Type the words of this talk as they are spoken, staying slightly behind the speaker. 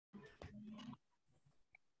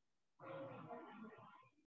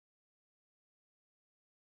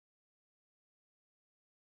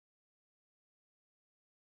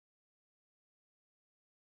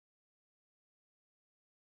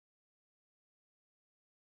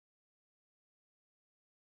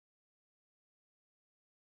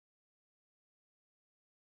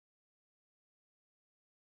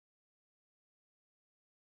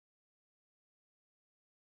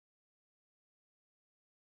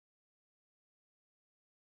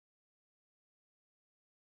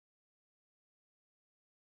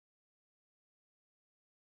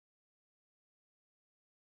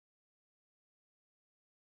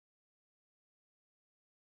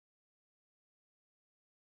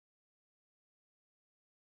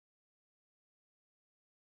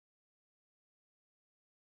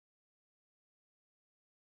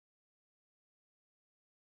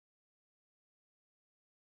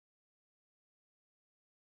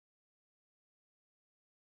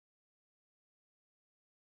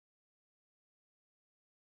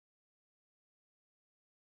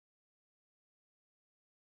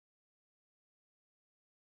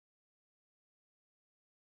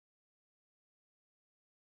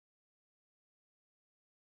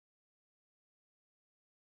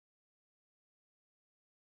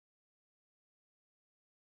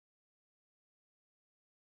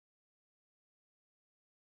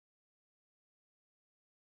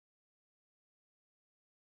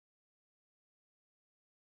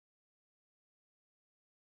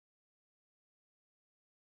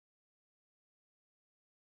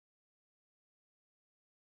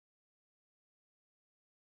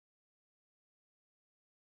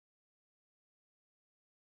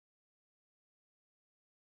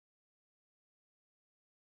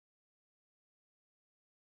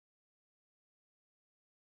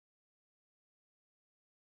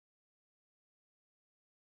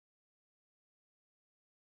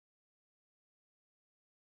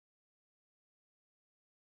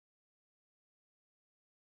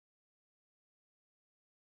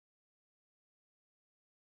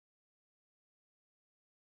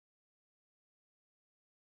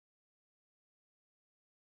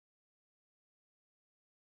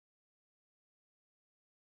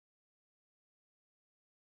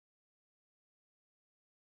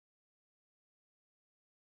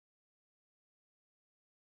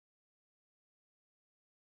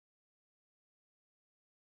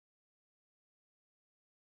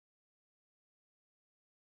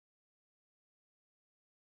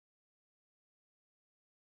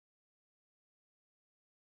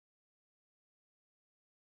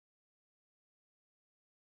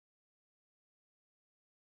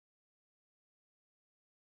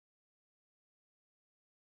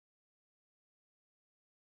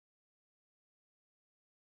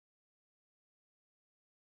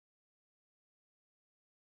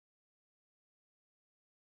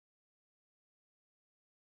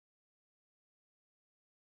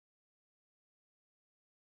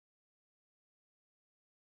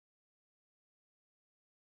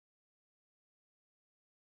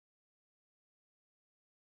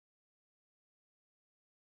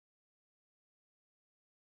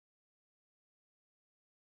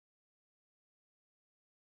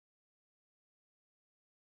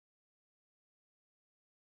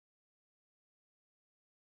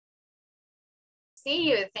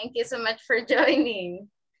see you. Thank you so much for joining.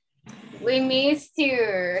 We missed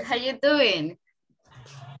you. How you doing?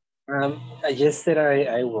 Yesterday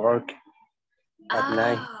I work at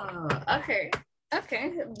night. Okay.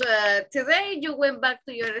 Okay. But today you went back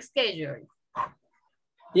to your schedule.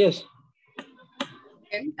 Yes.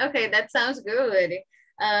 Okay, that sounds good.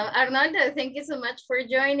 Arnaldo, thank you so much for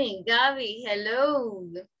joining. Gaby, hello.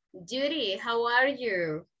 Judy, how are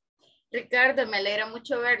you? Ricardo, me alegra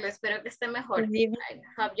mucho verlo. Espero que esté mejor. I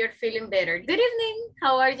hope you're feeling better. Good evening.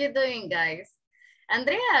 How are you doing, guys?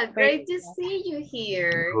 Andrea, great to see you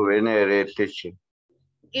here. Good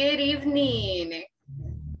evening.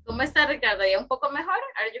 ¿Cómo está, Ricardo? ¿Ya un poco mejor?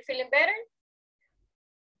 Are you feeling better?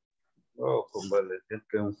 Oh,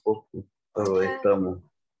 convaleciente un poco, pero ahí estamos.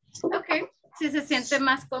 Ok. Si se siente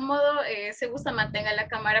más cómodo, si gusta, mantenga la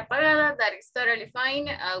cámara apagada. That is totally fine.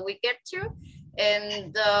 We get you.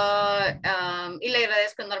 And, y le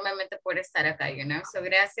agradezco enormemente por estar acá, you know. So,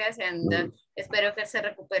 gracias. And espero que se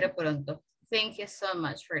recupere pronto. Thank you so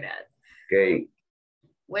much for that. Okay.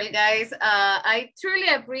 Well, guys, I truly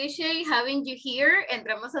appreciate having you here.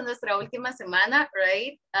 Entramos a nuestra última semana,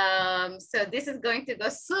 right? So this is going to go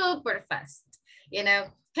super fast, you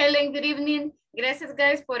know. Helen, good evening. Gracias,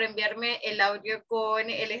 guys, por enviarme el audio con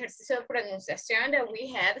el ejercicio de pronunciación that we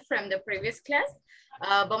had from the previous class.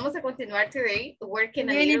 Vamos a continuar today working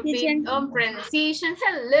a little bit on pronunciation.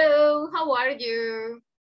 Hello, how are you?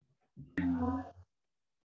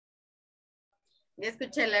 Ya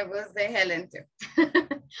escuché la voz de Helen too.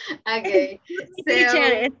 Okay.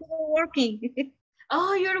 Teacher, it's working.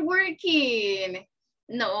 Oh, you're working.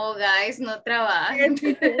 No, guys, no trabajen.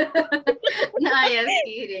 No, just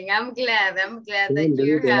kidding. I'm glad that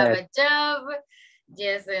you have a job.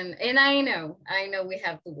 Yes, and I know we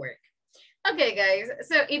have to work. Okay, guys,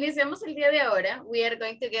 so iniciamos el día de ahora. We are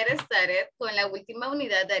going to get started con la última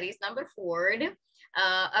unidad, that is number 4.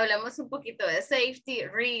 Hablamos un poquito de safety,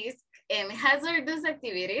 risk, and hazardous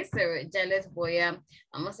activities. So ya les voy a,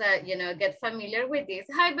 vamos a, you know, get familiar with this.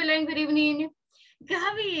 Hi, Belen, good evening.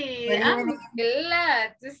 Gaby, I'm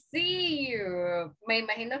glad to see you. Me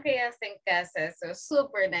imagino que ya está en casa, so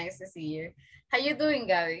super nice to see you. How you doing,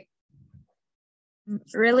 Gaby?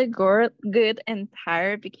 Really good and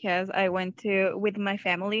tired because I went with my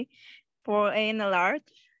family for a large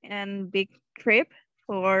and big trip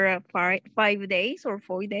for 5 days or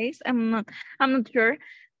 4 days. I'm not sure,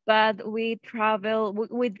 but we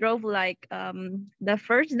drove like the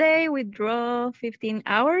first day we drove 15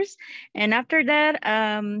 hours, and after that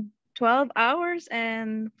 12 hours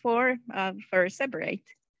and 4 for separate.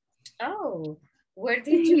 Oh, where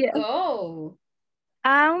did you go?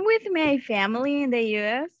 With my family in the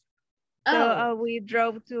US. So we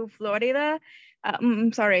drove to Florida,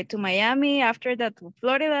 to Miami, after that to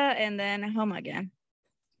Florida, and then home again.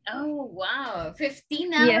 Oh, wow.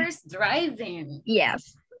 15 hours driving.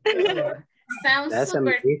 Yes. Oh, sounds That's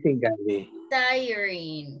super amazing, Gaby.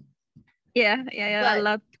 tiring. Yeah, a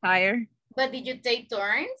lot tired. But did you take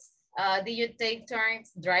turns? Did you take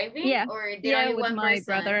turns driving? Yeah, or did only with one my person?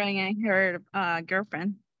 brother and her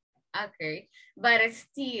girlfriend. Okay, but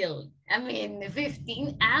still, I mean,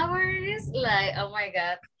 15 hours, like, oh my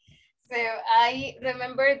God. So I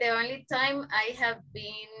remember the only time I have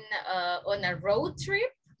been on a road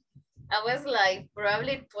trip, I was like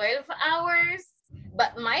probably 12 hours,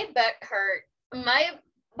 but my back hurt, my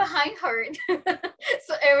behind hurt,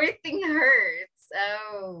 so everything hurts.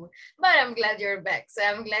 Oh, but I'm glad you're back. So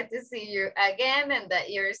I'm glad to see you again and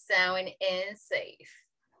that you're sound and safe.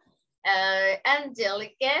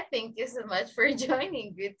 Angelica, thank you so much for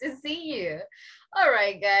joining. Good to see you. All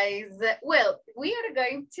right, guys. Well, we are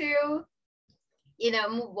going to, you know,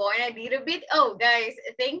 move on a little bit. Oh, guys,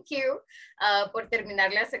 thank you por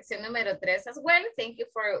terminar la sección número 3 as well. Thank you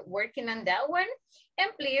for working on that one.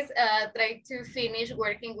 And please try to finish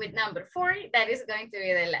working with number 4. That is going to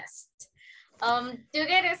be the last. To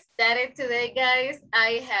get started today, guys,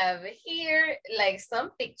 I have here like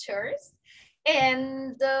some pictures.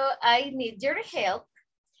 And I need your help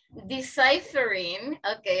deciphering,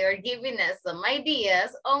 okay, or giving us some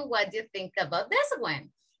ideas on what you think about this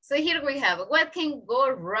one. So here we have, what can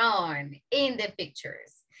go wrong in the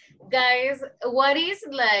pictures? Guys, what is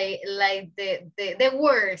like the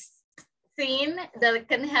worst thing that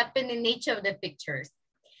can happen in each of the pictures?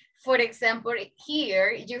 For example,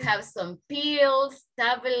 here you have some pills,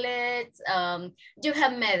 tablets, you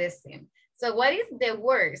have medicine. So what is the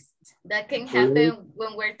worst that can happen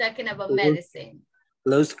when we're talking about medicine?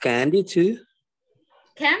 Those candy too.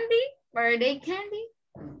 Candy? Are they candy?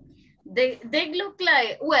 They look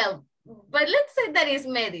like, well, but let's say that is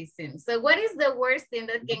medicine. So what is the worst thing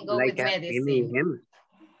that can go like with medicine?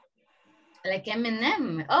 Like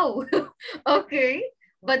M&M. Oh, okay.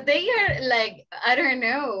 But they are like, I don't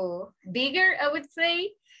know, bigger, I would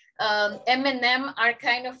say. M&M are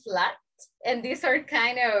kind of flat, and these are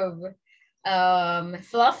kind of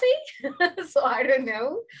fluffy. So I don't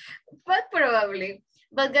know, but probably.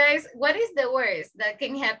 But guys, what is the worst that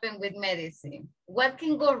can happen with medicine? What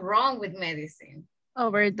can go wrong with medicine?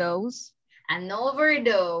 Overdose. An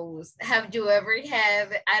overdose. Have you ever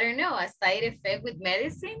had, I don't know, a side effect with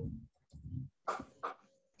medicine?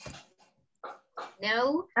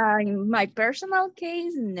 No? In my personal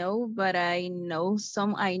case, no, but I know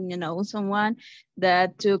someone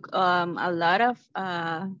that took a lot of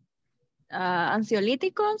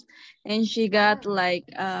ansiolíticos, and she got like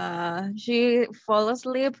she fall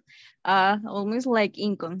asleep almost like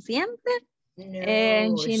inconsciente,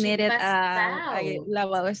 and No, she she needed passed a out.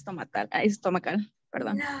 lavado estomacal,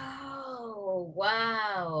 perdón. No,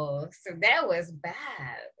 wow. So that was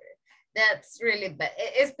bad. That's really bad,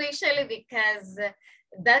 especially because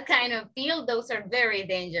that kind of pill, those are very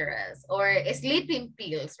dangerous. Or sleeping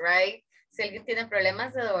pills, right? Si alguien tiene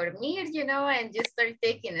problemas de dormir, you know, and you start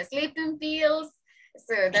taking sleeping pills,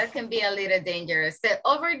 so that can be a little dangerous. So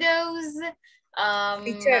overdose,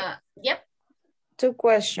 Teacher, yep. 2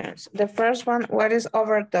 questions. The first one, what is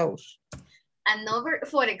overdose?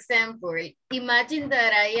 For example, imagine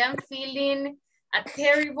that I am feeling a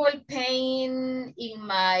terrible pain in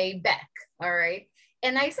my back, all right?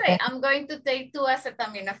 And I say, I'm going to take 2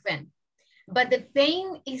 acetaminophen, but the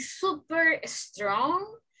pain is super strong,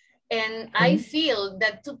 and I feel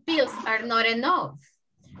that 2 pills are not enough.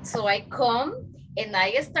 So I come and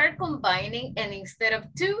I start combining, and instead of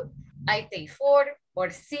 2, I take 4 or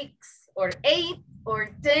 6 or 8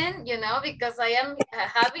 or 10, you know, because I am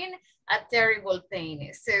having a terrible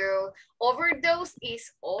pain. So overdose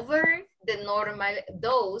is over the normal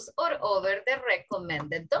dose or over the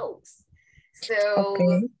recommended dose. So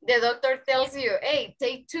the doctor tells you, hey,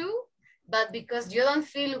 take 2, but because you don't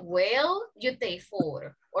feel well, you take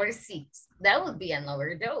 4 or 6. That would be an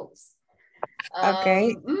overdose.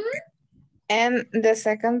 Okay. And the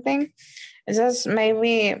second thing is just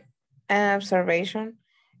maybe an observation.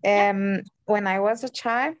 When I was a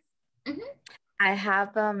child, I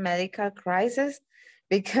have a medical crisis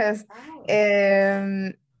because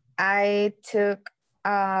I took,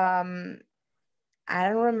 I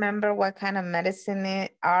don't remember what kind of medicine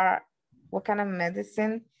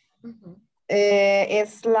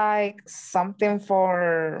it's like something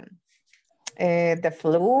for the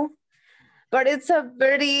flu, but it's a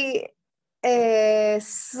very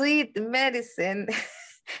sweet medicine.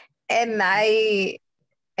 and I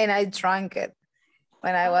drank it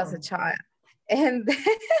when I was a child. And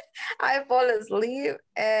I fall asleep,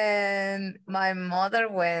 and my mother,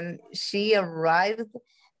 when she arrived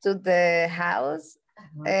to the house,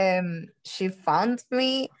 she found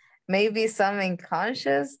me maybe some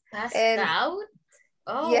unconscious. Passed and out?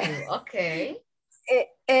 Oh, yeah. Okay.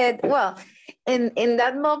 Well, in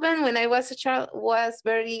that moment when I was a child, was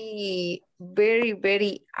very, very,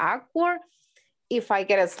 very awkward if I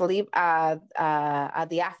get asleep at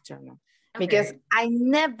the afternoon. Okay. Because I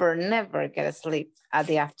never get asleep at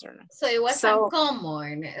the afternoon. So it was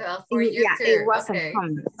uncommon for you to... it wasn't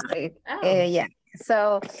common. Right? Yeah.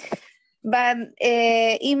 So, but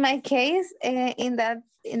in my case, in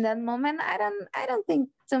that moment, I don't think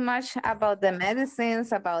too much about the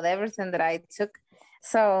medicines, about everything that I took.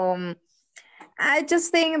 So I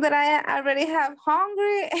just think that I already have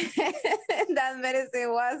hungry. That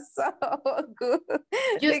medicine was so good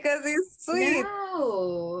because it's sweet.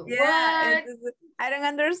 No. Yeah, What? I don't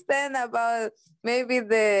understand about maybe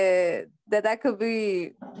that could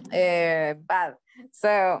be bad.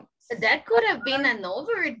 So that could have been an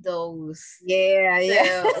overdose.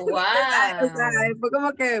 Yeah. So, wow. Fue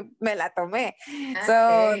como que me la tomé. Okay.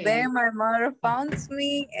 So then my mother found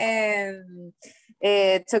me and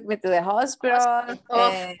took me to the hospital.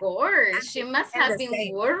 Of course, she must have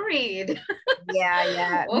been worried.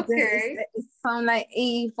 Yeah. Okay. It's like,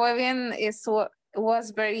 it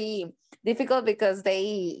was very difficult because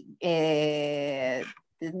they did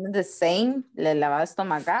the same, le lavado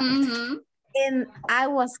estomacal. And I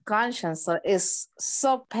was conscious, so it's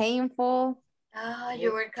so painful. Oh,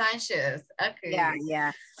 you were conscious. Okay.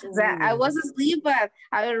 Yeah. So I was asleep, but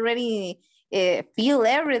I already feel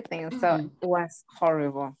everything. So it was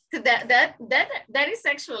horrible. So that is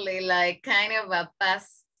actually like kind of a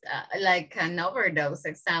past, like an overdose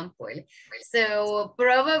example. So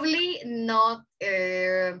probably not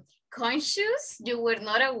conscious. You were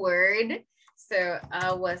not aware. So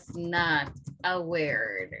I was not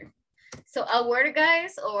aware. So a word,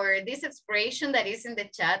 guys, or this expression that is in the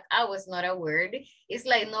chat, I was not aware. It's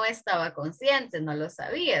like no estaba consciente, no lo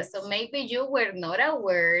sabía. So maybe you were not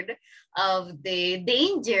aware of the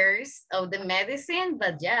dangers of the medicine,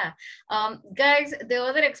 but yeah. Guys, the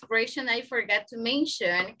other expression I forgot to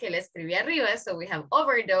mention, que le escribí arriba, so we have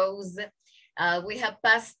overdose, we have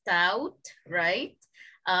passed out, right?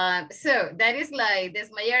 So that is like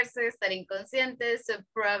desmayarse, estar inconsciente, so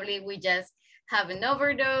probably we just have an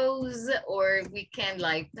overdose or we can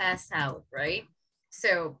like pass out, right?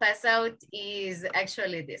 So pass out is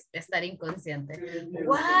actually this, estar inconsciente.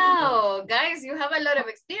 Wow, guys, you have a lot of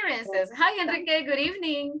experiences. Hi, Enrique, good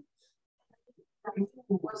evening.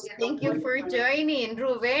 Thank you for joining.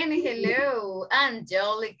 Ruben, hello.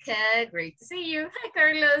 Angelica, great to see you. Hi,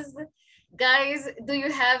 Carlos. Guys, do you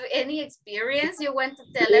have any experience you want to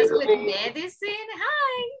tell us with medicine?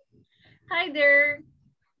 Hi. Hi there.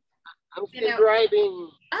 I'm still driving.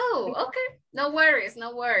 Oh, okay. No worries,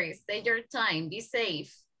 no worries. Take your time, be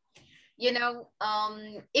safe. You know,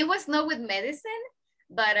 it was not with medicine,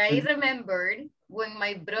 but I remembered when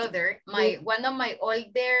my brother, one of my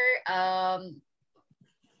older,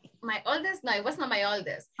 my oldest, no, it was not my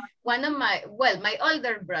oldest. One of my, well, my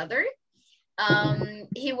older brother,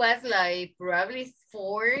 he was like probably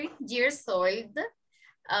 4 years old.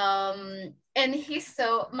 And he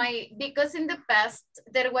saw because in the past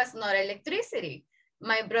there was not electricity.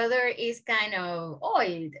 My brother is kind of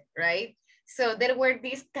old, right? So there were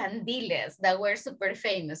these candiles that were super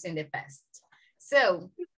famous in the past.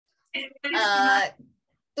 So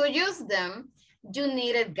to use them, you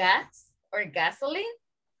needed gas or gasoline.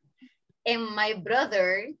 And my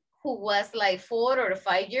brother, who was like 4 or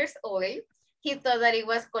 5 years old, he thought that it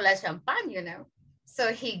was cola champagne, you know?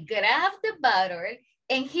 So he grabbed the bottle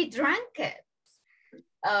and he drank it.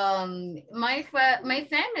 My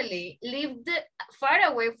family lived far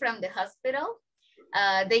away from the hospital.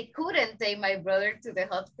 They couldn't take my brother to the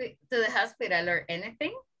hospital or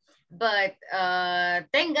anything, but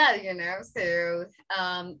thank God, you know. So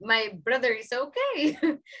my brother is okay.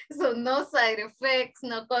 So no side effects,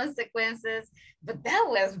 no consequences, but that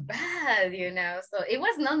was bad, you know. So it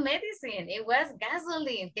was not medicine, it was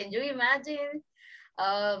gasoline. Can you imagine?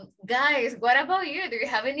 Guys, what about you? Do you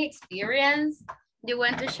have any experience you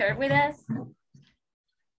want to share with us?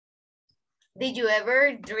 Did you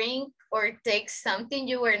ever drink or take something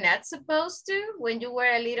you were not supposed to when you were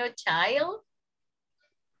a little child?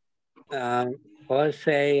 I'll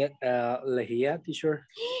say lejía, teacher.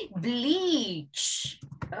 Bleach.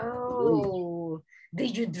 Oh,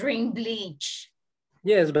 did you drink bleach?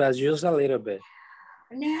 Yes, but just a little bit.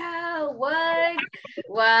 No, what?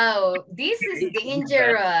 Wow, this is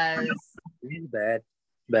dangerous. Bad.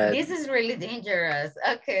 This is really dangerous.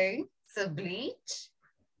 Okay, so bleach?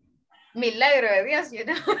 Milagro de Dios, you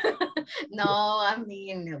know? No, I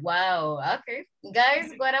mean, wow. Okay,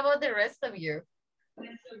 guys, what about the rest of you?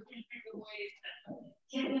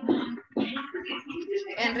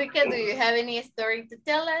 Enrique, do you have any story to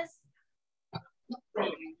tell us?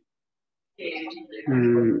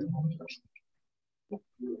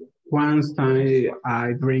 Once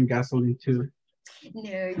I drink gasoline too.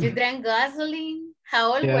 No, you drank gasoline?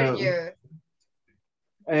 How old were you?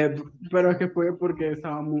 Pero es que fue porque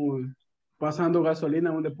estábamos pasando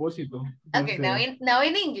gasolina a un depósito. Okay, now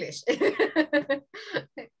in English.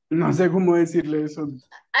 No sé cómo decirle eso.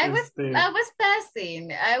 I was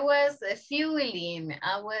passing. I was fueling.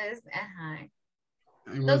 I was,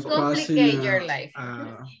 Don't complicate your life.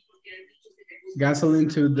 Gasoline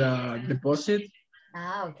to the deposit.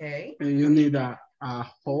 Okay. And you need a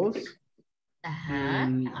hose.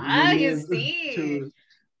 You see.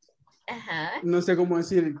 No sé cómo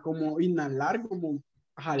decir, como inhalar, como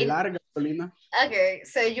jalar gasolina. Okay,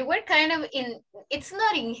 so you were kind of it's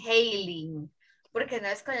not inhaling, porque no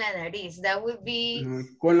es con la nariz. That would be...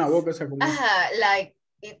 con la boca, o sea, como... like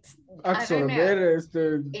it's... absorber,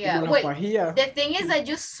 como la pajilla. The thing is that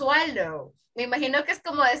you swallow. Me imagino que es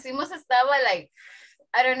como decimos estaba like...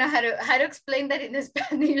 I don't know how to explain that in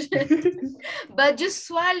Spanish. But you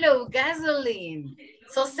swallow gasoline.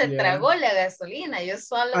 So se tragó la gasolina. You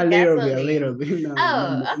swallow gasoline. A little bit. No,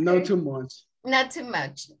 okay. Not too much. Not too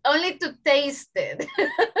much. Only to taste it.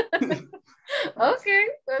 Okay.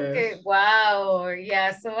 Yes. Wow.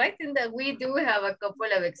 Yeah. So I think that we do have a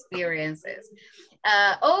couple of experiences.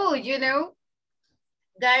 You know,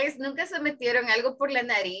 guys, nunca se metieron algo por la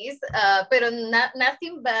nariz, pero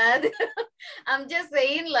nothing bad. I'm just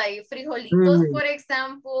saying like frijolitos, for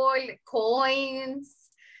example, coins.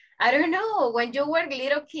 I don't know, when you were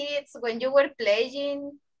little kids, when you were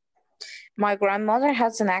playing, My grandmother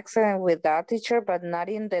has an accident with that teacher, but not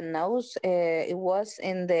in the nose. It was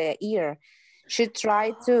in the ear. She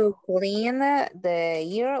tried to clean the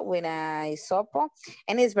ear with a hisopo,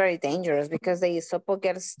 and it's very dangerous because the hisopo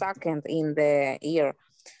gets stuck in the ear.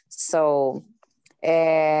 So, with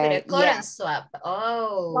a cotton yeah. swab.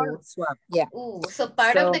 Oh. Cotton swab, yeah. Ooh, so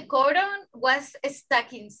part of the cotton was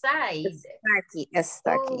stuck inside.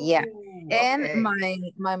 Stuck, yeah. And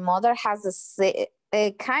okay. my mother has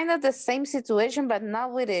a kind of the same situation, but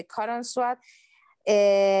not with a cotton swab.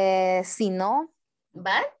 Sino,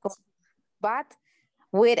 but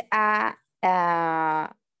with I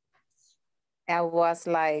was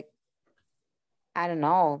like, I don't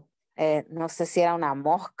know, no sé si era una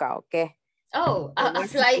mosca o qué. Oh, a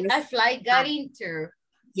fly got into.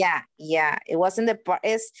 Yeah, it wasn't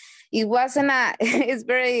it wasn't it's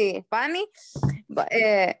very funny, but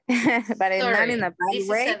but it's not in a bad this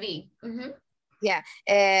way. Is a bee. Mm-hmm. Yeah,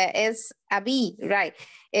 it's a bee, right?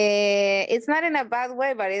 It's not in a bad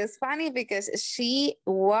way, but it's funny because she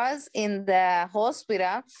was in the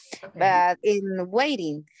hospital, but in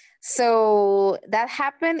waiting. So that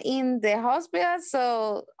happened in the hospital.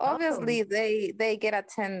 So obviously they get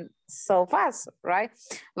attended so fast, right?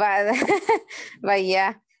 But but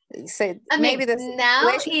yeah. So I maybe mean, now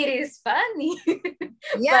it is funny.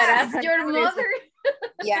 Yeah, but as your mother.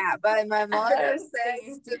 Yeah, but my mother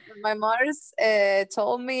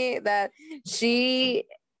told me that she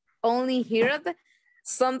only heard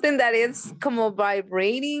something that is como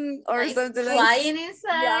vibrating or like something flying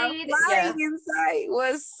inside. Flying inside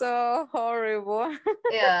was so horrible.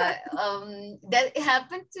 Yeah, that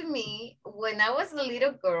happened to me when I was a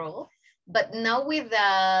little girl, but not with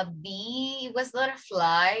a bee. It was not a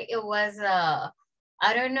fly. It was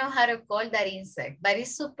I don't know how to call that insect, but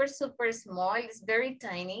it's super, super small. It's very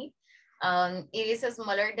tiny. It is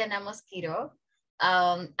smaller than a mosquito.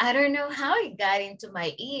 I don't know how it got into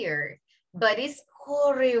my ear, but it's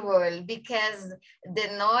horrible because the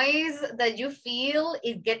noise that you feel,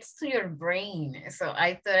 it gets to your brain. So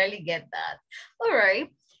I totally get that. All right.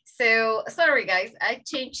 So sorry guys, I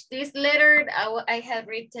changed this letter. I have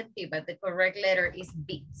written P, but the correct letter is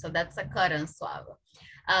B. So that's a cotton swab.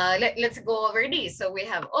 Let's go over this. So we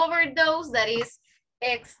have overdose, that is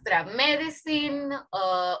extra medicine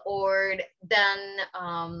or than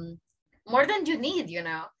more than you need, you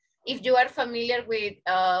know. If you are familiar with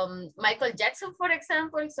Michael Jackson, for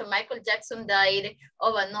example, so Michael Jackson died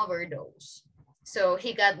of an overdose. So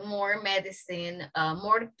he got more medicine,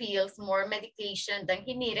 more pills, more medication than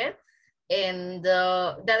he needed. And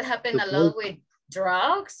that happened a lot with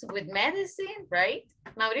drugs, with medicine, right?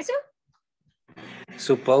 Mauricio?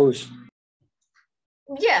 Suppose.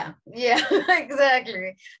 Yeah,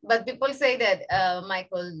 exactly. But people say that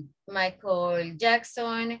Michael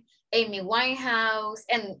Jackson, Amy Winehouse,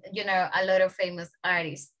 and you know, a lot of famous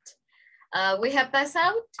artists. We have pass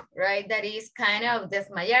out, right? That is kind of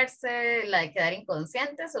desmayarse, like quedar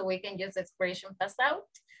inconsciente, so we can use the expression pass out.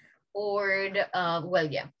 Or, well,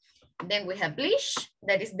 yeah. Then we have bleach,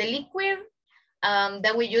 that is the liquid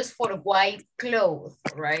that we use for white clothes,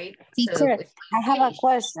 right? Teacher, so I have a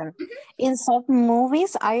question. In some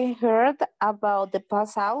movies, I heard about the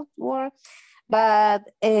pass out word, but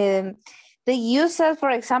they use it, for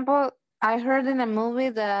example, I heard in a movie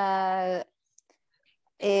that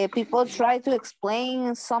people try to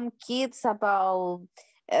explain some kids about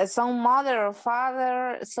some mother or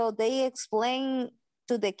father, so they explain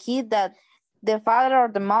to the kid that the father or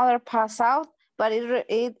the mother pass out, but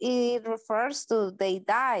it refers to they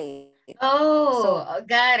die. Oh, so,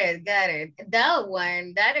 got it. That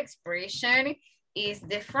one, that expression is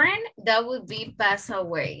different. That would be pass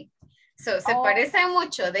away. So, se parecen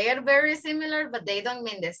mucho. They are very similar, but they don't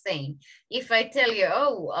mean the same. If I tell you,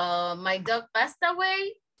 my dog passed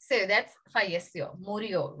away, so that's falleció,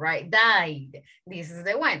 murió, right? Died. This is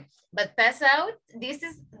the one. But pass out, this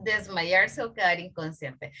is desmayarse o quedar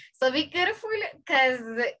inconsciente. So be careful, because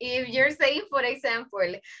if you're saying, for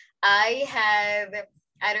example, I had,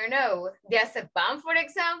 I don't know, diazepam, for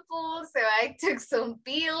example, so I took some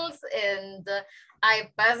pills and I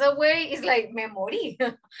pass away, it's like me morí.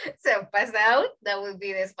 So pass out, that would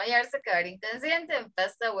be desmayarse, quedar inconsciente, and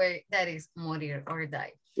pass away, that is morir or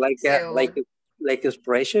die. Like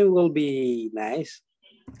expression will be nice.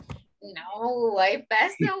 No, I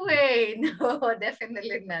passed away. No,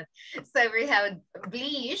 definitely not. So we have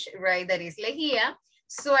bleach, right? That is lejía.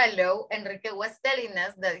 Swallow. Enrique was telling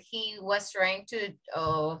us that he was trying to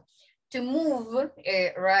move,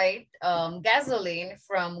 right, gasoline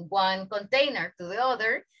from one container to the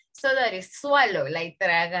other. So that is swallow, like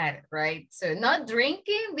tragar, right? So not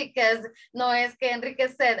drinking because no es que Enrique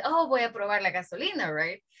said, oh, voy a probar la gasolina,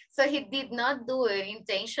 right? So he did not do it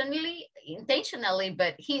intentionally,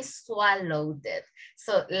 but he swallowed it.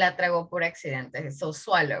 So la tragó por accidente, so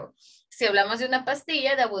swallow. Si hablamos de una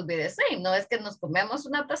pastilla, that would be the same. No es que nos comemos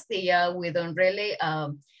una pastilla, we don't really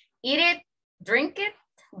eat it, drink it,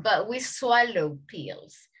 but we swallow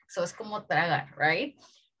pills. So es como tragar, right?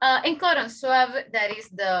 En cotton swab, that is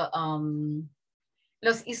the,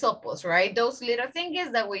 los hisopos, right? Those little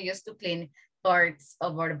things that we use to clean parts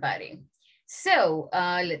of our body. So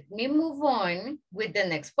let me move on with the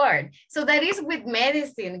next part. So that is with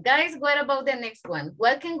medicine. Guys, what about the next one?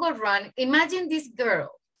 What can go wrong? Imagine this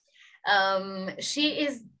girl. She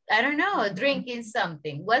is, I don't know, drinking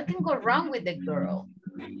something. What can go wrong with the girl?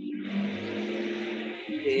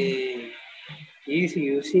 She's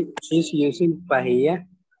using pajilla.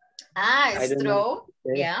 Ah, a straw.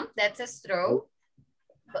 Yeah, that's a straw.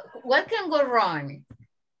 But what can go wrong?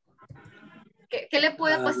 ¿Qué le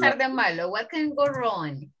puede pasar de malo? What can go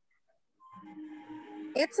wrong?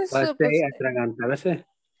 It's a super.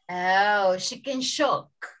 Oh, she can shock.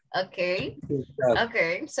 Okay.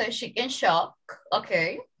 Okay, so she can shock.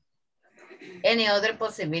 Okay. Any other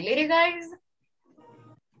possibility, guys?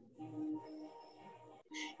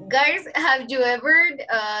 Guys, have you ever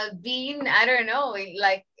been, I don't know,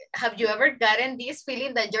 like, have you ever gotten this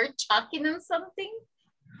feeling that you're choking on something?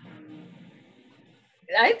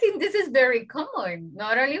 I think this is very common,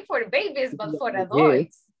 not only for babies, but for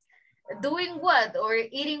adults. Yeah. Doing what or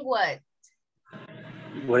eating what?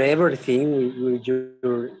 Whatever thing with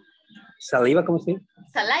your saliva, ¿cómo se dice?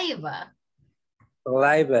 Saliva.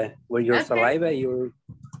 Saliva. With your saliva, you're...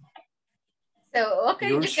 So, okay,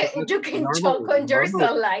 you can choke on your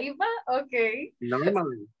saliva? Okay.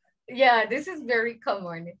 Normally. Yeah, this is very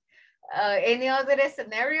common. Any other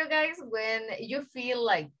scenario, guys, when you feel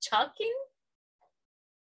like choking?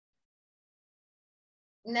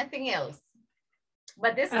 Nothing else.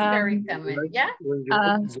 But this is very common, yeah?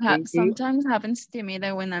 Sometimes happens to me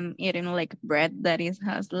that when I'm eating like bread that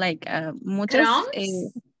has like muchas...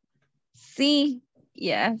 Crumbs? Sí,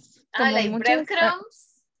 yes. Like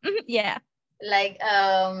breadcrumbs? Yeah. Like,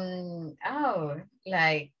 oh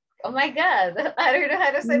my God, I don't know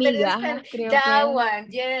how to say that one,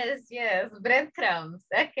 yes, breadcrumbs,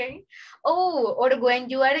 okay. Oh, or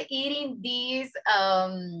when you are eating these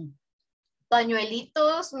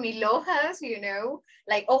pañuelitos, mil hojas, you know,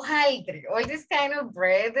 like hojaldre, all this kind of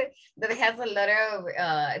bread that has a lot of,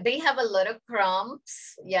 they have a lot of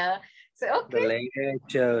crumbs, yeah. So, okay.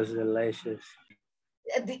 Delicious.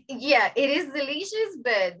 Yeah, it is delicious,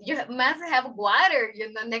 but you must have water,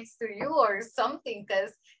 you know, next to you or something,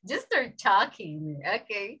 because just start talking,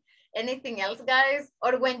 okay? Anything else, guys?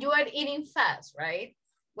 Or when you are eating fast, right?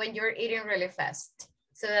 When you're eating really fast.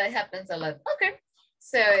 So that happens a lot. Okay,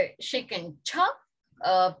 so she can chop,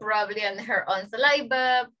 probably on her own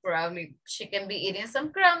saliva, probably she can be eating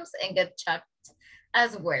some crumbs and get chopped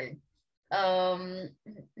as well.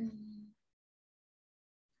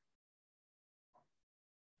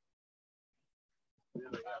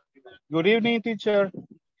 Good evening, teacher.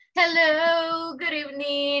 Hello, good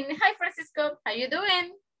evening. Hi, Francisco. How you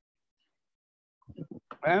doing?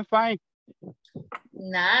 I'm fine.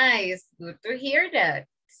 Nice. Good to hear that.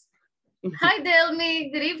 Hi, Delmi.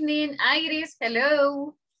 Good evening. Iris.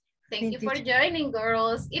 Hello. Thank you for joining,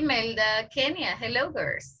 girls. Imelda, Kenya. Hello,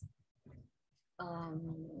 girls.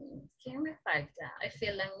 ¿Quién me falta? I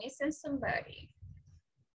feel I'm missing somebody,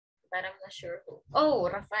 but I'm not sure who. Oh,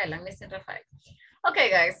 Rafael. I'm missing Rafael.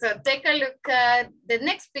 Okay, guys, so take a look at the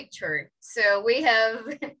next picture. So we have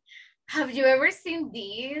you ever seen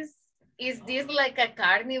these? Is this like a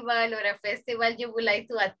carnival or a festival you would like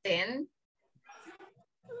to attend?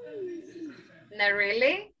 Not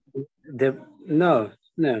really? No.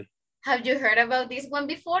 Have you heard about this one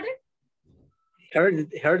before?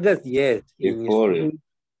 Heard that, yes. Before. I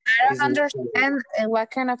don't understand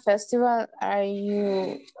what kind of festival are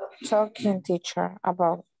you talking, teacher,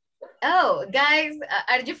 about? Oh, guys,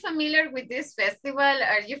 are you familiar with this festival?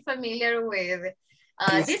 Are you familiar with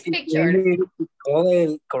this picture?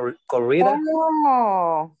 Corrida.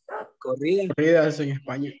 Oh. Corrida es en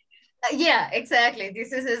España. Yeah, exactly.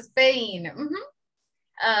 This is Spain.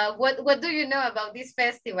 Mm-hmm. What do you know about this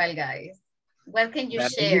festival, guys? What can you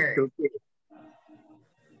share?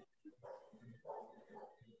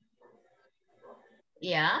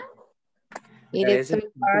 Yeah. It is so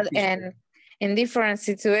hard and in different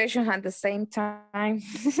situations at the same time.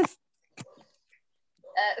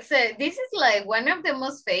 So this is like one of the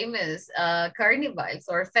most famous carnivals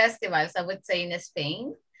or festivals, I would say, in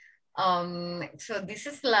Spain. So this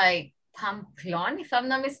is like Pamplon, if I'm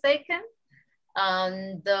not mistaken.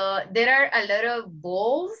 There are a lot of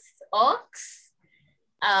bulls, ox,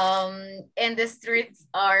 and the streets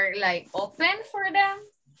are like open for them.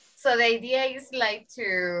 So the idea is like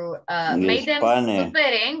to make them super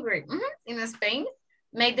angry. In Spain,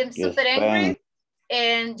 make them super angry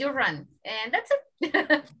and you run. And that's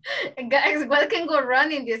it. Guys, what can go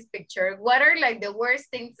wrong in this picture? What are like the worst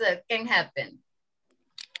things that can happen?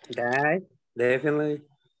 Die, definitely.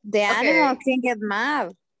 The animal can get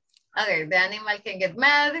mad. Okay, the animal can get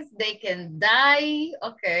mad. They can die.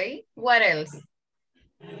 Okay, what else?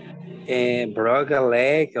 Broke a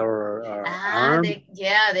leg or arm.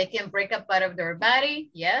 They can break a part of their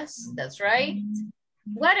body. Yes, that's right.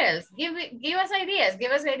 What else? Give us ideas.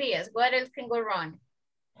 Give us ideas. What else can go wrong?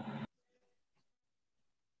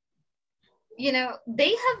 You know, they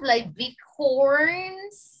have like big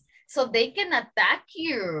horns, so they can attack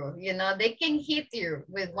you. You know, they can hit you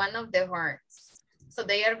with one of the horns. So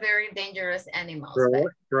they are very dangerous animals.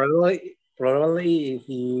 Probably if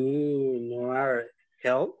you know our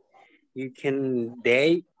health, you can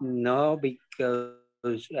die no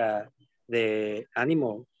because the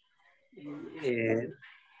animal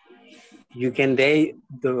you can die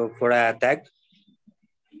for an attack,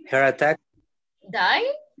 her attack. Die?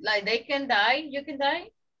 Like they can die? You can die?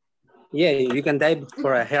 Yeah, you can die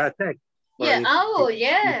for a heart attack. Yeah. Oh,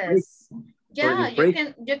 yes. Yeah, you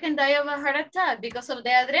can die of a heart attack because of the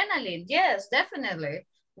adrenaline. Yes, definitely.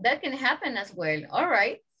 That can happen as well. All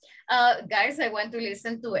right. Guys, I want to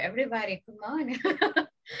listen to everybody. Come on.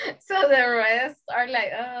 So the rest are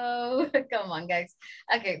like, oh, come on, guys.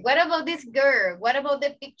 Okay, what about this girl? What about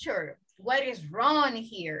the picture? What is wrong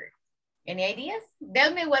here? Any ideas?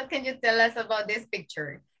 Tell me, what can you tell us about this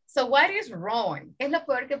picture? So what is wrong? ¿Qué es lo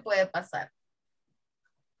peor que puede pasar?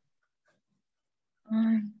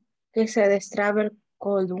 Que se destrabe el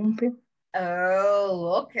columpio.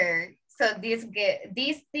 Oh, okay. So this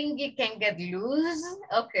thing you can get loose.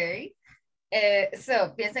 Okay.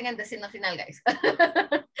 So piensen en destino final, guys.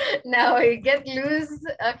 Now you get loose.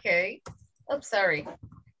 Okay. Oops, sorry.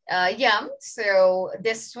 Yeah. So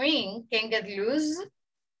the swing can get loose.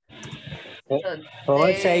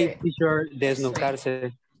 So say, teacher,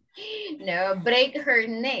 desnucarse. No, break her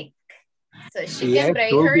neck. So she can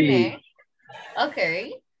break her neck.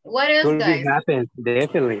 Okay. What else, guys? Happen,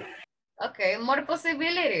 definitely. Okay, more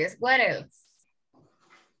possibilities. What else?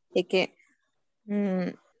 Okay.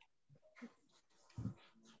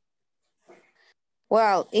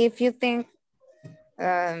 Well, if you think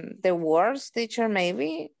the worst, teacher,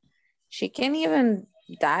 maybe she can even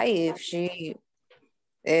die if she,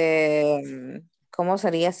 ¿cómo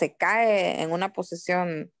sería? Se cae en una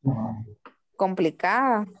posición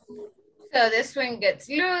complicada. So the swing gets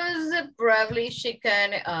loose. Probably she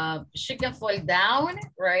can fall down,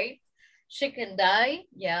 right? She can die.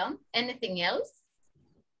 Yeah. Anything else?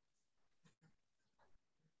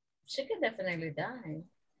 She can definitely die.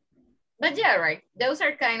 But yeah, right. Those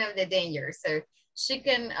are kind of the dangers. So she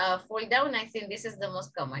can fall down. I think this is the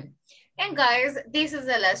most common. And guys, this is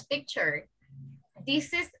the last picture.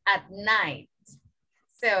 This is at night.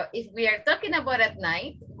 So if we are talking about at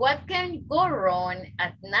night, what can go wrong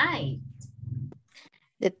at night?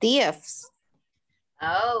 The thieves.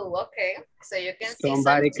 Oh, okay. So you can see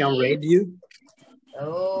somebody can rape you.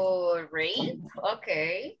 Oh, rape?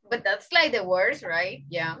 Okay. But that's like the worst, right?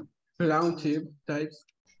 Yeah. Clown types.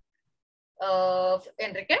 Of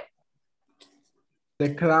Enrique?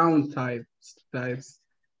 The clown types. The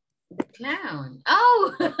clown.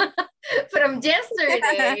 Oh, from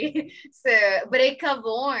yesterday. So break a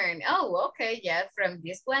bone. Oh, okay. Yeah, from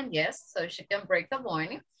this one, yes. So she can break a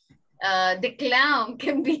bone. The clown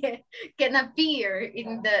can appear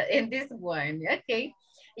in this one. Okay.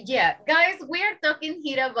 Yeah, guys, we are talking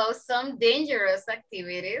here about some dangerous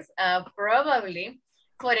activities. Probably,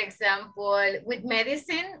 for example, with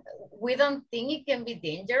medicine, we don't think it can be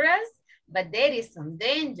dangerous, but there is some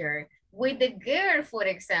danger. With the girl, for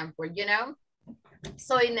example, you know,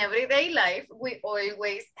 so in everyday life, we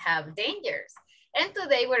always have dangers. And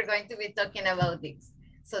today we're going to be talking about this.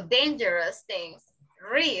 So dangerous things,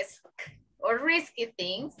 risk or risky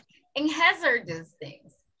things, and hazardous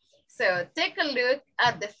things. So take a look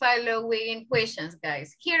at the following questions,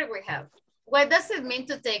 guys. Here we have, what does it mean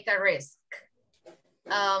to take a risk?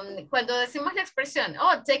 Cuando decimos la expresión,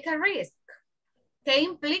 oh, take a risk, ¿qué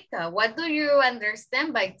implica? What do you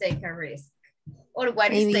understand by take a risk? Or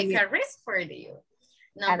what is take a risk for you?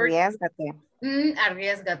 Arriesgate.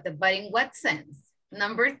 Arriesgate, but in what sense?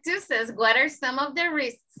 Number 2 says, what are some of the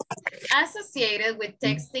risks associated with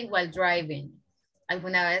texting while driving?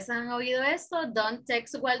 ¿Alguna vez han oído esto? Don't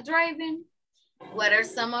text while driving. What are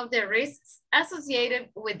some of the risks associated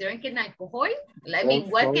with drinking alcohol? I mean,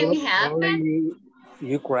 what can happen?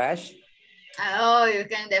 You crash. Oh, you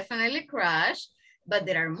can definitely crash, but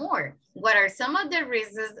there are more. What are some of the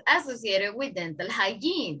risks associated with dental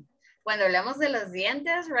hygiene? Cuando hablamos de los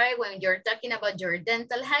dientes, right? When you're talking about your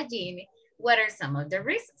dental hygiene, what are some of the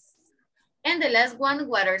risks? And the last one,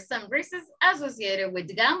 what are some risks associated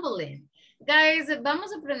with gambling? Guys,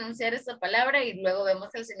 vamos a pronunciar esta palabra y luego vemos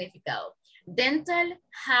el significado. Dental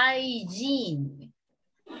hygiene.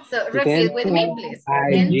 So repeat with me, please.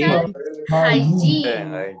 Dental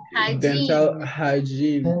hygiene. Dental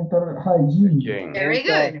hygiene. Dental hygiene. Very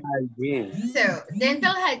good. So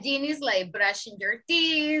dental hygiene is like brushing your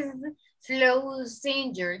teeth,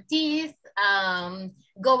 flossing your teeth,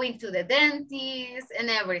 going to the dentist and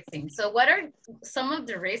everything. So what are some of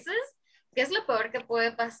the risks? ¿Qué es lo peor que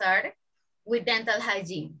puede pasar with dental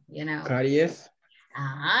hygiene? You know. Caries.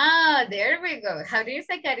 Ah, there we go. How do you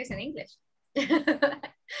say caries in English?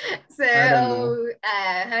 So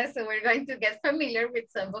we're going to get familiar with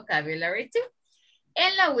some vocabulary too.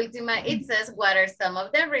 En la última, it says, what are some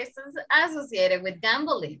of the risks associated with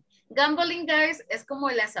gambling? Gambling, guys, es como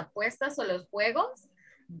las apuestas o los juegos,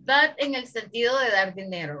 but en el sentido de dar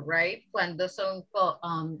dinero, right? Cuando son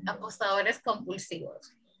apostadores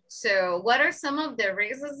compulsivos. So, what are some of the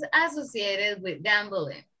risks associated with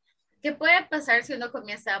gambling? ¿Qué puede pasar si uno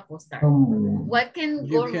comienza a apostar? What can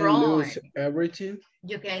go wrong? You can lose everything.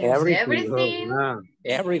 You can lose everything.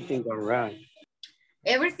 Everything go wrong.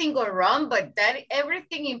 Everything go wrong, but that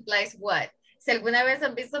everything implies what? Si alguna vez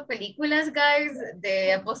han visto películas, guys,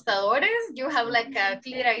 de apostadores, you have like a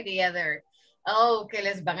clear idea there. Oh, que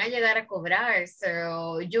les van a llegar a cobrar.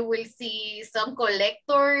 So you will see some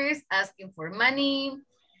collectors asking for money.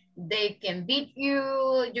 They can beat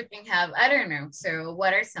you. You can have, I don't know. So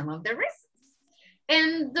what are some of the risks?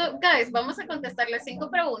 And guys, vamos a contestar las 5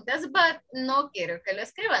 preguntas, but no quiero que lo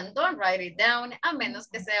escriban. Don't write it down, a menos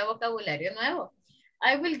que sea vocabulario nuevo.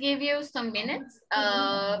 I will give you some minutes,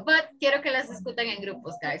 but quiero que las discutan en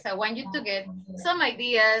grupos, guys. I want you to get some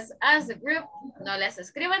ideas as a group. No las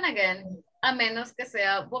escriban again, a menos que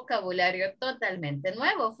sea vocabulario totalmente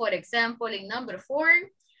nuevo. For example, in number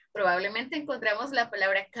 4, probablemente encontramos la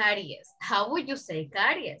palabra caries. How would you say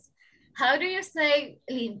caries? How do you say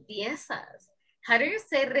limpiezas? How do you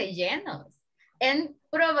say rellenos? And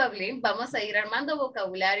probably vamos a ir armando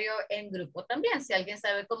vocabulario en grupo también. Si alguien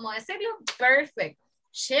sabe cómo decirlo, perfect.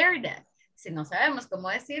 Share that. Si no sabemos cómo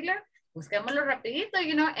decirlo, busquémoslo rapidito,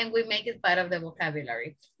 you know, and we make it part of the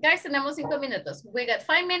vocabulary. Guys, tenemos 5 minutos. We got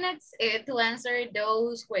 5 minutes to answer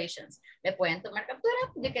those questions. Le pueden tomar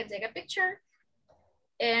captura. You can take a picture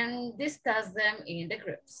and discuss them in the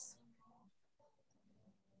groups.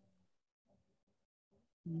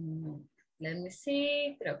 Let me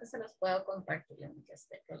see. Creo que se los puedo compartir. Let me just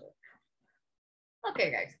take a look.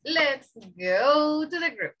 Okay, guys, let's go to the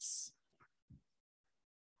groups.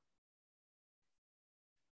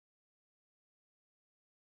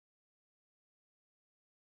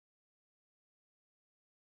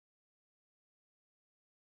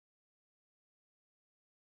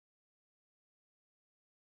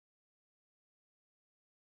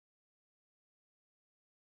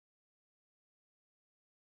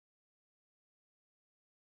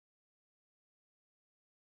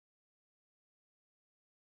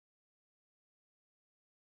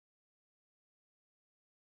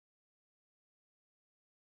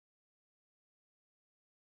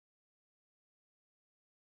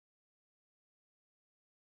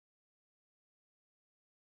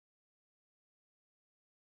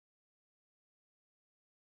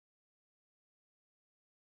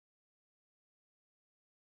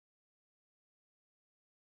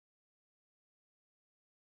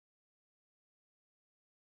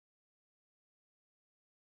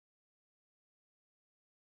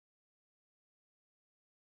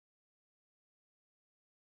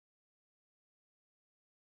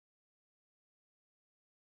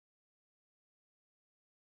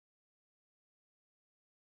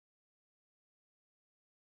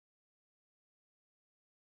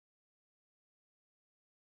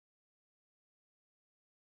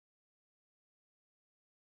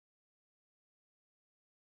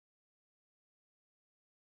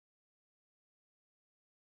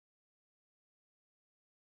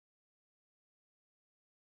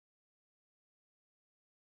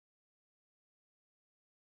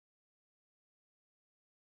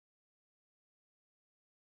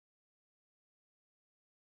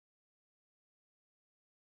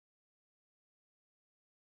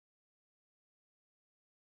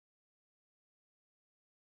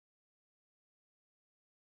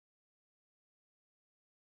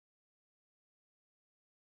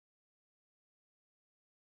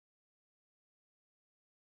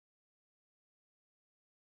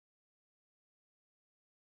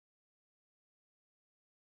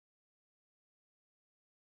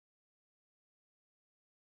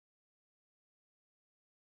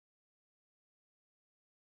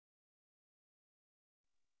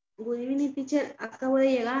 Good evening, teacher. Acabo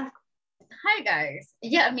de llegar. Hi, guys.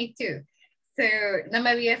 Yeah, me too. So, no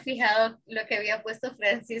me había fijado lo que había puesto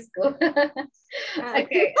Francisco.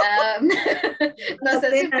 Okay. No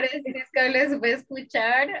sé si Francisco les va a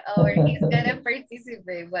escuchar or he's gonna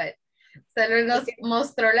participate, but solo nos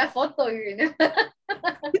mostró la foto. You know?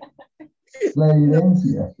 La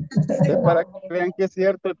evidencia. Para que vean que es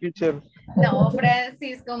cierto, teacher. No,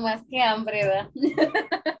 Francisco, más que hambre, ¿verdad?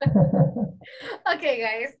 Okay,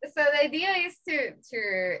 guys. So the idea is to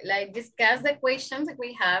like discuss the questions that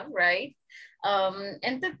we have, right?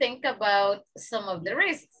 And to think about some of the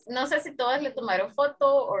risks. No sé si todos le tomaron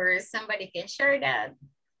foto or somebody can share that.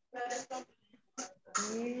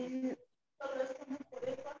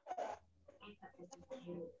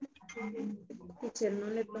 Teacher, no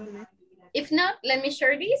le tomé. If not, let me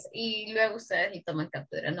share this y luego ustedes le toman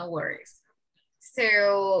captura, no worries.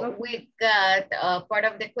 So we got part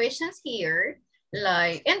of the questions here,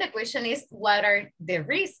 like, and the question is, what are the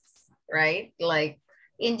risks, right? Like,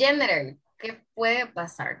 in general, ¿qué puede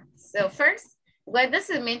pasar? So first, what does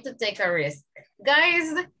it mean to take a risk?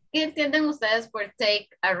 Guys, ¿qué entienden ustedes por take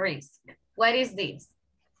a risk? What is this?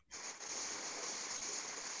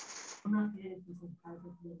 No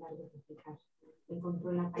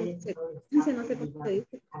sé cómo se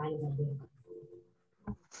dice.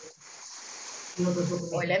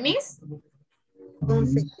 Hola, Miss.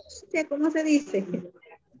 ¿Cómo se dice?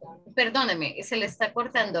 Perdóneme, se le está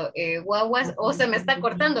cortando. What was, o se me está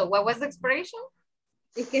cortando. What was the expression?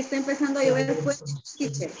 Es que está empezando a llover fuerte,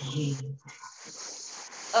 teacher.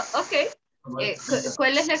 Ok.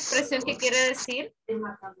 ¿Cuál es la expresión que quiere decir?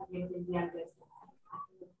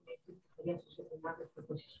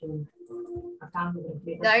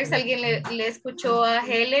 Guys, ¿alguien le escuchó a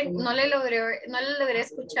Helen? No le logré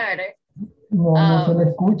escuchar. No se le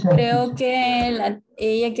escucha. Creo que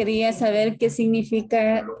ella quería saber qué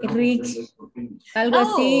significa rich. Algo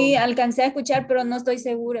así, alcancé a escuchar, pero no estoy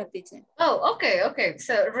segura, teacher. Oh, okay.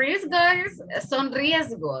 So, risk, guys, son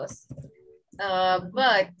riesgos.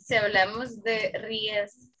 But si hablamos de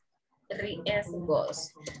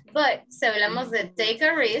riesgos. But si hablamos de take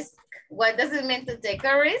a risk, what does it mean to take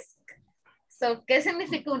a risk? So, ¿qué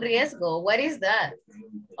significa un riesgo? What is that?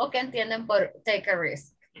 ¿O qué entienden por take a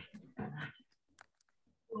risk?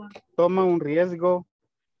 Toma un riesgo,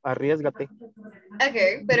 arriésgate.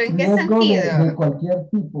 Ok, pero ¿en qué Riesgo sentido? de cualquier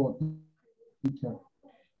tipo, teacher.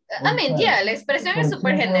 I mean, yeah, la expresión es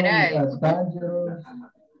súper general.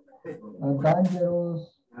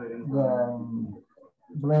 Dangerous,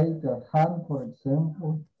 break a hand, for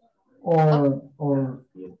example, or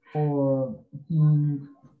think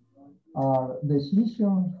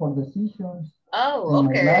decisions. Oh,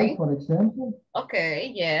 okay. Life, for example.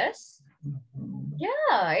 Okay, yes.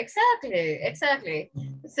 Yeah, exactly.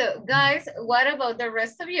 So, guys, what about the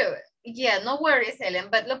rest of you? Yeah, no worries,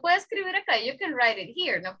 Helen, but lo puedo escribir acá. You can write it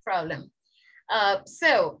here, no problem.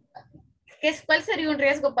 So, ¿cuál sería un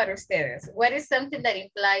riesgo para ustedes? What is something that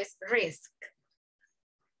implies risk?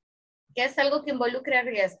 ¿Qué es algo que involucra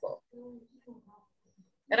riesgo?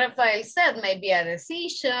 Rafael said maybe a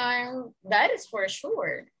decision. That is for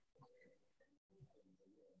sure.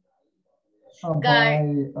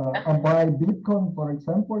 Buy Bitcoin, for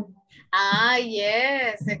example.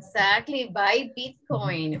 Yes, exactly. Buy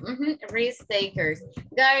Bitcoin. Risk takers.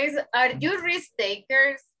 Guys, are you risk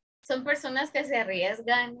takers? ¿Son personas que se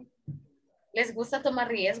arriesgan? ¿Les gusta tomar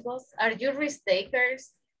riesgos? Are you risk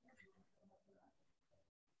takers?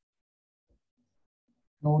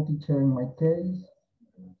 No, teacher, in my case,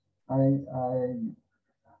 I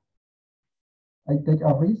take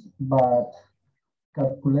a risk, but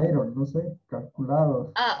calculator, no sé,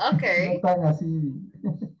 calculado. Okay. No tan así.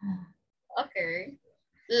 Okay.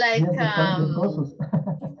 Like,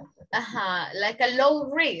 like a low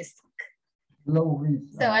risk. Low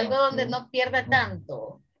risk. So, algo donde no pierda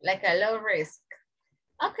tanto. Like a low risk.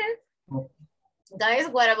 Okay. Guys,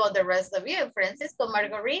 what about the rest of you? Francisco,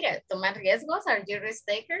 Margarita, ¿toman riesgos? Are you risk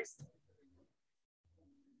takers?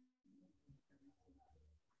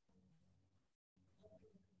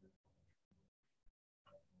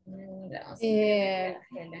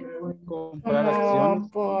 Como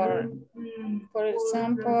por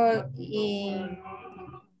ejemplo,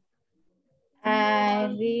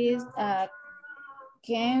 risk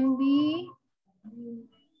can be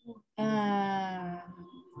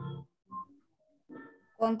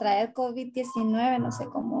contraer COVID-19, no sé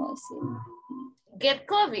cómo decirlo. Get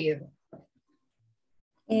COVID.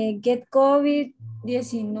 Get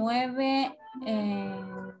COVID-19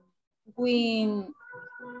 when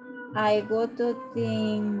I go to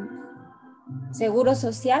the Seguro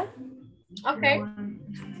Social. Okay.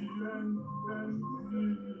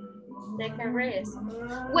 Take a risk.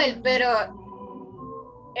 Well, pero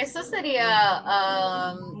eso sería,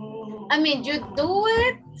 I mean, you do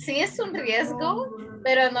it, sí es un riesgo,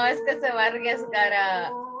 pero no es que se va a arriesgar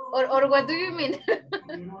a, or what do you mean?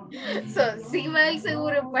 So, ¿sí va el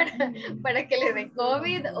seguro para que le dé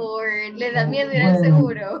COVID o le da miedo ir al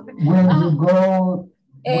seguro? When you go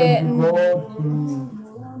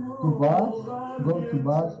to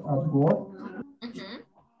bus at work.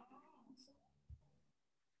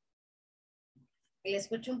 Le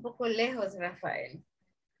escucho un poco lejos, Rafael.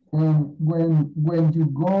 When you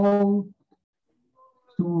go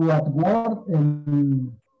to at work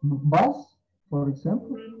in bus, for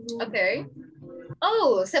example. Okay.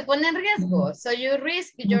 Oh, se pone en riesgo. So you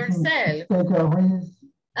risk yourself. Take a risk.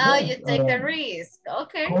 Oh, yes, you take a risk.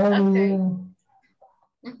 Okay, okay.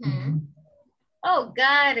 Oh,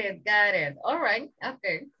 got it, got it. All right,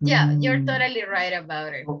 okay. Yeah, you're totally right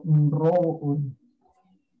about it.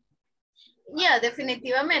 Yeah,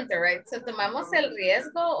 definitivamente, right? So tomamos el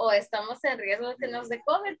riesgo o estamos en riesgo de que nos dé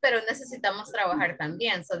COVID, pero necesitamos trabajar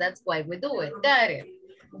también. So that's why we do it. Got it.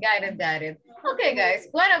 Got it, got it. Okay, guys,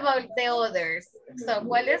 what about the others? So,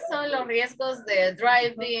 ¿cuáles son los riesgos de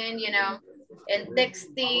driving, you know, en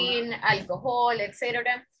texting, alcohol,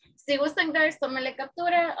 etcétera? Si gustan, guys, tómenle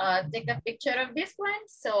captura, take a picture of this one,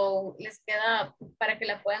 so les queda para que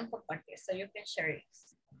la puedan compartir, so you can share it.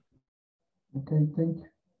 Okay, thank you.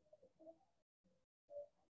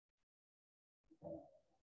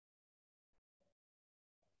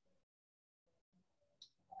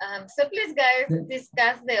 So please, guys,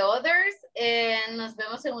 discuss the others, and nos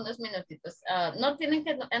vemos en unos minutitos. No tienen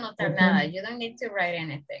que anotar nada. You don't need to write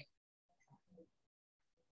anything.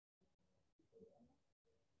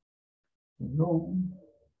 No.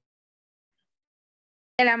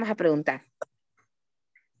 Le vamos a preguntar.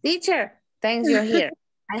 Teacher, thanks you're here.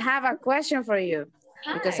 I have a question for you.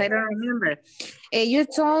 Hi. Because I don't remember. You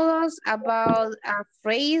told us about a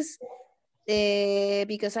phrase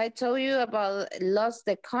because I told you about lost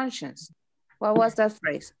the conscience. What was that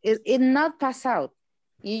phrase? It not pass out.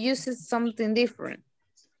 You use it something different.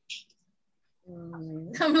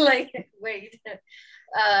 I'm like, wait.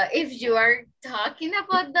 If you are talking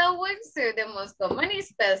about that one, so the most common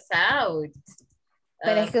is pass out.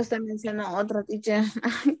 Pero es que usted mencionó otro, teacher.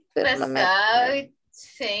 Pass out,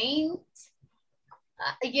 faint.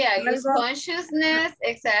 Yeah, lose consciousness,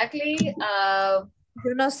 exactly.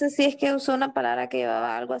 Yo no sé si es que usó una palabra que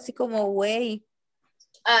llevaba algo así como way.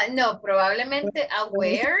 No, probablemente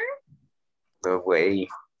aware. Way.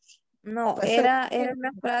 No, era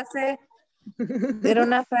una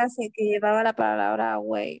frase que llevaba la palabra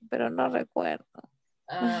away, pero no recuerdo.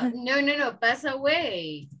 No, pass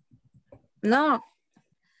away. No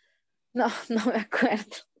me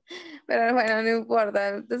acuerdo. Pero bueno, no importa.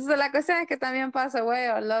 Entonces la cuestión es que también pass away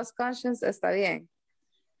o lost conscience está bien.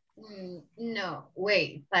 No,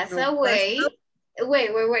 wait, pass away.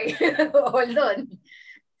 Wait. Hold on.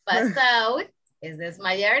 Pass out es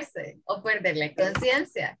desmayarse o perder la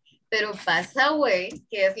conciencia. Pero pass away,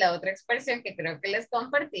 que es la otra expresión que creo que les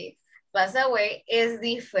compartí, pass away es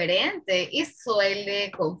diferente y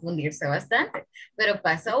suele confundirse bastante. Pero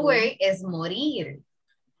pass away es morir.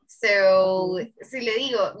 So, si le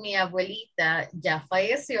digo, mi abuelita ya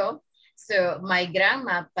falleció, so my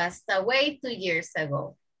grandma passed away 2 years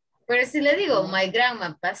ago. Pero si le digo, my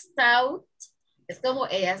grandma passed out, es como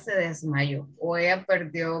ella se desmayó o ella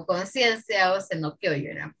perdió conciencia o se noqueó,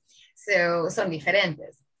 you know. So, son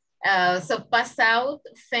diferentes. So, pass out,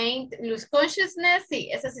 faint, lose consciousness,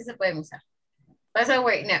 sí, eso sí se pueden usar. Pass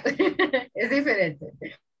away, no, es diferente.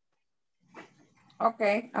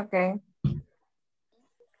 Okay.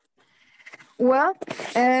 Well,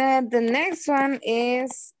 the next one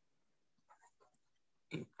is,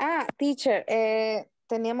 teacher,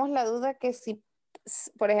 teníamos la duda que si,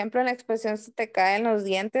 por ejemplo, en la expresión se te caen los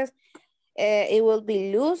dientes, it will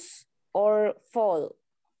be lose or fall.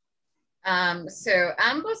 So,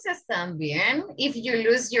 ambos están bien. If you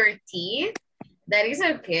lose your teeth, that is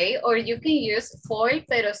okay. Or you can use fall,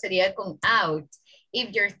 pero sería con out.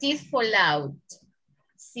 If your teeth fall out.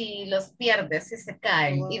 Si los pierdes, si se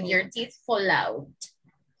caen. Wow. If your teeth fall out.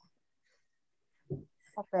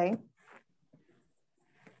 Okay.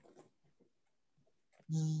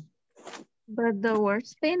 But the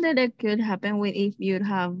worst thing that it could happen with if you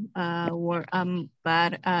have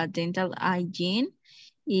bad dental hygiene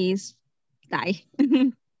is die.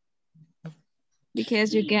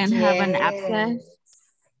 Because you can have an abscess.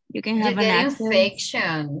 You can have an abscess.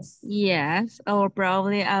 Infections. Yes, or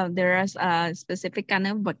probably there is a specific kind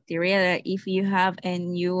of bacteria that if you have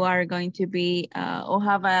and you are going to be or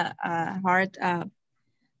have a heart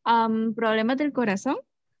problema del corazón.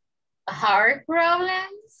 Heart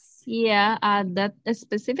problems? Yeah, that a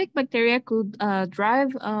specific bacteria could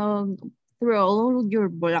drive through all your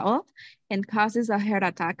blood and causes a heart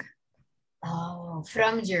attack. Oh,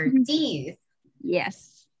 from your teeth?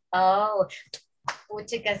 Yes. Oh,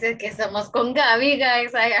 chicas, es que somos con Gaby,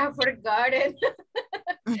 guys. I have forgotten.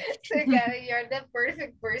 So Gaby, you're the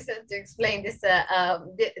perfect person to explain this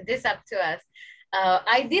this up to us.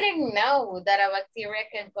 I didn't know that a bacteria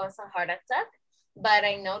can cause a heart attack, but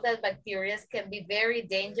I know that bacteria can be very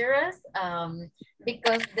dangerous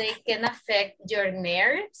because they can affect your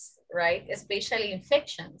nerves, right? Especially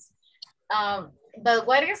infections. But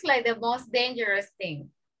what is like the most dangerous thing?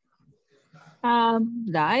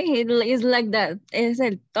 Die, it's like that. Es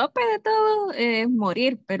el tope de todo,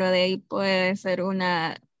 morir, pero de ahí puede ser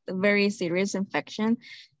una very serious infection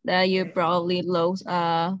that you probably lose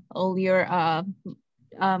all your,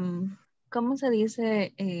 ¿cómo se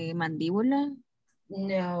dice? Mandíbula.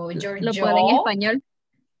 No, your Lo jaw? puede en español.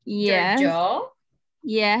 Yes. Your jaw?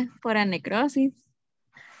 Yeah, por a necrosis.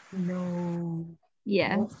 No.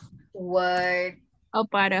 Yes. What? Oh,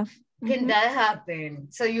 part of. Can that happen?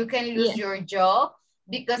 So you can lose your jaw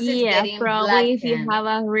because it's getting probably if you blackened. have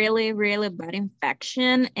a really, really bad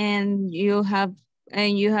infection and you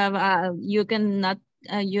cannot,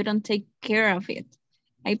 you don't take care of it.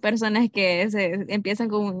 Hay personas que empiezan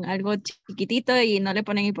con algo chiquitito y no le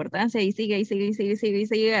ponen importancia y sigue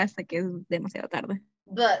hasta que es demasiado tarde.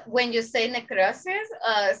 But when you say necrosis,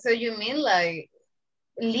 so you mean like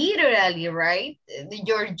literally, right?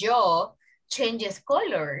 Your jaw changes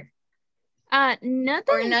color. Not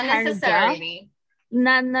the entire necessarily.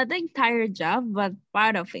 Job. Not the entire job, but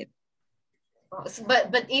part of it.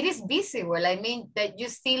 But it is visible. I mean that you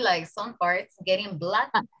see like some parts getting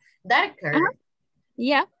black, darker.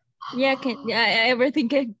 Yeah, everything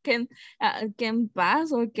can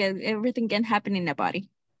pass or everything can happen in the body.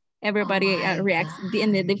 Everybody reacts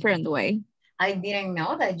in a different way. I didn't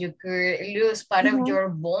know that you could lose part of your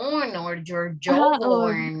bone or your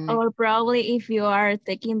jawbone. Or probably if you are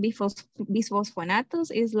taking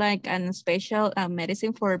bisphosphonates, it's like a special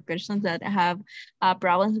medicine for persons that have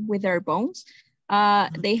problems with their bones.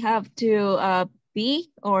 They have to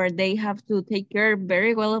they have to take care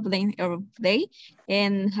very well of they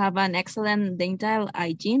and have an excellent dental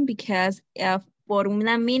hygiene because por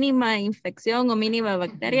una mínima infección o mínima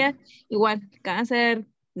bacteria, igual cáncer,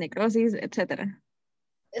 necrosis, etc.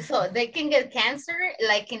 So they can get cancer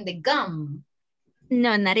like in the gum?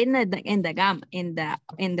 No, not in the gum, in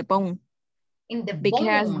the bone. In the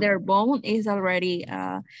because bone? their bone is already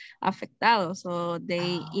affectado. So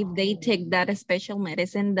if they take that special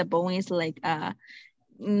medicine, the bone is like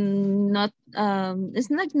not it's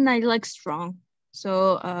not like strong.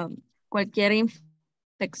 So cualquier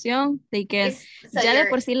infección, they can ya de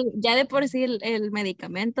por sí el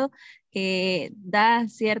medicamento da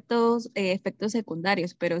ciertos efectos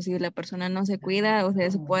secundarios, pero si la persona no se cuida, o sea,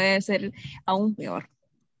 eso puede ser aún peor.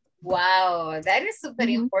 Wow, that is super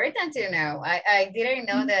important to know. I didn't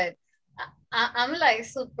know that. I'm like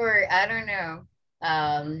super, I don't know,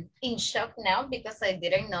 in shock now because I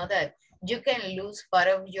didn't know that you can lose part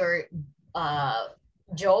of your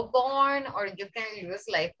jawbone or you can lose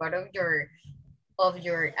like part of your,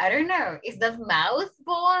 I don't know, is that mouth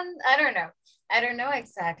bone? I don't know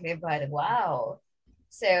exactly, but wow.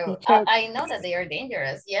 So I know that they are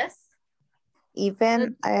dangerous, yes?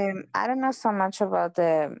 Even, I don't know so much about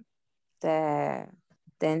the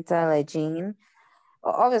dental hygiene.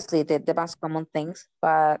 Obviously, the most common things,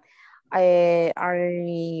 but I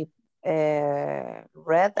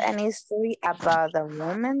read an history about a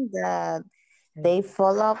woman that they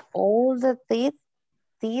follow all the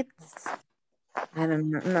teeth. I don't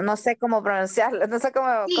know, no sé cómo pronunciarlo, no sé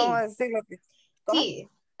cómo decirlo. Teeth.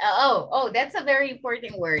 Oh, that's a very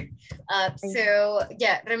important word. So,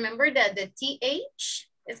 yeah, remember that the TH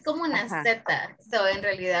es como una Z. So, en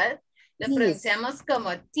realidad, lo pronunciamos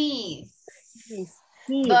como teeth.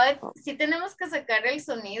 But sí tenemos que sacar el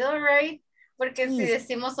sonido, right? Porque si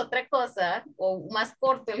decimos otra cosa o más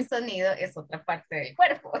corto el sonido es otra parte del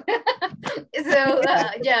cuerpo. So,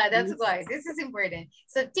 yeah, that's why. This is important.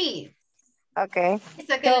 So, teeth. Okay.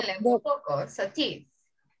 So, teeth.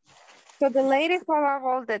 So the lady followed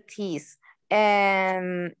all the teeth,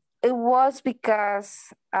 and it was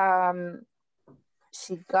because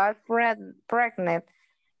she got pregnant,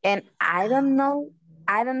 and I don't know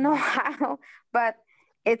how, but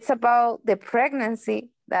it's about the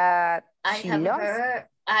pregnancy that she lost.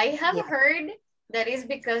 I have heard that is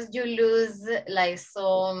because you lose like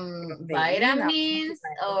some vitamins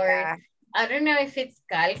or I don't know if it's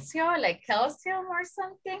calcium, like calcium or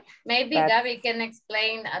something. Maybe Gabby can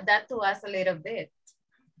explain that to us a little bit.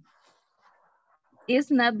 It's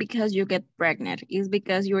not because you get pregnant. It's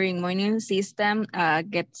because your immune system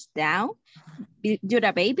gets down. You're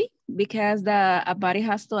a baby because the body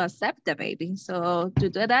has to accept the baby. So to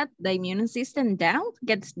do that, the immune system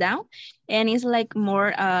gets down, and it's like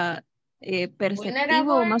more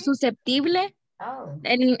perceptivo, más susceptible. Oh.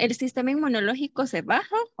 El sistema inmunológico se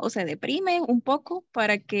baja o se deprime un poco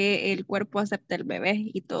para que el cuerpo acepte el bebé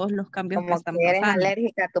y todos los cambios que están Como que eres pasando.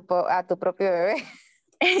 alérgica a tu propio bebé.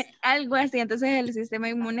 Algo así, entonces el sistema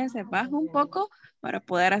inmune se baja un poco para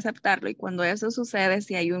poder aceptarlo, y cuando eso sucede,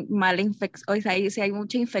 si hay un mala infección, o sea, si hay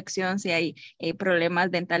mucha infección, si hay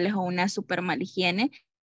problemas dentales o una super mal higiene,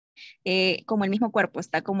 como el mismo cuerpo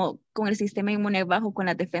está como con el sistema inmune bajo, con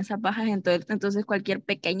las defensas bajas, entonces cualquier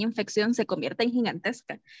pequeña infección se convierte en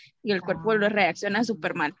gigantesca y el cuerpo lo reacciona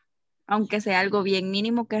súper mal, aunque sea algo bien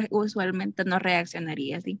mínimo que usualmente no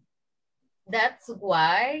reaccionaría así. That's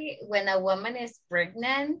why when a woman is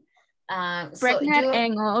pregnant, and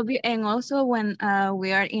also when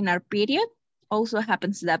we are in our period, also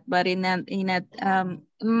happens that, but in a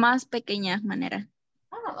más pequeña manera.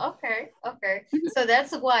 Oh, okay. So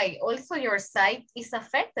that's why also your sight is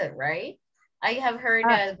affected, right? I have heard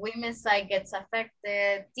that women's sight gets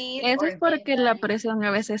affected. Eso es porque la presión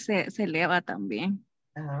a veces se eleva también.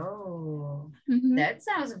 Oh, that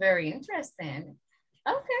sounds very interesting.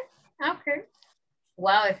 Okay.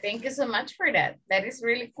 Wow, thank you so much for that. That is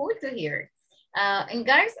really cool to hear. And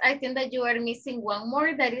guys, I think that you are missing one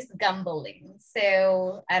more, that is gambling.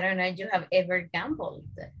 So I don't know if you have ever gambled,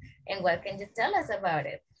 and what can you tell us about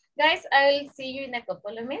it? Guys, I'll see you in a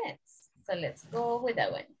couple of minutes. So let's go with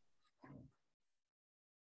that one.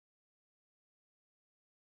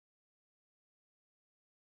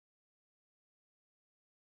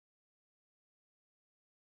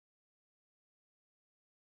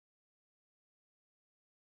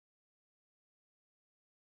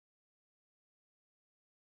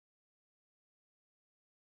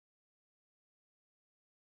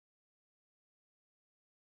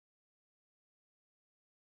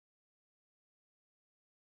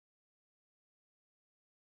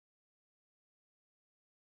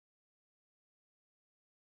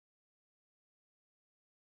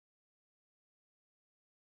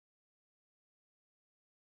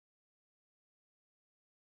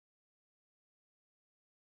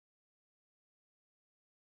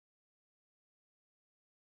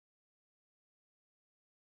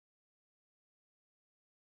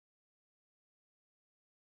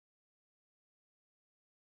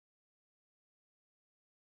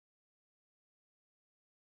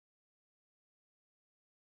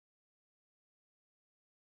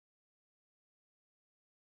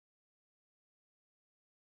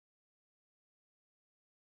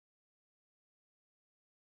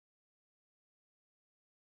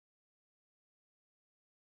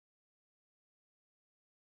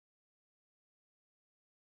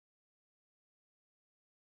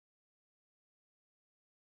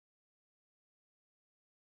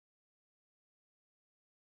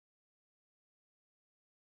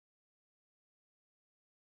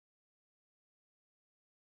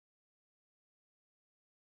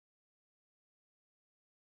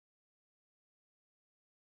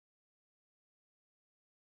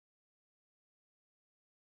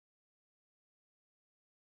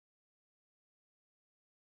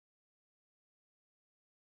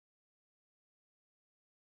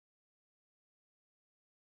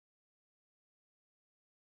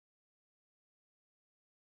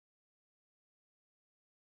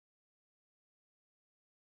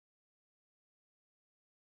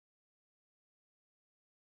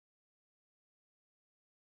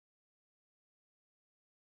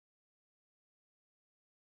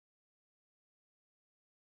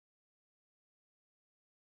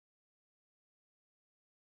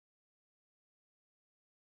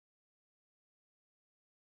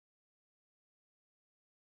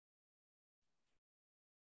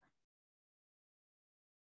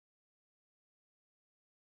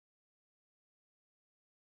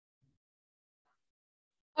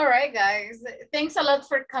 All right, guys. Thanks a lot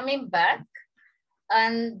for coming back.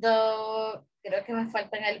 And creo que me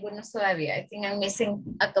faltan algunos todavía. I think I'm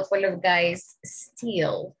missing a couple of guys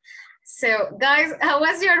still. So, guys, how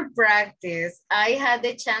was your practice? I had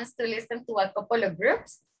the chance to listen to a couple of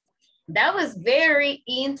groups. That was very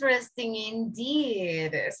interesting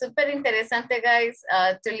indeed. Super interesante, guys,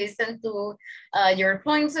 to listen to your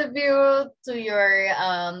points of view, to your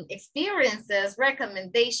experiences,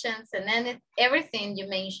 recommendations, and everything you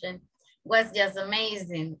mentioned was just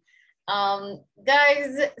amazing.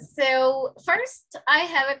 Guys, so first I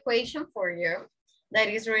have a question for you that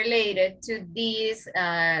is related to this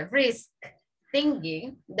risk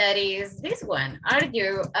thingy that is this one. Are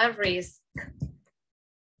you a risk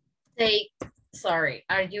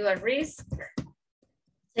are you a risk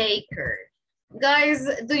taker? Guys,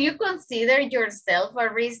 do you consider yourself a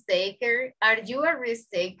risk taker? Are you a risk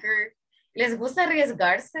taker? ¿Les gusta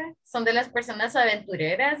arriesgarse? ¿Son de las personas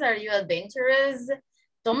aventureras? Are you adventurous?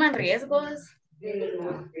 ¿Toman riesgos?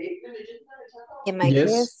 In my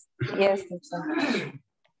case, yes.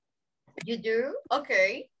 You do?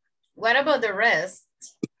 Okay. What about the rest?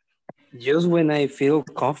 Just when I feel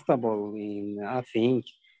comfortable in a thing.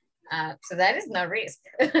 So that is no risk.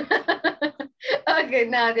 Okay,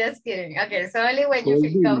 no, just kidding. Okay, so only when you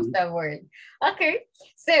feel comfortable. Okay,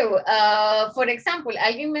 so for example,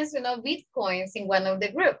 alguien mencionó Bitcoins in one of the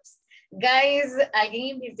groups. Guys,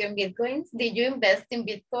 ¿alguien invirtió en Bitcoins? Did you invest in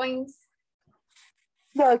Bitcoins?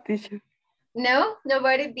 No, teacher. No,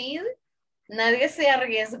 nobody did. Nadie se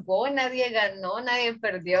arriesgó, nadie ganó, nadie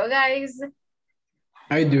perdió, guys.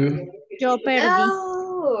 I do. Yo perdí.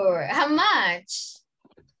 Oh, how much?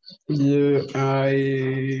 Yeah,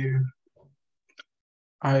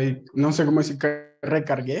 I no sé cómo decir que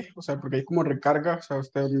recargué, o sea, porque hay como recarga, o sea,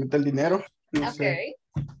 usted mete el dinero, no sé.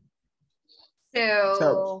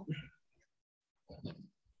 So,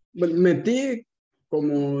 metí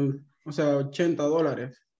como, o sea,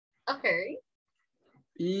 $80. Okay.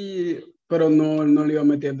 Pero no lo iba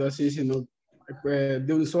metiendo así, sino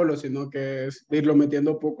de un solo, sino que es irlo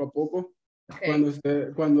metiendo poco a poco.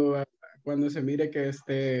 Okay. Cuando se mire que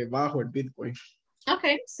esté bajo el Bitcoin.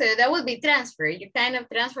 Okay, so that would be transfer. You kind of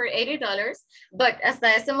transfer $80, but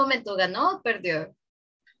hasta ese momento ganó o perdió.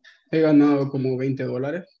 He ganado como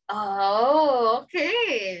 $20. Oh,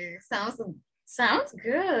 okay. Sounds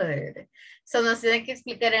good. So nos tienen que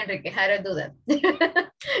explicar, Enrique, how to do that.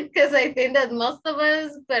 Because I think that most of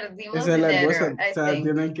us perdimos Esa es dinero. La cosa. O sea,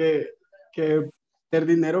 tienen que tener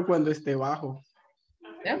dinero cuando esté bajo.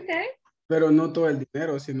 Okay. Pero no todo el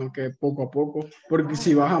dinero, sino que poco a poco. Porque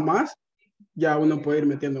si baja más, ya uno puede ir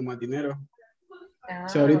metiendo más dinero.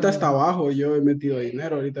 Si ahorita está bajo, yo he metido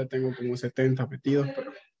dinero, ahorita tengo como 70 metidos.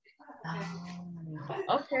 Pero...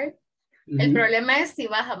 Okay. El problema es si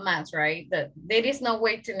baja más, right? There is no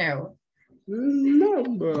way to know. No,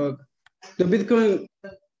 but the Bitcoin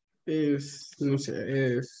es, no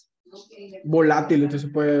sé, es volátil, entonces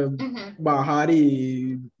puede bajar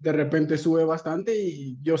y de repente sube bastante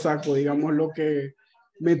y yo saco, digamos, lo que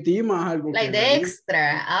metí más algo like que the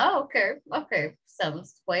extra. Okay.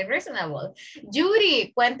 Sounds quite reasonable.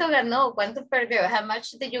 Yuri, ¿cuánto ganó? ¿Cuánto perdió? How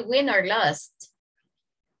much did you win or lost?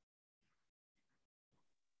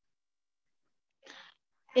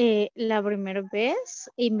 La primera vez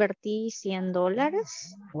invertí $100.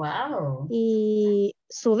 Wow. Y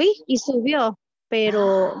subió,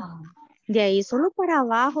 pero de ahí solo para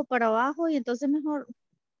abajo, y entonces mejor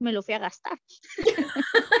me lo fui a gastar.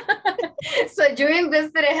 So you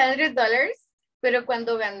invested $100, pero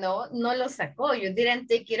cuando ganó no lo sacó. You didn't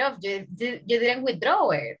take it off. You didn't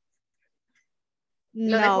withdraw it.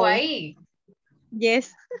 Lo dejó ahí.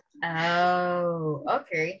 Yes. Oh,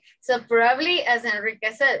 okay. So probably, as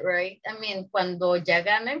Enrique said, right? I mean, cuando ya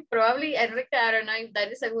ganen, probably, Enrique, I don't know if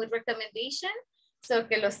that is a good recommendation. So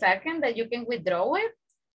que lo saquen, that you can withdraw it.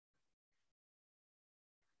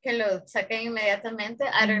 Que lo saquen inmediatamente.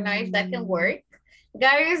 I don't know if that can work.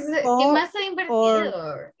 Guys, ¿qué más ha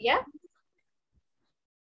invertido? ¿Ya?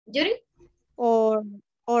 ¿Yuri?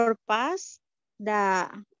 Or pass the,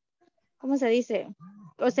 ¿cómo se dice?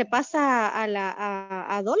 O se pasa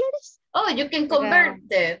a dólares. Oh, you can convert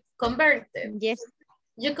it. Yes.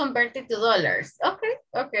 You convert it to dollars.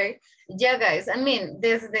 Okay. Yeah, guys. I mean,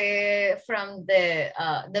 from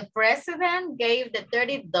the president gave the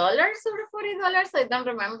 $30 or $40. I don't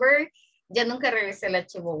remember. Ya nunca revisé el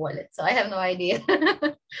archivo wallet, so I have no idea.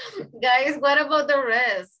 Guys, what about the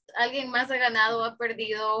rest? ¿Alguien más ha ganado o ha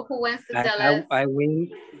perdido? Who wants to tell us? I win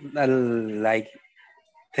like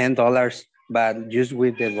 $10, but just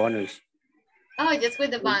with the bonus. Oh, just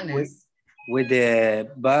with the bonus. With the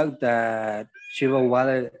bug that Chivo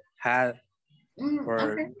Wallet had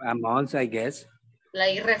for a month, I guess.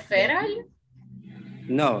 Like referral?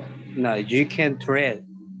 No, you can trade.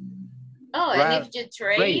 Oh, and if you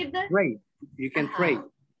trade? Trade. You can trade.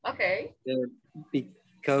 Okay.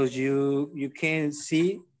 Because you can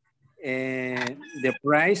see the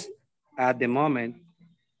price at the moment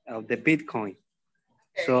of the Bitcoin.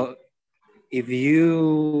 Okay. So if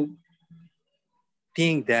you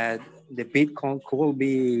think that the Bitcoin could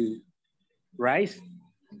be rise,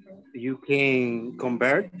 you can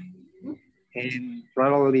convert and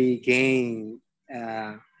probably gain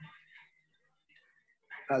 $1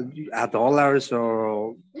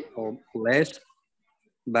 or less.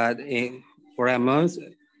 But for a month,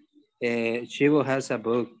 Chivo has a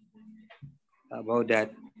book about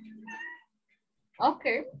that.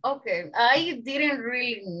 Okay, okay. I didn't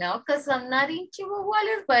really know because I'm not in Chivo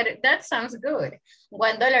Wallet, but that sounds good.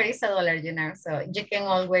 $1 is $1, you know, so you can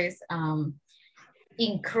always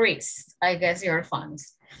increase, I guess, your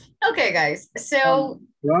funds. Okay, guys, so.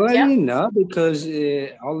 Well, yeah. no, because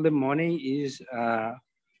all the money is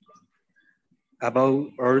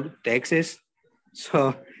about our taxes.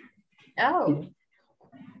 So. Oh.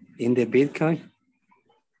 In the Bitcoin.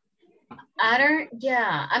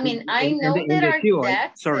 Yeah, I mean, I know there are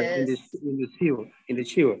taxes. Sorry, in the Chivo.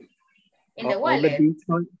 In the wallet. All the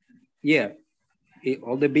Bitcoin, yeah,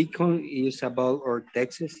 all the Bitcoin is about our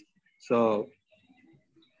taxes. So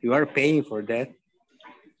you are paying for that.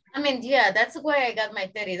 I mean, yeah, that's why I got my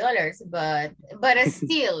 $30, but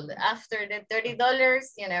still, after the $30,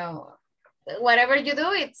 you know, whatever you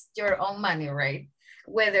do, it's your own money, right?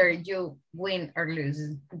 Whether you win or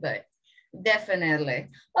lose, but definitely.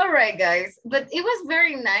 All right, guys, but it was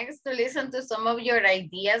very nice to listen to some of your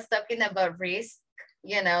ideas talking about risk,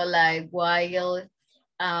 you know, like while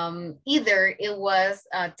either it was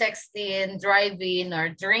texting, driving, or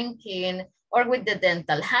drinking, or with the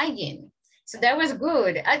dental hygiene. So that was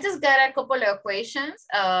good. I just got a couple of questions.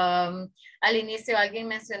 Al inicio alguien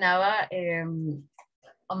mencionaba,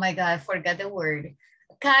 oh my God, I forgot the word.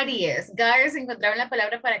 Caries. Guys, ¿encontraron la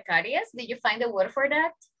palabra para caries? Did you find the word for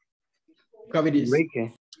that? Cavities.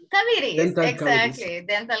 Cavities, Dental exactly. cavities.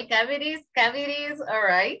 Dental cavities, all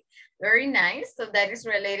right. Very nice. So that is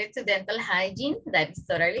related to dental hygiene. That is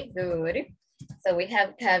totally good. So we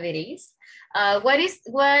have cavities. What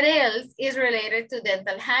else is related to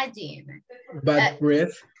dental hygiene? Bad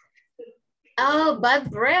breath. Oh,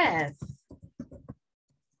 bad breath.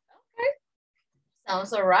 Okay.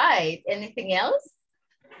 Sounds all right. Anything else?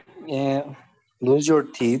 Yeah, lose your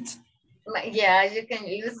teeth. Yeah, you can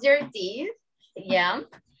lose your teeth. Yeah.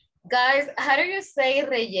 Guys, how do you say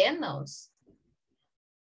rellenos?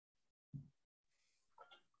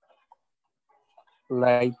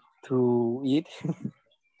 Like to eat?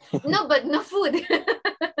 No, but no food.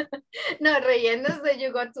 No, rellenos that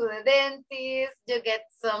you go to the dentist, you get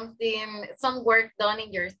some work done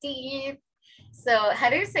in your teeth. So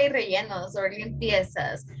how do you say rellenos or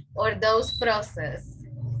limpiezas or those process?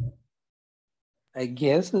 I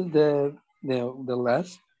guess the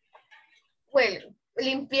last. Well,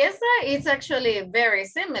 limpieza is actually very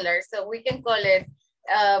similar. So we can call it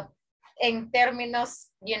en términos,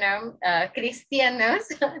 you know, cristianos,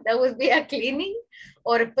 that would be a cleaning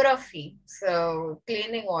or profi. So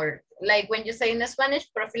cleaning, or like when you say in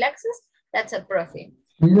Spanish, prophylaxis, that's a profi.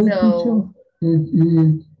 So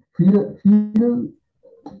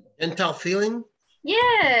dental feeling?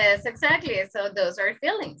 Yes, exactly. So those are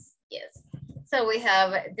fillings. Yes. So we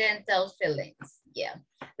have dental fillings. Yeah.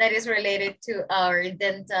 That is related to our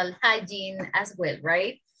dental hygiene as well,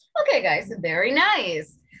 right? Okay, guys, very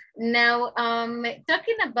nice. Now,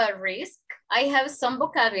 talking about risk, I have some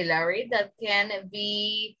vocabulary that can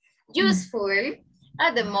be useful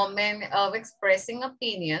at the moment of expressing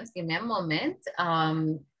opinions. Give me a moment.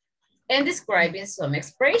 And describing some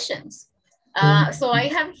expressions. So I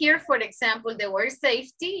have here, for example, the word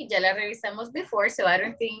safety. Ya la revisamos before, so I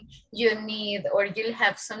don't think you need or you'll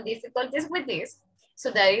have some difficulties with this.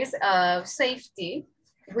 So that is safety.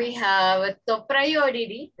 We have top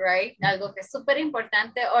priority, right? Algo que es súper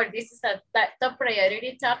importante, or this is a top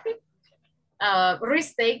priority topic.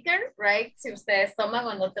 Risk taker, right? Si ustedes toman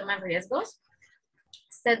o no toman riesgos.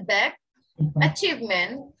 Setback,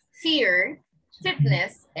 achievement, fear,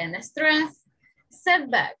 fitness, and strength.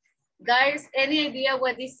 Setback. Guys, any idea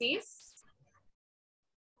what this is?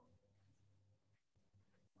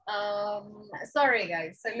 Sorry,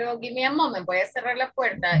 guys. Solo give me a moment. Voy a cerrar la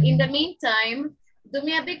puerta. In the meantime, do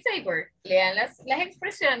me a big favor. Lean las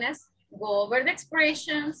expresiones. Go over the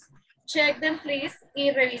expressions. Check them, please.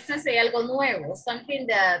 Y revisen si hay algo nuevo. Something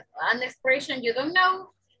that, an expression you don't know,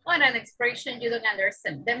 or an expression you don't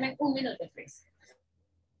understand. Denme un minuto, please.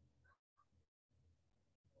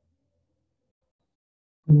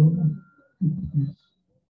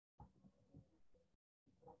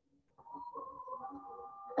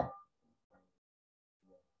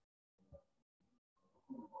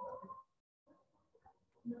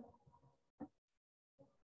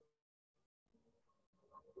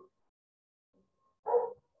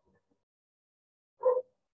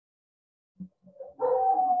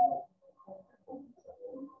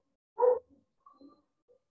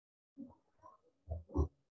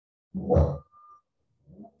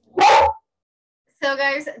 So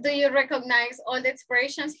guys, do you recognize all the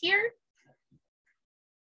expressions here?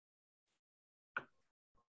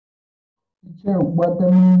 Teacher, what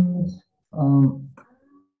means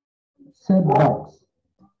setbacks?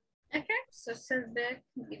 Okay, so setback,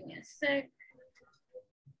 give me a sec.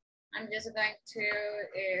 I'm just going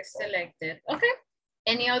to select it. Okay.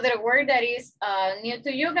 Any other word that is new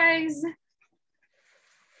to you guys?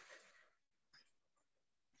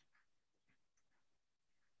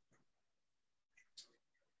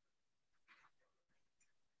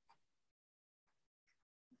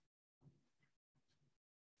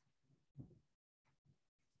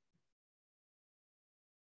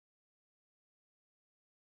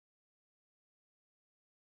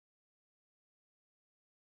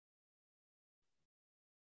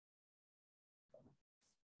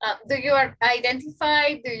 Do you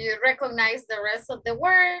identify, do you recognize the rest of the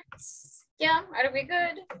words? Yeah, are we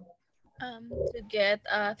good? To get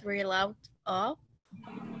thrilled out of.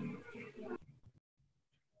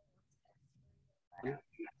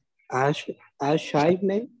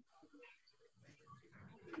 Achievement.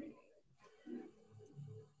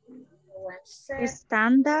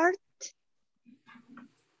 Standard.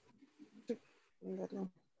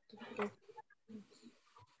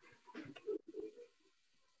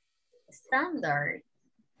 Standard.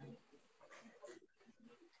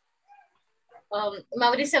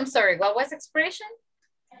 Mauricio, I'm sorry, what was expression?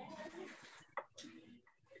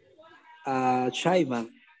 Achievement,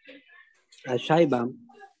 I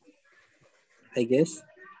guess.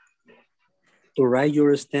 To write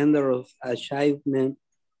your standard of achievement.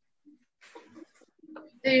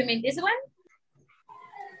 Do you mean this one?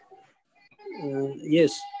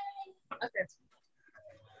 Yes. Okay.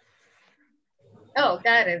 Oh,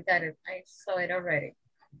 got it. I saw it already.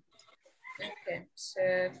 Okay, so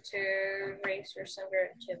to raise your standard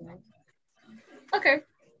achievement. Okay,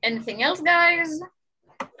 anything else, guys?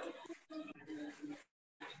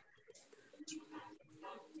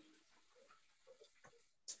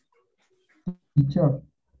 Teacher,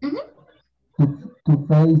 to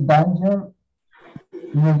face danger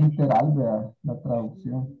no es literal, ¿verdad? La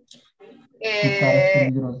traducción.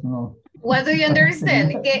 Peligros, no. What do you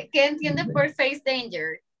understand? ¿Qué entiende por face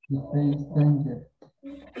danger? Face danger.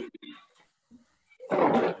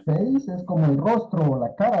 Face es como el rostro o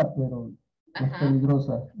la cara, pero es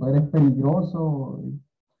peligrosa. O eres peligroso.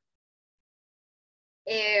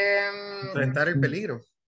 Enfrentar el peligro.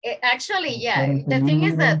 Actually, yeah. The thing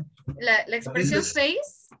is that la expresión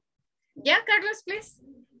face. Yeah, Carlos, please.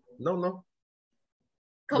 No.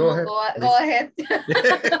 Go ahead.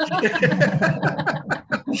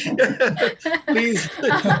 Please.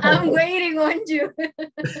 I'm waiting on you.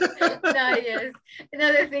 No, yes.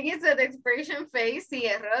 No, the thing is that the expression face sí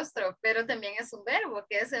es rostro, pero también es un verbo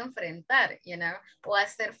que es enfrentar, you know, o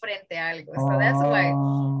hacer frente a algo. So that's why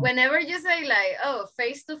whenever you say like, oh,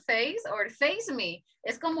 face to face or face me,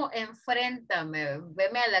 es como enfréntame,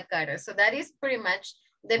 veme a la cara. So that is pretty much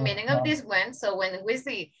the meaning of this one. So when we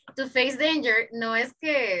see to face danger, no es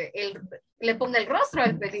que le ponga el rostro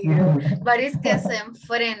al peligro, but es que se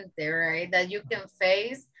enfrente, right? That you can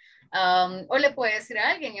face, o le puedes decir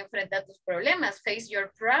a alguien, enfrenta tus problemas, face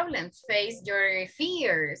your problems, face your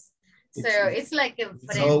fears. So it's like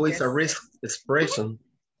enfrente. It's always a risk expression.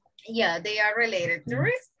 Yeah, they are related to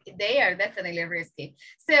risk. They are definitely risky.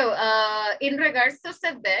 So in regards to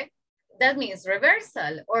setback, that means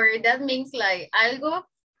reversal, or that means like algo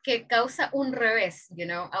que causa un revés, you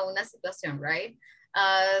know, a una situación, right?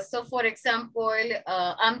 So for example,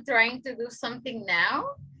 I'm trying to do something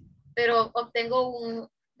now, pero obtengo un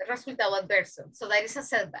resultado adverso. So that is a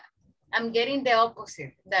setback. I'm getting the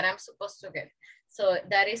opposite that I'm supposed to get. So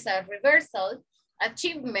that is a reversal.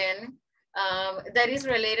 Achievement, that is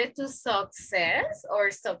related to success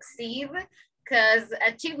or succeed, because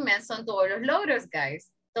achievements son todos los logros,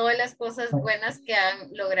 guys. Todas las cosas buenas que han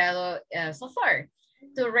logrado so far.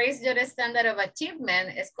 To raise your standard of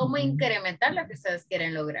achievement es como incrementar lo que ustedes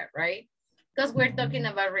quieren lograr, right? Because we're talking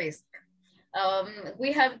about risk.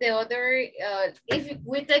 We have the other, if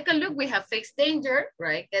we take a look, we have face danger,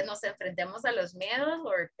 right? Que nos enfrentemos a los miedos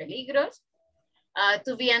or peligros.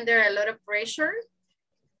 To be under a lot of pressure.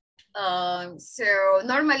 So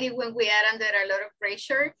normally when we are under a lot of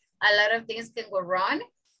pressure, a lot of things can go wrong.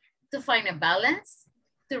 To find a balance.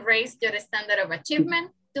 To raise your standard of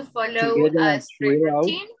achievement, to follow a strict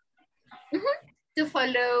routine,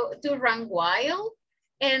 to run wild,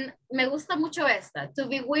 and me gusta mucho esta, to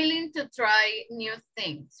be willing to try new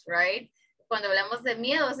things, right? Cuando hablamos de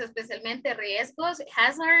miedos, especialmente riesgos,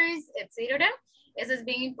 hazards, etc., eso es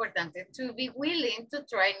bien importante, to be willing to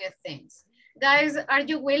try new things. Guys, are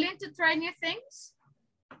you willing to try new things?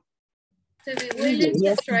 To be willing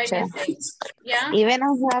to try new things. Yeah. Even I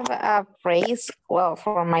have a phrase, well,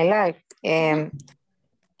 for my life.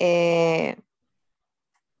 uh,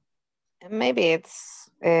 maybe it's,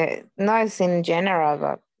 no, it's in general,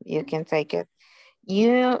 but you can take it.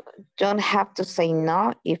 You don't have to say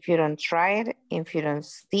no if you don't try it, if you don't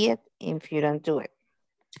see it, if you don't do it.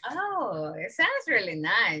 Oh, it sounds really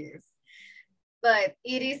nice. But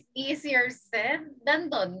it is easier said than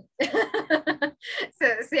done.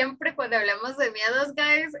 So, siempre cuando hablamos de miedos,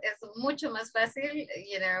 guys, es mucho más fácil,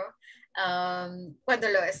 you know, cuando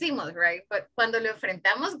lo decimos, right? But cuando lo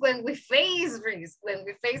enfrentamos, when we face risk, when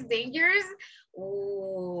we face dangers,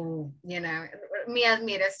 ooh, you know, mi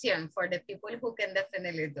admiración for the people who can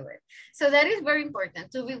definitely do it. So that is very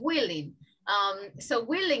important, to be willing. So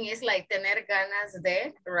willing is like tener ganas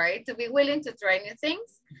de, right? To be willing to try new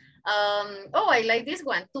things. Oh, I like this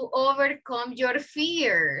one, to overcome your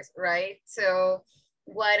fears, right? So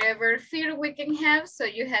whatever fear we can have, so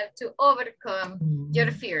you have to overcome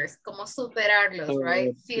your fears, como superarlos,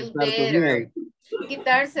 right? Feel better.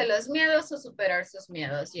 Quitarse los miedos o superar sus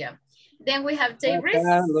miedos, yeah. Then we have take risks.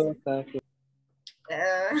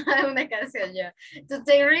 Una canción, yeah. To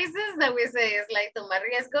take risks that we say is like tomar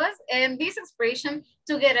riesgos, and this expression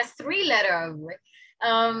to get a thrill out of.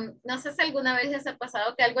 No sé si alguna vez les ha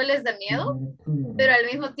pasado que algo les da miedo, pero al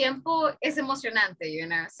mismo tiempo es emocionante, you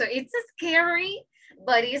know. So it's scary,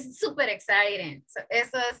 but it's super exciting. So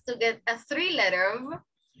eso es to get a thrill out of,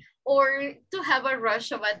 or to have a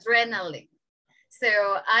rush of adrenaline. So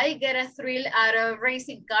I get a thrill out of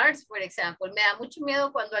racing cars, for example. Me da mucho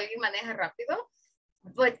miedo cuando alguien maneja rápido,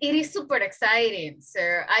 but it is super exciting. So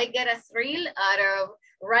I get a thrill out of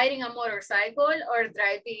riding a motorcycle or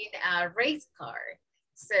driving a race car.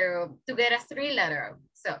 So to get a thrill out of.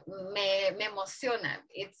 So me emociona.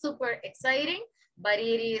 It's super exciting, but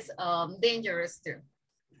it is dangerous too.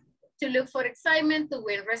 To look for excitement, to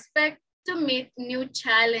win respect, to meet new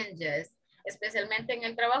challenges. Especialmente en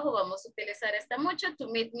el trabajo vamos a utilizar esta mucho, to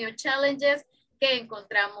meet new challenges, que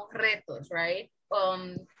encontramos retos, right?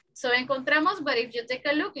 So encontramos, but if you take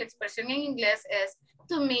a look, la expresión en inglés es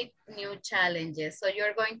to meet new challenges. So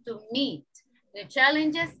you're going to meet new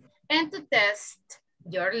challenges and to test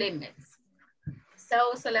your limits.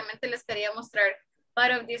 So solamente les quería mostrar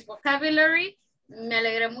part of this vocabulary. Me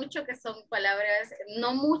alegra mucho que son palabras,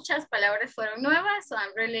 no muchas palabras fueron nuevas, so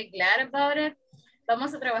I'm really glad about it.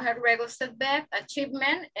 Vamos a trabajar luego setback,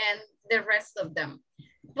 achievement, and the rest of them.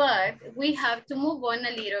 But we have to move on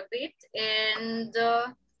a little bit, and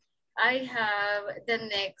I have the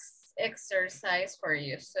next exercise for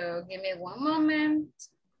you. So give me one moment.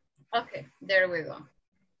 Okay, there we go.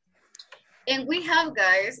 And we have,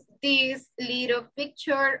 guys, this little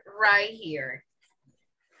picture right here.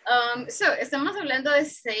 So estamos hablando de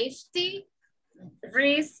safety,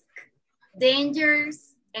 risk,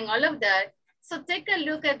 dangers, and all of that. So take a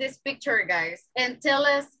look at this picture, guys, and tell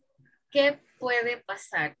us qué puede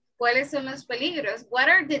pasar. ¿Cuáles son los peligros? What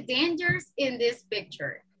are the dangers in this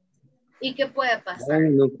picture? ¿Y qué puede pasar?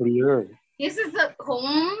 This is at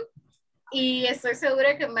home. Y estoy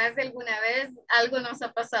segura que más de alguna vez algo nos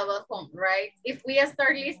ha pasado at home, right? If we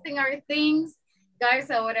start listing our things, guys,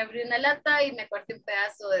 ahora abrí una lata y me corté un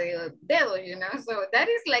pedazo de dedo, you know? So that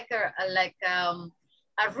is like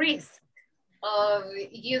a risk of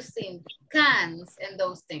using cans and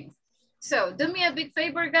those things. So do me a big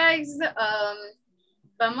favor, guys.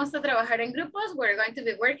 Vamos a trabajar en grupos. We're going to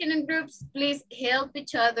be working in groups. Please help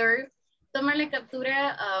each other. Tomarle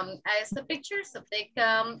captura a esta picture, so take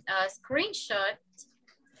a screenshot,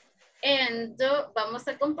 and vamos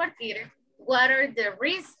a compartir what are the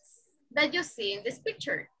risks that you see in this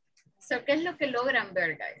picture. So, ¿qué es lo que logran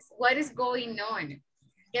ver, guys? What is going on?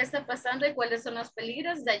 ¿Qué está pasando y cuáles son los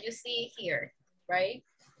peligros that you see here, right?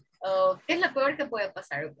 ¿Qué es lo peor que puede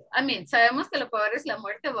pasar? I mean, sabemos que lo peor es la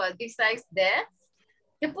muerte, but besides death,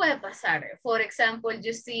 ¿qué puede pasar? For example,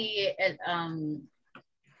 you see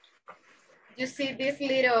this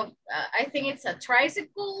little, I think it's a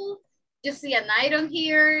tricycle. You see an item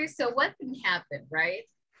here. So what can happen, right?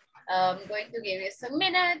 I'm going to give you some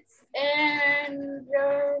minutes. And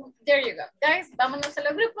there you go. Guys, vámonos a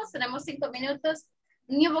los grupos. Tenemos 5 minutos.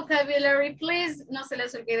 New vocabulary, please. No se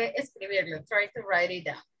les olvide escribirlo. Try to write it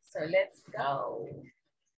down. So let's go.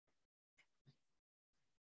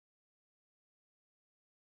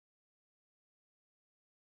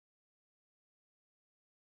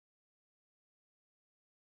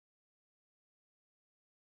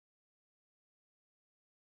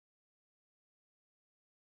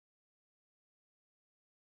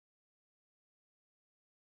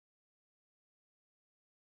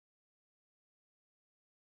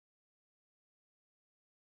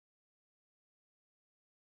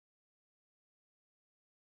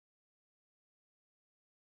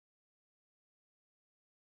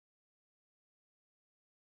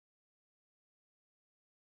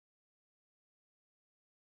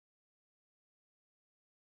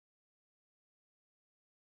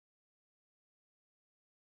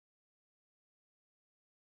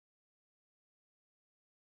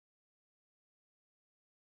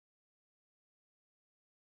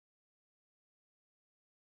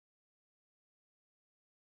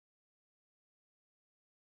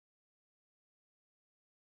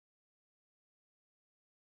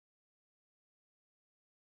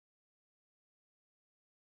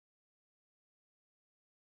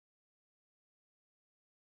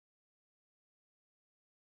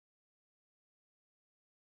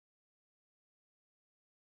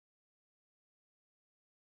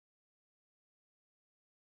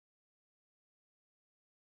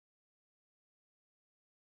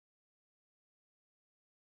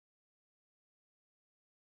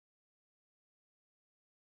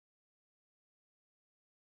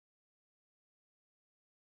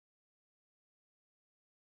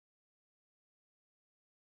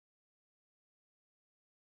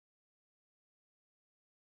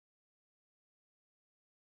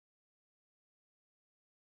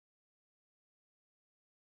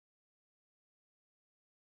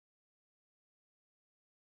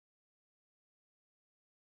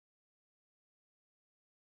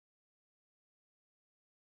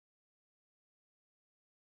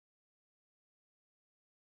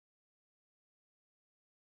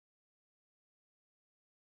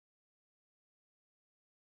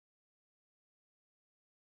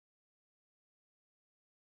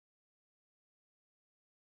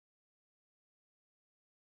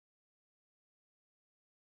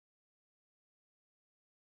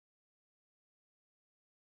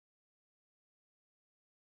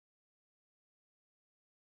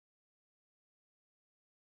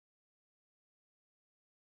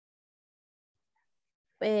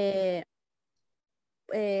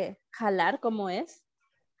 jalar, ¿cómo es?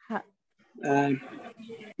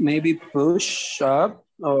 Maybe push up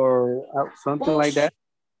or something like that.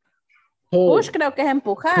 Push creo que es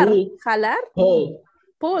empujar. Pull. Jalar. Pull.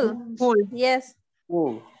 Pull. Yes.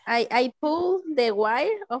 Pull. I pull the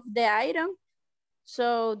wire of the iron.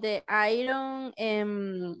 So the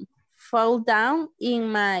iron fall down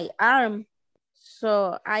in my arm.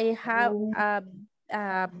 So I have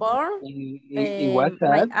a burn. In what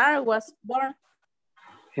my hat? arm was burned.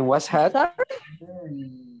 In what hat? Sorry?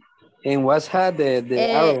 In what hat the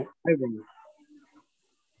arrow?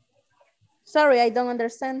 Sorry, I don't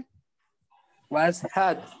understand. Was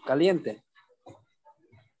hot, caliente.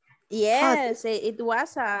 Yes, it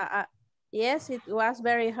was yes, it was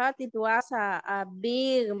very hot. It was a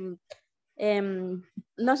big,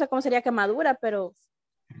 no sé cómo sería quemadura, pero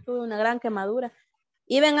tuve una gran quemadura.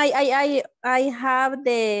 Even I have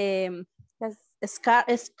the scar,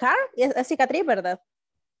 yes, cicatriz, ¿verdad?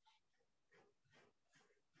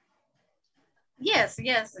 Yes,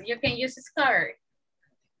 you can use a scar.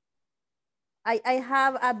 I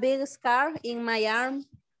have a big scar in my arm.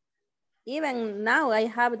 Even now I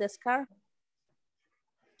have the scar.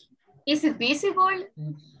 Is it visible?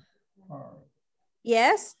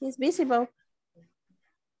 Yes, it's visible.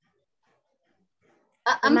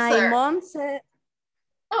 I'm my sorry. Mom said.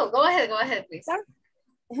 Oh, go ahead, please.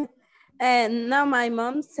 No, my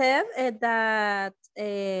mom said that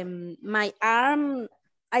my arm,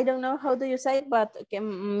 I don't know how do you say, but que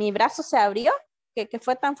mi brazo se abrió, que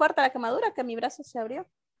fue tan fuerte la quemadura que mi brazo se abrió.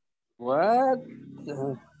 What?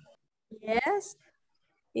 Yes,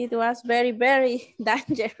 it was very, very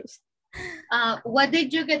dangerous. What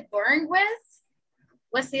did you get burned with?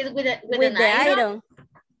 Was it with an the iron?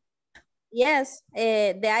 Yes,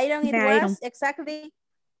 the iron, it was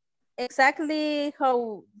exactly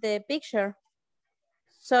how the picture.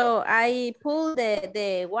 So I pulled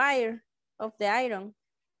the wire of the iron.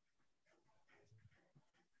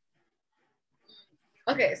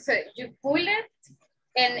 Okay, so you pull it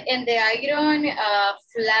and the iron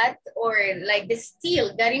flat or like the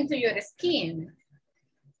steel got into your skin.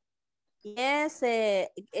 Yes, the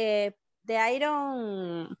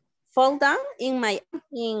iron fall down in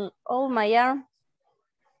all my arm.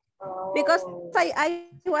 Oh. Because I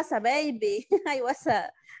was a baby. I was a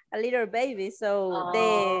little baby. So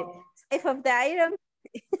the shape of the iron,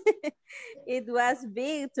 it was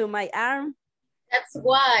big to my arm. That's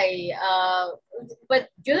why, but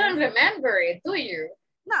you don't remember it, do you?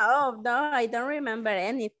 No, I don't remember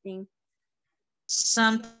anything.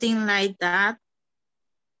 Something like that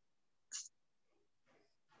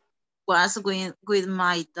was with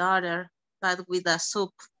my daughter, but with a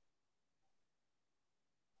soup.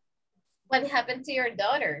 What happened to your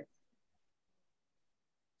daughter?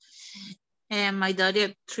 And my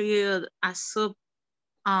daughter threw a soup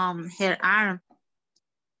on her arm.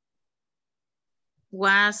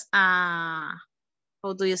 Was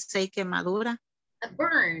how do you say quemadura? A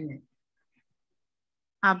burn.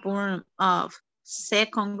 A burn of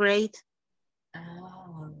 2nd grade.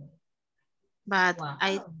 Oh. But wow.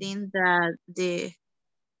 I think that the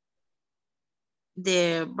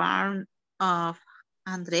burn of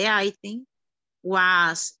Andrea, I think,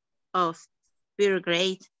 was of 3rd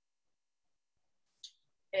grade.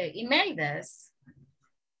 Imelda's?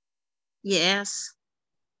 Yes.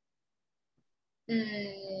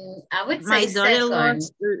 I would say my daughter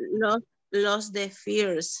lost the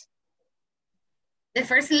fears. The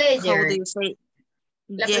first layer. How do you say?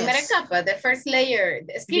 La primera capa, the first layer,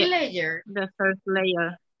 the skin layer. The first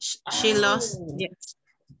layer. She lost, yes.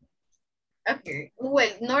 Okay, well,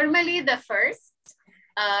 normally the first,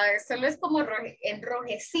 solo es como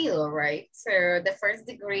enrojecido, right? So the 1st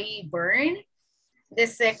degree burn. The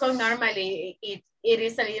second, normally, it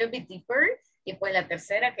is a little bit deeper. Y pues la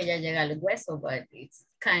tercera que ya llega al hueso, but it's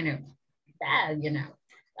kind of bad, you know.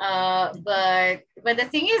 But the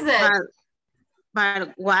thing is that...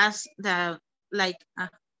 But was the, like,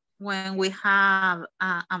 when we have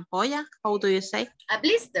ampolla, how do you say? A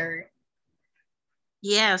blister.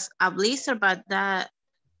 Yes, a blister, but that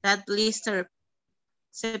blister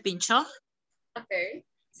se pinchó. Okay,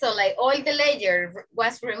 so like all the layer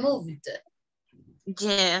was removed.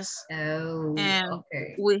 Yes. Oh, and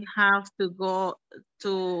okay. We have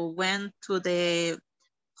to went to the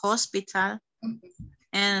hospital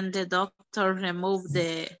and the doctor removed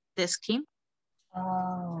the skin.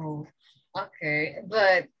 Oh, okay.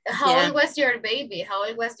 But how old was your baby? How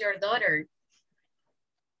old was your daughter?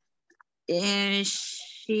 And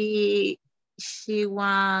she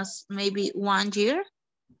was maybe 1 year.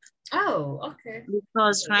 Oh, okay.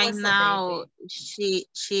 Because right now she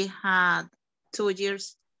had 2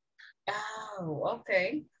 years. Oh,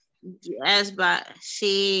 okay. Yes, but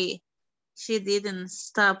she didn't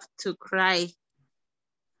stop to cry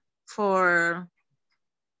for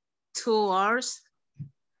 2 hours.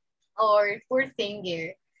 Or poor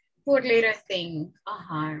thing, poor little thing.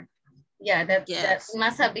 Yeah, that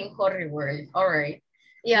must have been horrible. All right.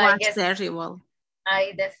 Yeah, I guess terrible.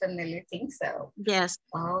 I definitely think so. Yes.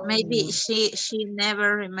 Maybe she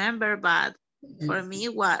never remember, but for me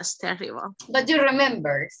it was terrible. But you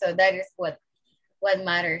remember, so that is what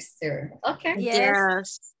matters too. Okay.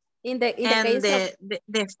 Yes. In the case of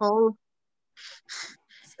the whole.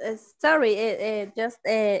 Sorry, just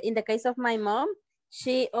in the case of my mom,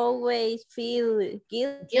 she always feel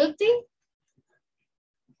guilty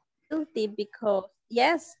because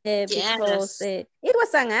because it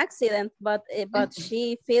was an accident, but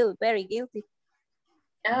she feel very guilty.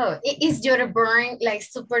 Oh, is your burn like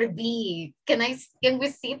super big? Can we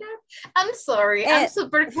see that? I'm sorry, I'm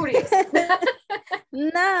super curious.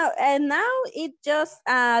 No, now it's just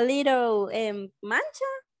a little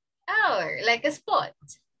mancha. Oh, like a spot.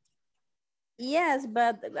 Yes,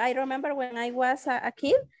 but I remember when I was a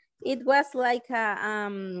kid, it was like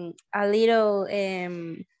a little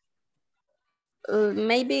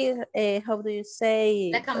maybe how do you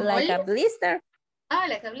say, like a blister? Ah,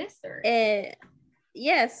 like a blister.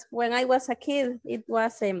 Yes, when I was a kid, it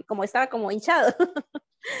was como estaba como hinchado.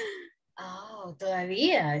 Oh,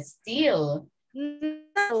 todavía, still.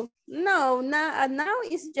 No, now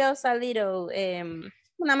it's just a little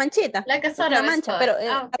una manchita. Like a sort of mancha, spot. pero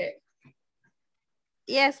Okay.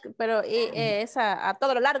 yes, pero es a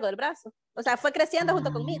todo lo largo del brazo. O sea, fue creciendo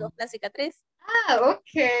junto conmigo la cicatriz. Ah,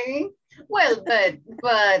 okay. Well, but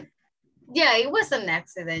yeah, it was an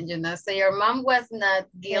accident, you know. So your mom was not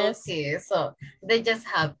guilty, so they just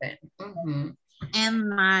happened. And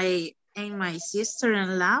my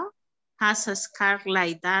sister-in-law has a scar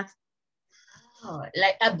like that. Oh,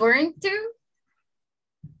 like a burn too?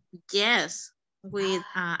 Yes, with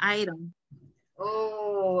iron.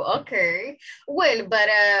 Oh, okay. Well, but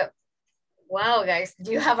wow, guys,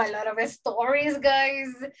 do you have a lot of stories, guys?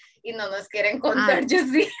 Y no nos quieren contar, yo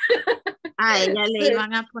sí. A ella le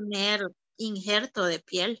iban a poner injerto de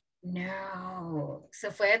piel. No,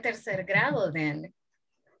 se fue de tercer grado then.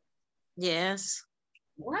 Yes.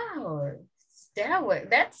 Wow,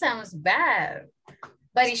 that sounds bad.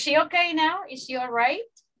 But is she okay now? Is she all right?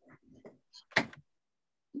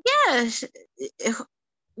 Yes,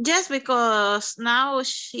 just because now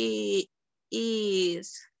she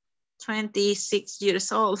is 26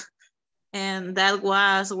 years old, and that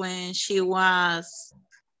was when she was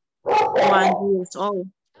 1 year old.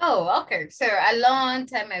 Oh, okay. So a long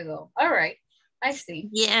time ago. All right. I see.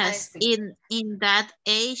 Yes, I see. in that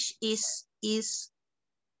age is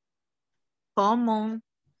common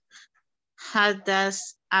had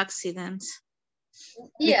those accidents.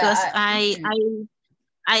 Yeah, because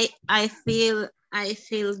I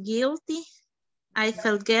feel guilty. I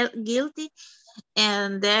felt guilty,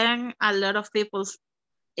 and then a lot of people,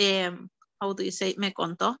 how do you say, me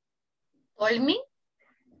contó?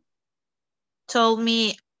 Told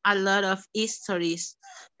me a lot of histories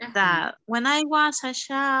that when I was a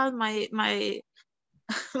child, my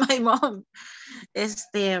mom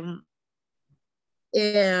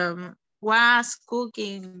was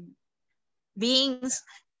cooking beans,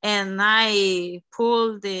 and I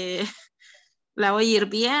pulled la olla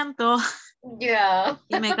hirviendo. Yeah.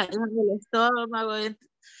 Y me cayó en el estómago,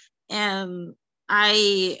 and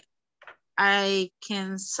I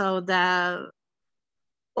can saw that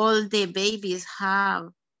all the babies have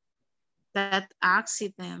that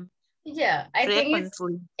accident. Yeah, I think it's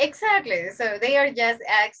exactly. So they are just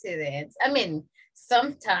accidents. I mean,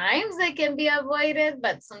 sometimes they can be avoided,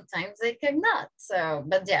 but sometimes they cannot. So,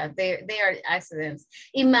 but yeah, they are accidents.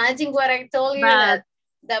 Imagine what I told you that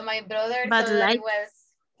my brother thought that it was.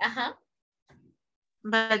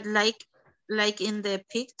 But like in the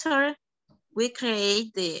picture, we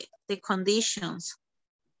create the conditions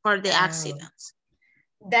for the accidents.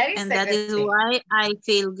 That is why I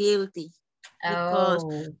feel guilty, because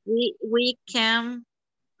we can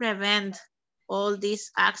prevent all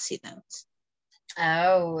these accidents.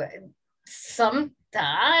 Oh,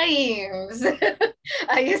 sometimes.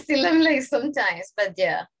 I still am like sometimes, but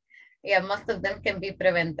yeah, most of them can be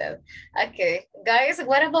prevented. Okay, guys,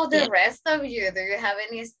 what about the rest of you? Do you have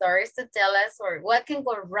any stories to tell us, or what can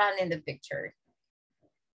go wrong in the picture?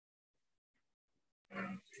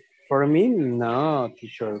 For me, no,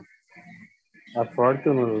 teacher.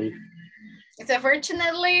 Unfortunately. So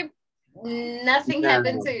fortunately, nothing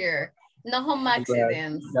happened to you. No home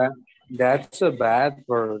accidents. That's so bad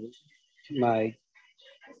for my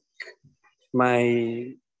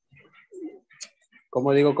my,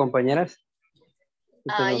 ¿cómo digo compañeras?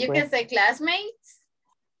 You can say classmates.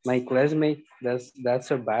 My classmate, that's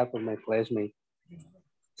so bad for my classmate.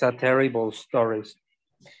 It's a terrible stories.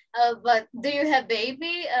 But do you have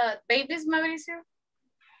babies, Mauricio?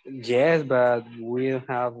 Yes, but we don't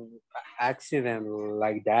have accident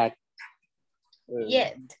like that.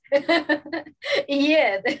 Yet.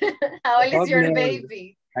 Yet. How old is your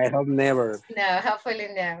baby? I hope never. No, hopefully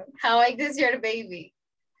no. How old is your baby?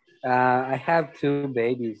 I have two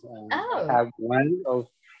babies. Oh. I have one of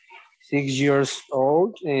 6 years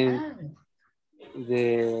old and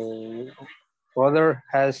the other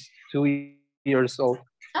has 2 years old.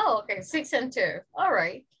 Oh, okay, 6 and 2. All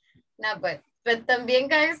right. No, but también,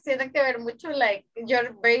 guys, tiene que ver mucho, like,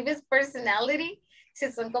 your baby's personality. Si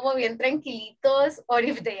son como bien tranquilitos, or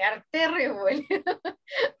if they are terrible.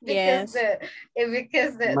 because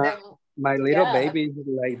my little baby is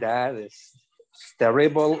like that. It's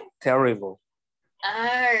terrible. So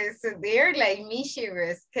they're like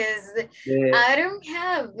mischievous because I don't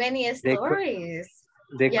have many stories.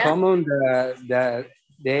 The common that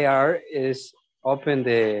they are is open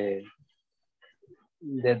the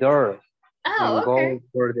door and go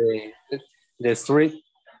for the street.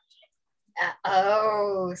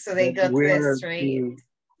 So they go to the street.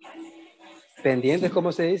 Pendientes,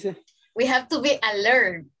 ¿cómo se dice? We have to be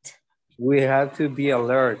alert. We have to be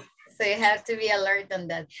alert. So you have to be alert on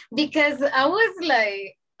that. Because I was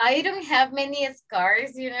like, I don't have many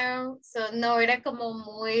scars, you know? So no era como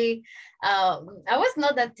muy, I was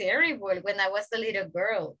not that terrible when I was a little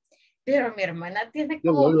girl. Pero mi hermana tiene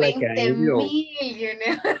como 20,000, you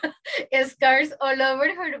know, scars all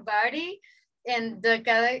over her body. And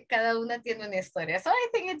cada una tiene una historia. So I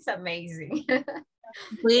think it's amazing.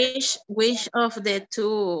 Which of the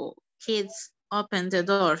two kids opened the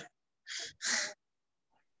door?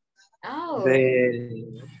 Oh.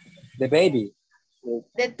 The baby.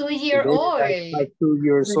 The 2-year-old. Like 2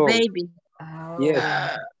 years old. The baby. Oh.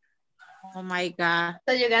 Yes. Oh my God.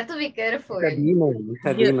 So you got to be careful. You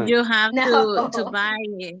have to buy.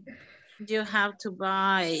 You have to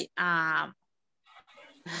buy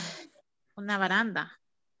una baranda.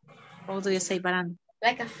 How do you say baranda?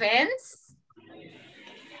 Like a fence?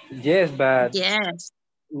 Yes, but yes.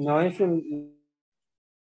 No es un...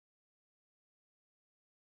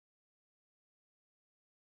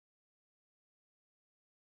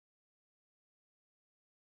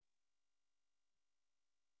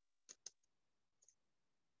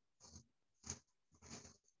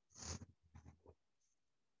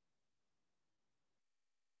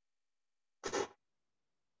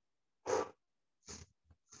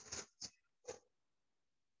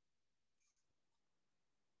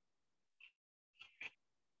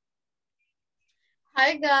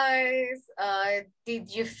 Hi guys, did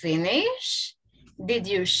you finish? Did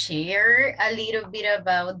you share a little bit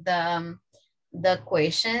about the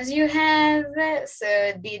questions you have?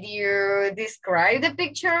 So did you describe the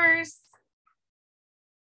pictures?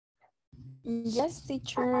 Yes,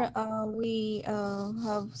 teacher, we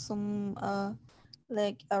have some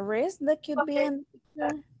like a risk that could be in the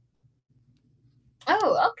picture.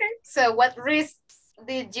 Oh, okay. So what risks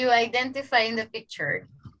did you identify in the picture?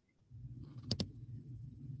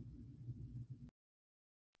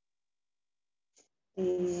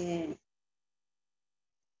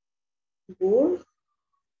 Bull.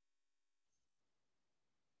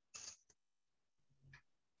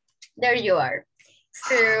 There you are.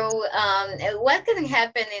 So what can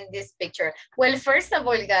happen in this picture? Well, first of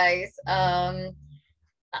all, guys, I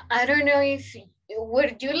don't know if, were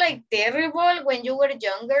you like terrible when you were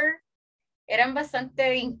younger? ¿Eran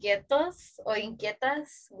bastante inquietos o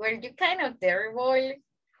inquietas? Were you kind of terrible?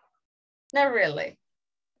 Not really.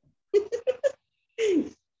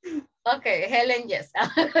 Okay, Helen, yes.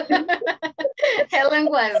 Helen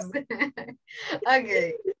was.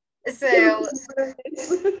 Okay, so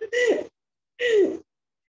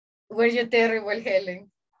were you terrible,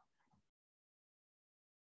 Helen?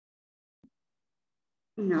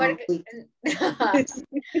 No. No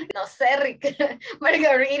sé, Rick.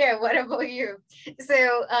 Margarita, what about you?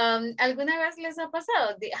 So, ¿alguna vez les ha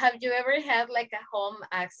pasado? Have you ever had like a home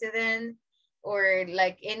accident or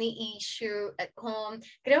like any issue at home?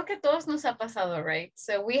 Creo que todos nos ha pasado, right?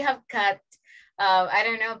 So we have cut, I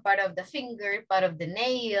don't know, part of the finger, part of the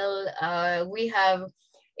nail. We have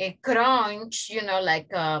a crunch, you know, like,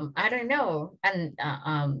 I don't know. And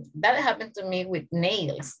that happened to me with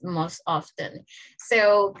nails most often.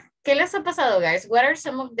 So, ¿qué les ha pasado, guys? What are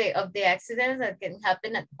some of the accidents that can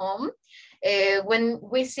happen at home when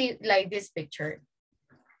we see like this picture?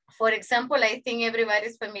 For example, I think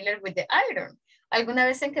everybody's familiar with the iron. ¿Alguna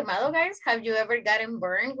vez en quemado, guys? Have you ever gotten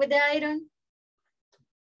burned with the iron?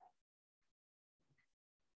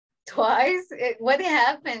 Twice? What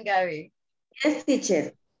happened, Gabby? Yes,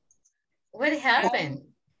 teacher. What happened?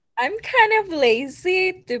 I'm kind of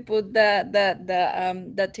lazy to put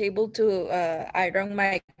the table to iron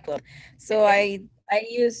my clothes. So I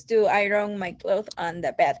used to iron my clothes on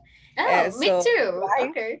the bed. Oh, me so too. twice,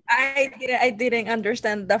 Okay. I didn't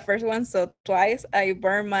understand the first one, so twice I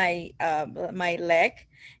burned my my leg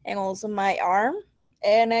and also my arm,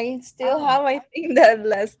 and I still have, I think, the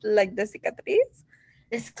last, like, the cicatrice.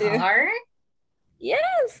 The scar?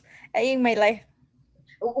 Yes, in my life.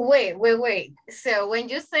 Wait. So when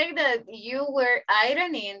you say that you were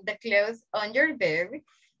ironing the clothes on your bed,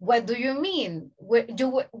 what do you mean? Were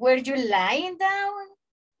you lying down?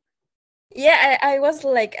 Yeah, I was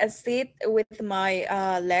like a seat with my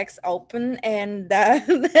legs open and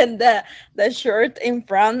the shirt in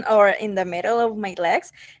front or in the middle of my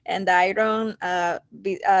legs, and the iron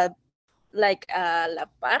like la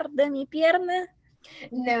par de mi pierna.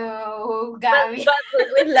 No, Gaby. But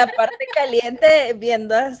with la parte caliente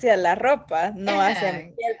viendo hacia la ropa, no hacia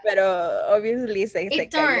mi piel, pero obviously se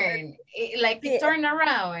turned, it turned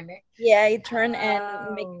around. Yeah, it turned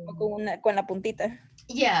and me quedó con la puntita.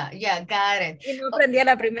 Yeah, got it. Y no aprendí a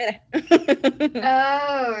la primera.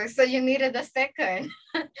 Oh, so you needed a second.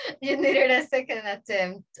 You needed a second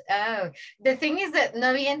attempt. Oh, the thing is that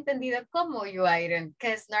no había entendido cómo you iron,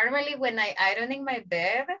 because normally when I iron in my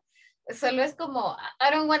bed, solo es como, I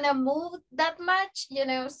don't want to move that much, you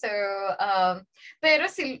know, so, pero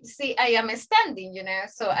si I am standing, you know,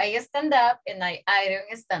 so I stand up and I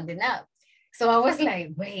iron standing up. So I was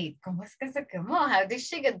like, wait, ¿cómo es que se quemó? How did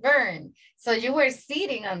she get burned? So you were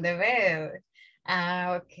sitting on the bed.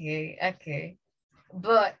 Okay.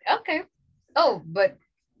 But, okay. Oh, but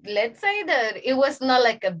let's say that it was not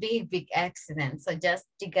like a big accident. So just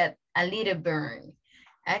you got a little burn.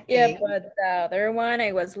 Okay. Yeah, but the other one,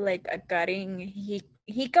 I was like cutting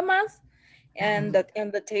jicamas and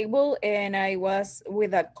on the table, and I was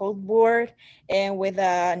with a cold board and with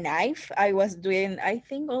a knife. I was doing, I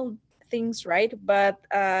think, all things right, but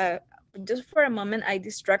just for a moment I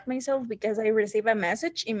distract myself because I received a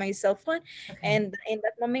message in my cell phone, and in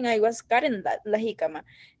that moment I was cutting la jicama,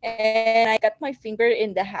 and I cut my finger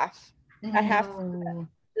in the half. I have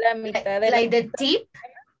la mitad like the tip?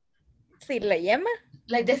 Sí, la yema.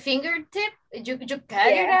 Like the fingertip? You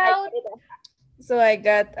cut it out? So I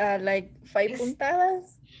got like 5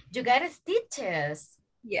 puntadas. You got stitches?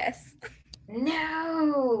 Yes.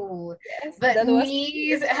 No, yes, but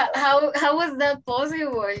how was that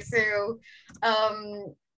possible? So,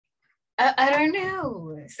 I don't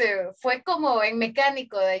know. So, fue como en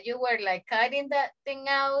mecánico that you were like cutting that thing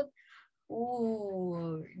out.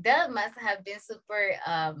 Ooh, that must have been super,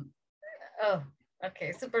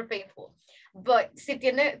 super painful. But si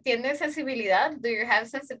tiene sensibilidad, do you have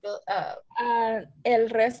sensibility? El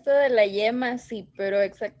resto de la yema sí, pero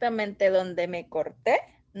exactamente donde me corté,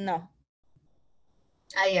 no.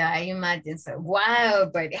 Yeah, I imagine so.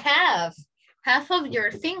 Wow, but half of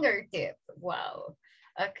your fingertip. Wow.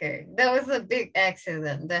 Okay, that was a big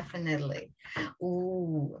accident, definitely.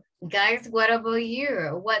 Ooh, guys, what about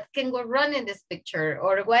you? What can go wrong in this picture,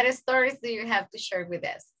 or what stories do you have to share with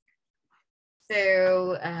us?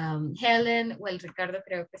 So, Helen, well, Ricardo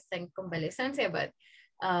creo que está en convalecencia, but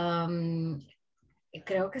creo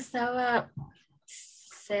que estaba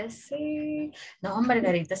Ceci. No,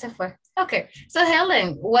 Margarita se fue. Okay, so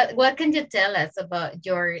Helen, what can you tell us about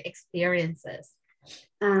your experiences?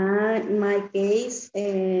 In my case,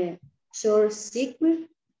 short circuit,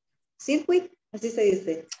 así se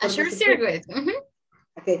dice. A short circuit.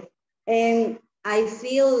 Okay, and I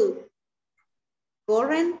feel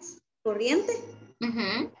corriente,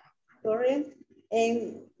 current,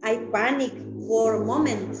 and I panic for a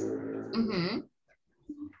moment.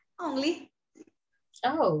 Only.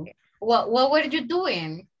 Oh, what were you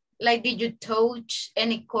doing? Like, did you touch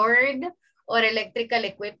any cord or electrical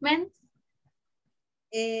equipment?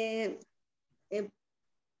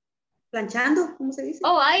 Planchando, ¿cómo se dice?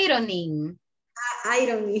 Oh, ironing.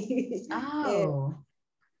 Ironing. Oh.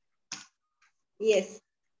 Yes.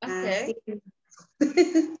 Okay.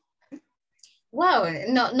 Wow,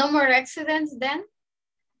 no more accidents then?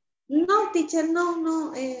 No, teacher,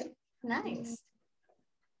 no. Nice.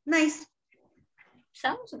 Nice.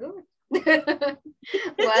 Sounds good.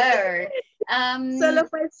 Wow. Solo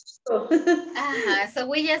fue esto. So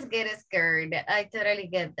we just get scared. I totally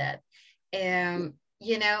get that.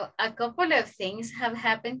 You know, a couple of things have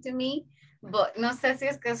happened to me, but no sé si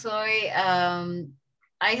es que soy,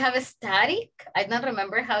 I have a static. I don't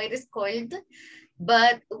remember how it is called,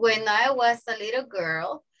 But when I was a little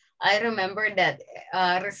girl, I remember that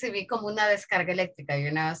recibí como una descarga eléctrica,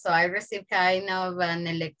 you know, so I received kind of an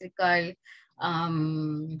electrical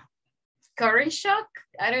current shock,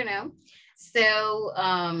 I don't know. So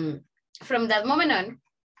from that moment on,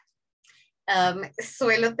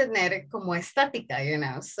 suelo tener como estática, you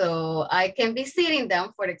know, so I can be sitting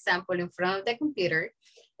down, for example, in front of the computer,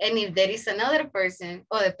 and if there is another person,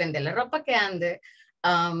 o depende de la ropa que ande,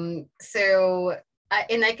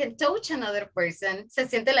 and I can touch another person, se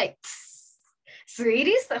siente like, so it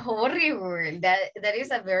is horrible. That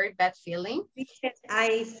is a very bad feeling.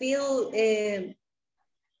 I feel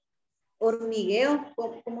hormigueo,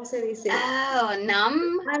 ¿cómo se dice? Oh,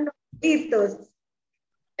 numb. Los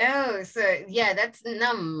oh, so yeah, that's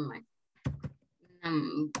numb.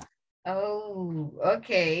 Numb. Oh,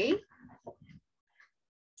 okay.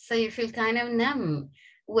 So you feel kind of numb.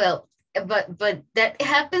 Well, but that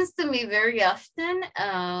happens to me very often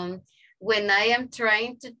when I am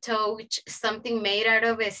trying to touch something made out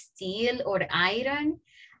of a steel or iron.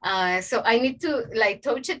 So I need to like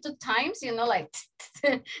touch it 2 times, you know, like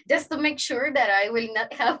just to make sure that I will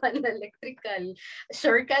not have an electrical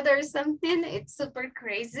shortcut or something. It's super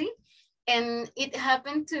crazy. And it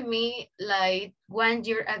happened to me like 1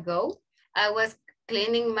 year ago. I was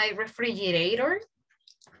cleaning my refrigerator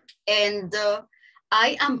and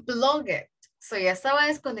I unplugged it. So ya estaba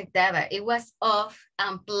desconectada. It was off,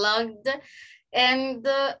 unplugged. And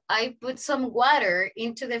I put some water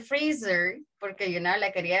into the freezer porque, you know,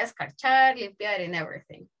 la quería descarchar, limpiar and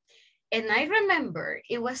everything. And I remember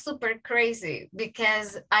it was super crazy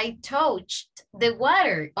because I touched the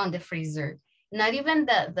water on the freezer, not even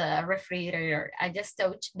the refrigerator. I just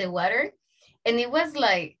touched the water and it was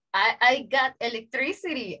like, I got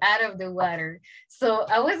electricity out of the water. So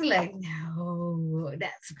I was like, no,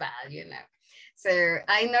 that's bad, you know. So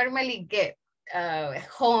I normally get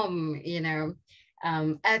home, you know,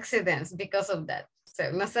 accidents because of that.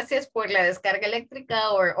 So no sé si es por la descarga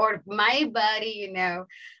eléctrica or my body, you know,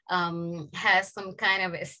 has some kind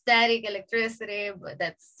of static electricity, but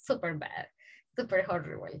that's super bad, super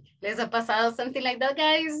horrible. ¿Les ha pasado something like that,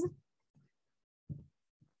 guys?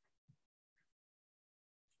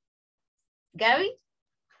 Gabby?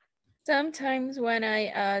 Sometimes when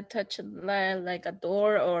I touch like a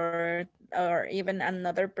door or even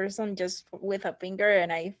another person just with a finger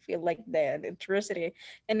and I feel like the electricity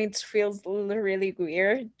and it feels really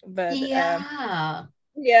weird, but yeah,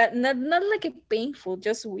 not like a painful,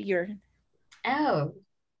 just weird. Oh,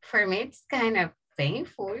 for me it's kind of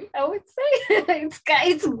painful, I would say.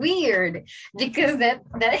 It's weird because that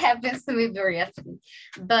happens to me very often.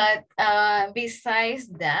 But besides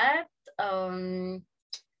that,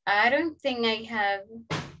 I don't think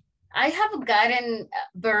I have gotten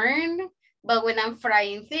burned, but when I'm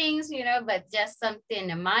frying things, you know, but just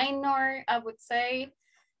something minor, I would say.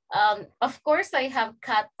 Of course, I have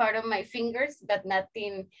cut part of my fingers, but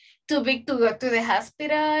nothing too big to go to the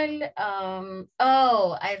hospital.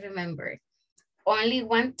 Oh, I remember. Only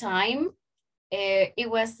one time, it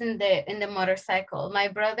was in the motorcycle. My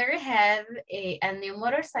brother had a new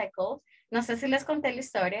motorcycle. No sé si les conté la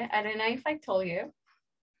historia. I don't know if I told you.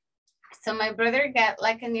 So my brother got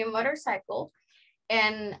like a new motorcycle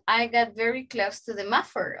and I got very close to the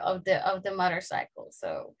muffler of the motorcycle.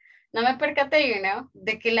 So no me percaté, you know,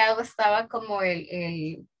 de qué lado estaba como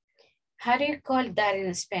el how do you call that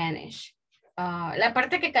in Spanish? La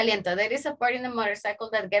parte que calienta. There is a part in the motorcycle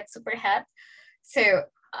that gets super hot. So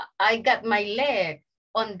I got my leg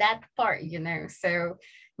on that part, you know, so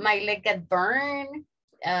my leg got burned.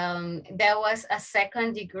 That was a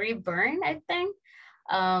 2nd-degree burn, I think.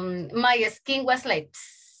 My skin was like,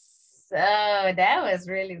 so that was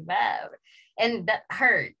really bad. And that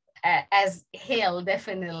hurt as hell,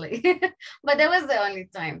 definitely. But that was the only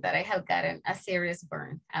time that I have gotten a serious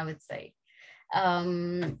burn, I would say.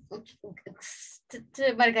 Margarita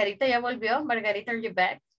ya volvió. Margarita, are you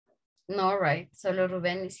back? No, right. Solo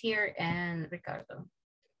Ruben is here and Ricardo.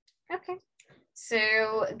 Okay.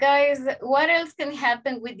 So guys, what else can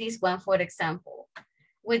happen with this one, for example?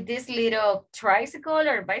 With this little tricycle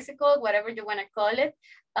or bicycle, whatever you want to call it.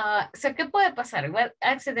 So, ¿qué puede pasar? What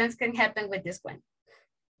accidents can happen with this one?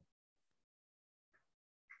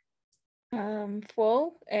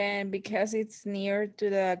 Fall, and because it's near to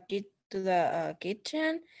the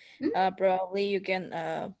kitchen, probably you can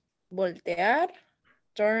voltear,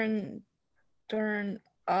 turn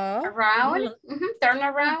off, around, turn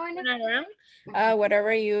around.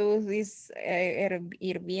 Whatever you is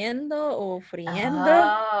hirviendo o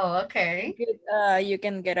friendo. Oh, okay. You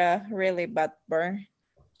can get a really bad burn.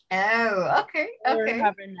 Oh, okay, okay. Or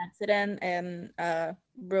have an accident and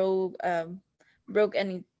broke broke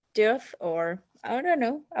any tooth or, I don't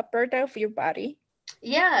know, a part of your body.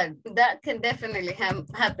 Yeah, that can definitely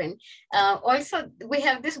happen. Also, we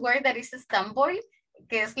have this word that is stumble,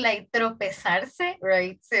 que es like tropezarse,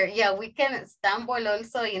 right? So yeah, we can stumble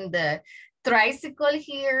also in the tricycle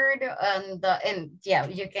here, and yeah,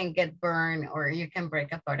 you can get burned or you can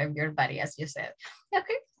break a part of your body, as you said.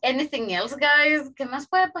 Okay, anything else, guys? ¿Qué más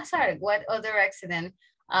puede pasar? What other accident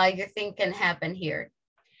you think can happen here?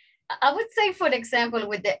 I would say, for example,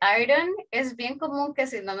 with the iron, es bien común que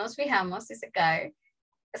si no nos fijamos, si se cae,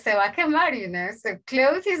 se va a quemar, you know, so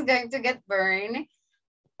clothes is going to get burned.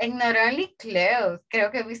 And not only clothes, creo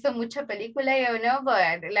que he visto mucha película, you know,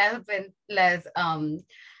 but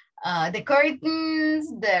the curtains,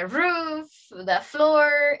 the roof, the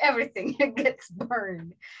floor, everything gets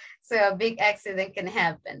burned. So a big accident can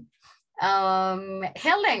happen.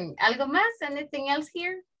 Helen, ¿algo más? Anything else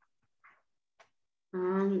here?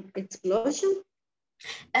 Explosion.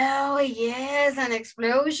 Oh, yes, an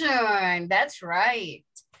explosion. That's right.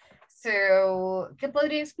 So, ¿qué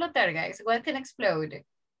podría explotar, guys? What can explode?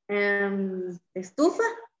 Estufa.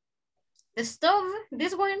 The stove,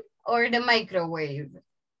 this one, or the microwave?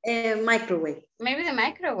 Microwave. Maybe the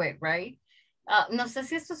microwave, right? No sé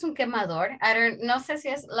si esto es un quemador. No sé si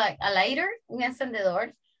es like a lighter, un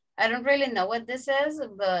encendedor. I don't really know what this is,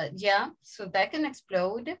 but yeah, so that can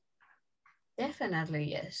explode. Definitely,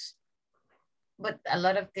 yes. But a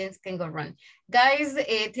lot of things can go wrong. Guys,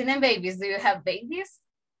 tienen babies. Do you have babies?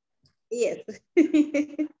 Yes.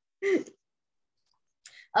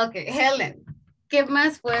 Okay, Helen, ¿qué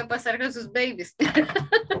más puede pasar con sus babies?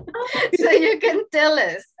 So you can tell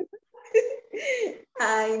us.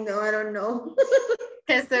 I know, I don't know.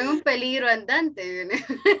 Que son un peligro andante, you know?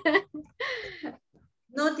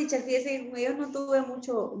 No, teacher, fíjese, yo no tuve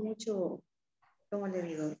mucho, ¿cómo le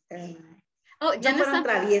digo? Oh, ya no fueron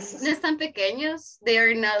traviesos. No están pequeños. They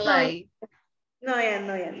are not like. No, ya.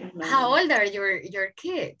 How old are your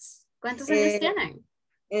kids? ¿Cuántos años tienen?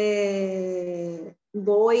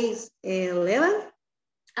 Boys 11.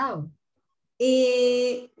 Oh.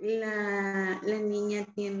 Y la niña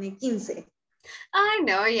tiene 15. I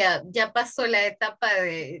know, yeah, ya pasó la etapa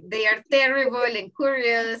de they are terrible and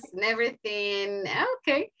curious and everything.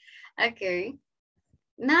 Okay.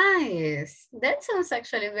 Nice. That sounds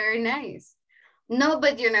actually very nice. No,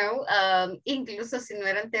 but you know, incluso si no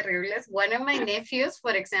eran terribles, one of my nephews,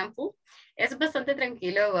 for example, es bastante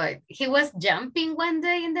tranquilo, but he was jumping one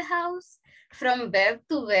day in the house from bed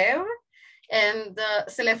to bed, and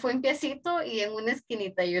se le fue un piecito y en una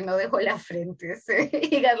esquinita, you know, dejó la frente. So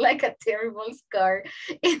he got like a terrible scar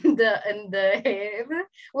in the head.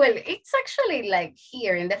 Well, it's actually like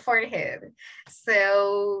here in the forehead.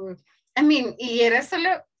 So, I mean, y era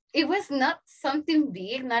solo, it was not something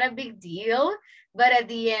big, not a big deal, but at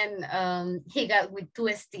the end, he got with 2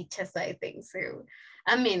 stitches, I think. So,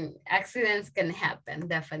 I mean, accidents can happen,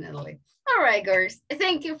 definitely. All right, girls,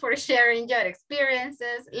 thank you for sharing your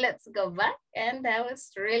experiences. Let's go back, and that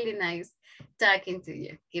was really nice talking to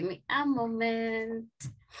you. Give me a moment.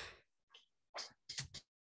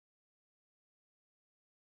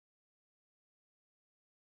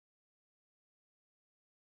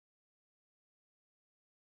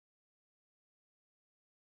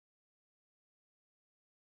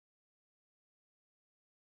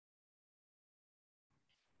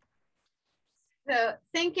 So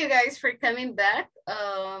thank you guys for coming back.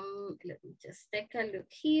 Let me just take a look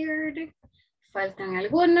here. Faltan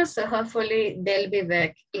algunos, so hopefully they'll be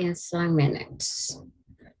back in some minutes.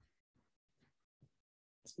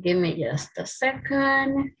 Give me just a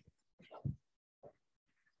second.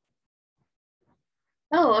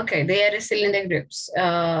 Oh, okay, they are still in the groups.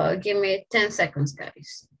 Give me 10 seconds,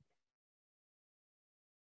 guys.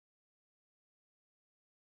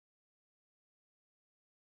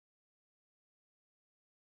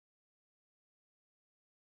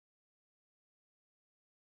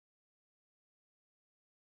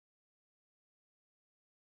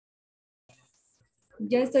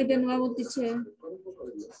 Ya estoy de nuevo, teacher.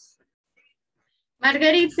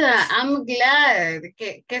 Margarita, I'm glad.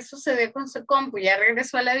 ¿Qué sucedió con su compu? ¿Ya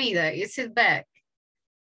regresó a la vida? Is it back?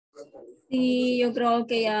 Sí, yo creo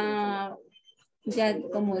que ya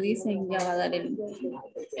como dicen, ya va a dar el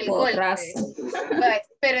porrazo.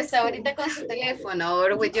 Pero está ahorita con su teléfono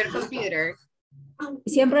o with your computer.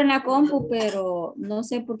 Siempre en la compu, pero no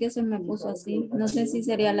sé por qué se me puso así. No sé si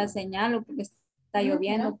sería la señal o porque está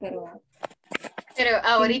lloviendo, pero Pero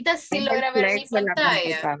ahorita sí logra ver mi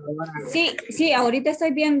pantalla. Sí, sí, ahorita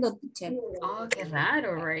estoy viendo, teacher. Oh, qué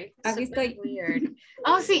raro, right? Aquí Super estoy. weird.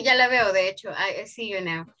 Oh, sí, ya la veo, de hecho. I see you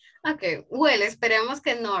now. Ok, well, esperemos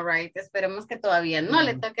que no, right? Esperemos que todavía no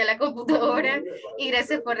le toque a la computadora. Y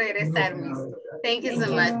gracias por regresar, Miss. Thank you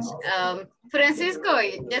so much. Francisco,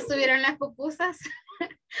 ¿ya estuvieron las pupusas?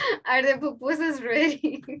 Are the pupusas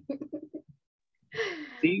ready?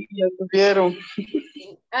 Sí, ya estuvieron.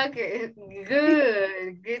 Okay,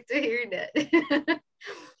 good. Good to hear that.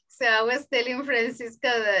 So I was telling Francisco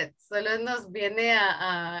that solo nos viene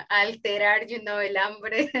a alterar, you know, el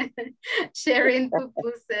hambre, sharing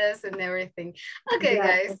pupusas and everything. Okay,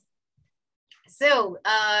 guys. So,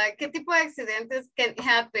 ¿qué tipo de accidentes can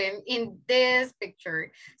happen in this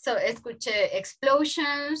picture? So, escuché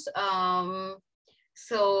explosions.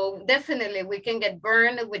 So, definitely we can get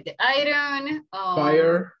burned with the iron.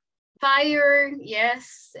 Fire. Fire,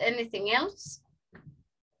 yes. Anything else?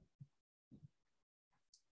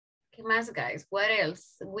 ¿Qué más, guys? What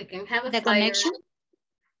else? We can have a The fire. connection?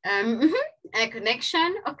 A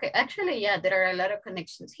connection. Okay, actually, yeah, there are a lot of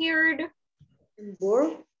connections here.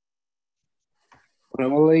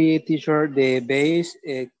 Probably, teacher, the base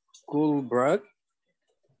could break.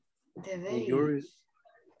 The vase.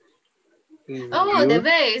 The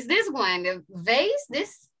vase, this one, the vase,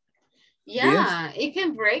 this. Yeah, yes. It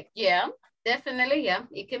can break, yeah, definitely, yeah,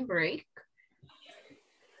 it can break.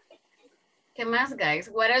 ¿Qué más, guys?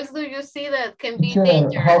 What else do you see that can be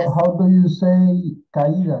dangerous? How do you say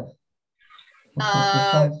caídas?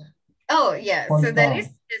 Yeah, so that is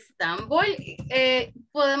stumble.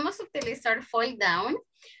 Podemos utilizar fall down,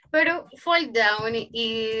 pero fall down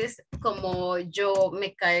is como yo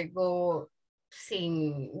me caigo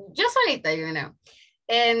yo solita, you know.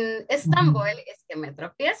 En stumble es que me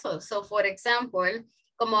tropiezo. So, for example,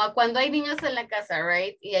 como cuando hay niños en la casa,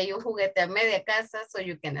 right? Y hay un juguete a media casa, so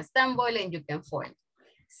you can stumble and you can fall.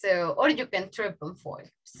 So, or you can trip and fall.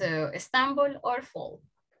 So, stumble or fall.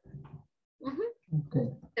 Okay.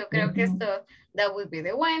 Yo creo que esto, that would be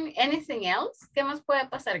the one. Anything else? ¿Qué más puede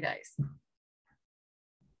pasar, guys?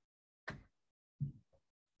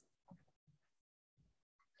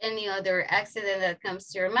 Any other accident that comes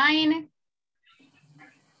to your mind?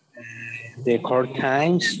 The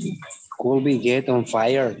curtains could be get on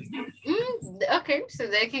fire. Okay, so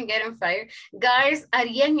they can get on fire. Guys,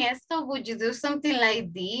 ¿harían esto? Would you do something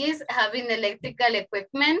like this? Having electrical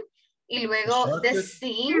equipment y luego the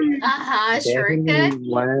steam? Shortcut.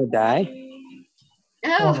 Wanna die?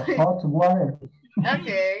 Oh. For hot water.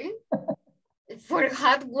 Okay. For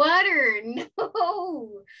hot water,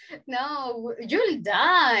 no, you'll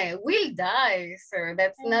die, we'll die, sir.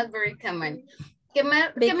 That's not very common.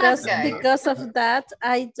 Because of that,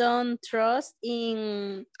 I don't trust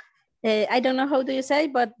in, I don't know how do you say,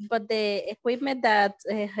 but the equipment that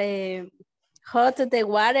hot the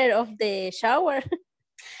water of the shower.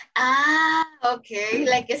 Okay,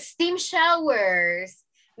 like a steam showers.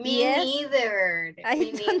 Me neither.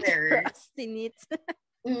 I don't trust in it.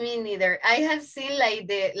 Me neither. I have seen like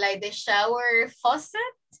the shower faucet,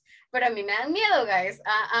 pero a mí me dan miedo, guys.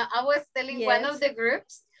 I was telling one of the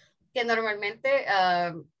groups que normalmente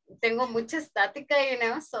tengo mucha estática, you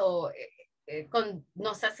know, so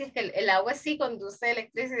no sé si es que el agua sí conduce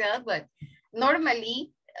electricidad, but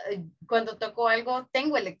normally cuando toco algo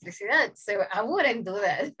tengo electricidad, so I wouldn't do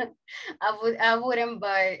that. I wouldn't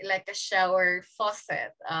buy like a shower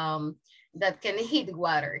faucet that can heat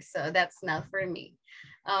water, so that's not for me.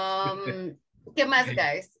 ¿Qué más,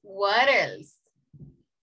 guys? What else?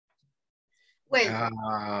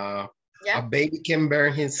 Well, a baby can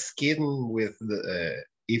burn his skin with the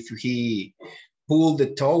if he pull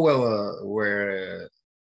the towel where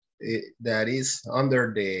that is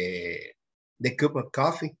under the cup of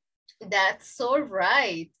coffee. That's so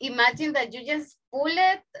right. Imagine that you just pull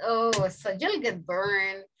it. Oh, so you'll get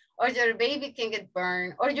burned, or your baby can get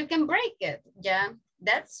burned, or you can break it. Yeah,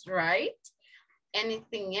 that's right.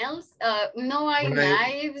 Anything else? No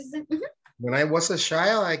knives. When I was a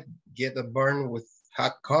child, I get a burn with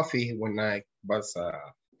hot coffee when I was 4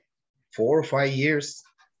 or 5 years.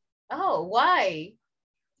 Oh, why?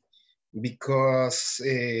 Because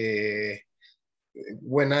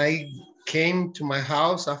when I came to my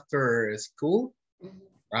house after school,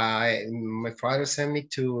 my father sent me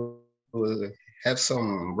to have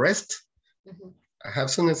some rest, have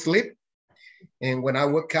some sleep. And when I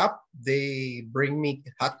woke up, they bring me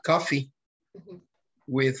hot coffee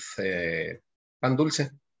with pan dulce.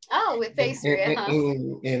 Oh, with pastry,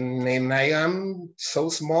 and I am so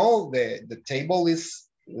small, the table is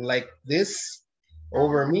like this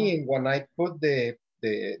over me. And when I put the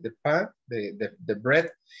pan, the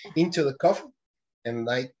bread into the coffee, and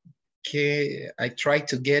I try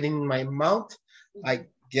to get in my mouth, I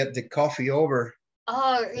get the coffee over.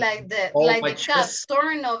 Oh, like the cup chest,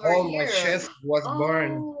 torn over all here. my chest was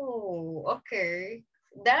burned. Oh, okay.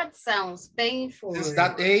 That sounds painful. Since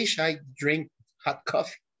that age, I drink hot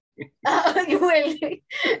coffee. Well,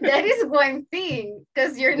 that is one thing,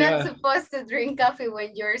 because you're not supposed to drink coffee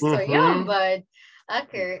when you're so young, but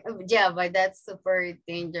okay. Yeah, but that's super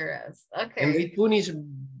dangerous. Okay. And they punish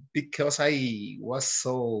because I was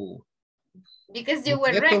so... Because you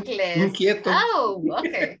were reckless. Inquieto. Oh,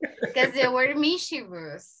 okay. Because you were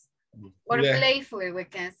mischievous or playful, we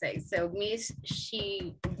can say. So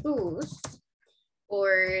mischievous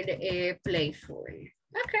or playful.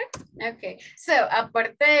 Okay. So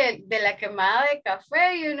aparte de la quemada de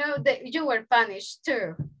café, you know, that you were punished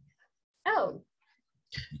too. Oh.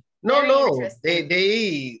 No.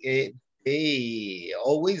 They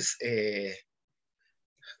always,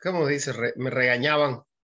 ¿cómo dice? Me regañaban.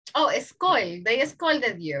 Oh, they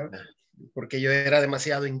scolded you. Porque yo era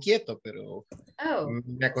demasiado inquieto, pero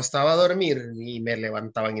me acostaba a dormir y me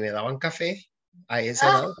levantaban y me daban café a esa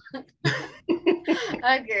edad.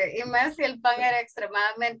 Ok, y más si el pan era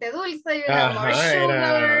extremadamente dulce, you know, more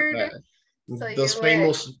sugar. Those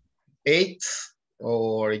famous eights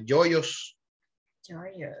or yoyos.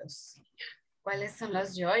 Yoyos. ¿Cuáles son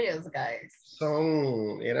los yoyos, guys?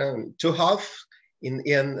 Eran two half. And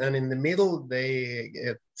in the middle, they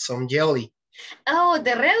get some jelly. Oh,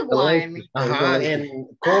 the red one. And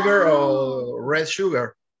cover of red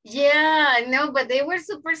sugar. Yeah, no, but they were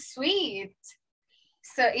super sweet.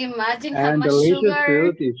 So imagine how And much delicious sugar.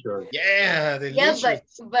 too, teacher. Yeah, delicious.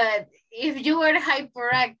 Yeah, but if you were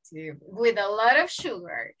hyperactive with a lot of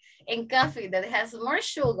sugar and coffee that has more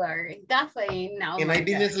sugar and caffeine now. And I've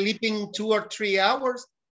been sleeping 2 or 3 hours.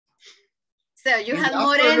 So you had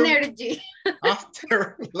more energy.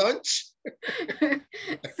 After lunch.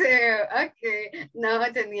 So, okay. No,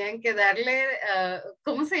 tenían que darle,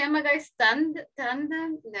 ¿cómo se llama, guys?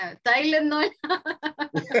 Tylenol.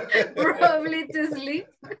 Probably to sleep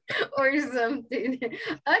or something.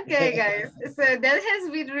 Okay, guys. So that has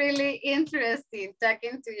been really interesting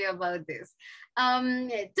talking to you about this.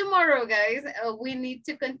 Tomorrow, guys, we need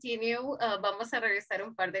to continue. Vamos a revisar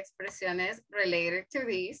un par de expresiones related to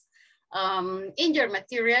this. In your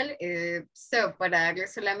material, so para darle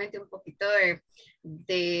solamente un poquito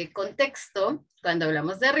de contexto, cuando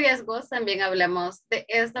hablamos de riesgos, también hablamos de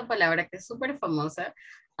esta palabra que es súper famosa,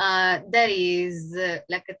 that is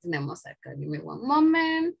la que tenemos acá. Give me one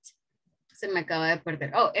moment. Se me acaba de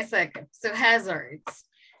perder. Oh, esa de acá. So hazards.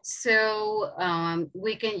 So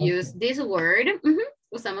we can use this word.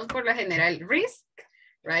 Usamos por lo general risk,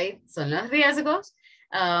 right? Son los riesgos.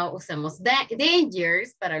 Usamos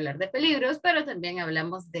dangers para hablar de peligros, pero también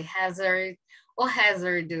hablamos de hazard o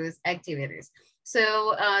hazardous activities.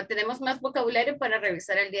 So, tenemos más vocabulario para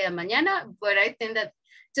revisar el día de mañana, but I think that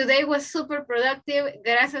today was super productive.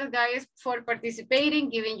 Gracias, guys, for participating,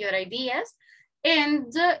 giving your ideas.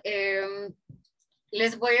 And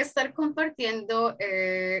les voy a estar compartiendo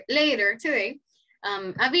later today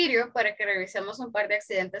a video para que revisemos un par de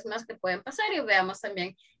accidentes más que pueden pasar y veamos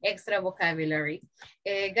también extra vocabulary.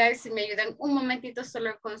 Guys, si me ayudan un momentito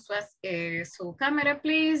solo con su cámara,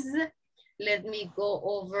 please. Let me go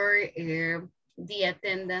over the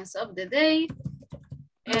attendance of the day.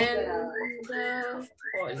 And hold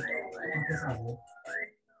on.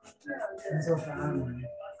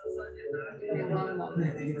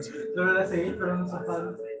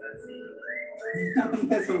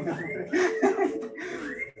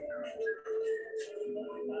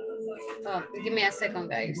 Oh, give me a second,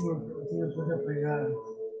 guys.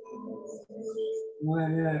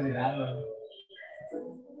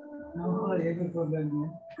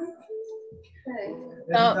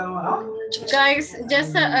 Guys,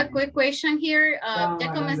 just a quick question here.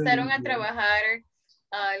 ¿Ya comenzaron a trabajar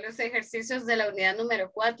los ejercicios de la unidad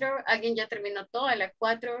número 4? ¿Alguien ya terminó toda la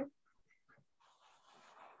 4?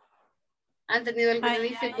 ¿Han tenido alguna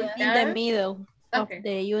dificultad? In the middle of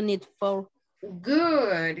the unit 4.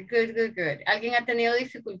 Good. ¿Alguien ha tenido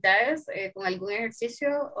dificultades con algún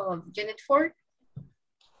ejercicio of unit 4?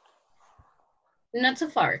 Not so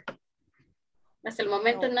far. Hasta el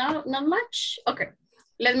momento, no, not much. Okay.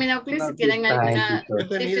 Let me know, please, si tienen alguna He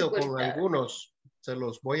tenido dificultad. con algunos. Se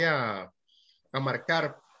los voy a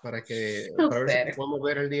marcar para ver si podemos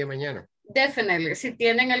ver el día de mañana. Definitely. Si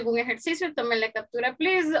tienen algún ejercicio, tómenle captura,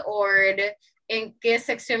 please, or en qué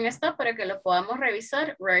sección está para que lo podamos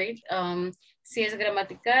revisar, right? Si es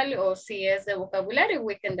gramatical o si es de vocabulario,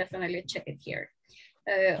 we can definitely check it here.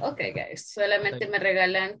 Okay, guys. Solamente me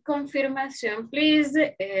regalan confirmación,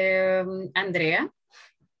 please. Andrea.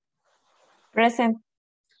 Present.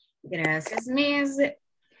 Gracias, Miss.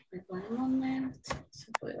 One moment.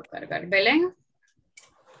 Se puede cargar. Belén.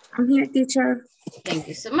 I'm here, teacher. Thank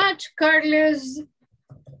you so much. Carlos.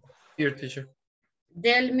 Here, teacher.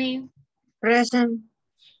 Delmi. Present.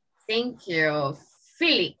 Thank you.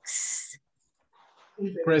 Felix.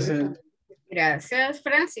 Present. Gracias,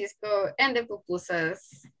 Francisco. And the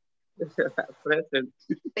pupusas. Present.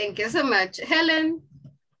 Thank you so much. Helen.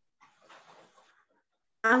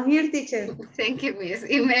 I'm here, teacher. Thank you, Miss.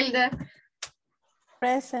 Imelda.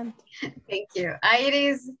 Present. Thank you.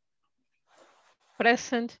 Iris.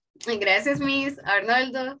 Present. Gracias, Miss.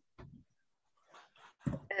 Arnoldo.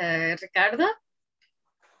 Ricardo.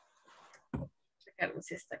 Ricardo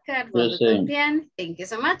sí está acá. Arnoldo también. Thank you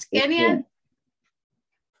so much. Kenia.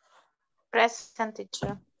 Present,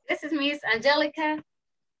 teacher. Gracias, Miss. Angelica.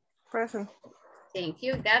 Present. Thank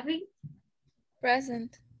you. Gabby.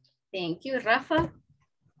 Present. Thank you. Rafa.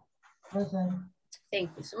 Present.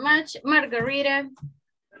 Thank you so much. Margarita.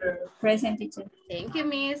 Present, teacher. Thank you,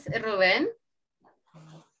 Miss. Rubén.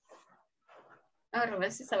 Oh,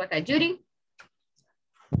 Rubén sí estaba acá. Judy.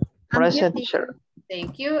 Present, teacher.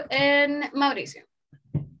 Thank you. And Mauricio.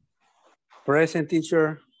 Present,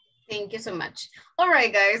 teacher. Thank you so much. All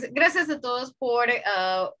right, guys. Gracias a todos por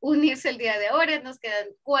unirse el día de ahora. Nos quedan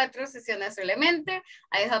 4 sesiones solamente.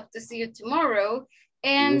 I hope to see you tomorrow.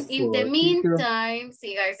 And in the meantime,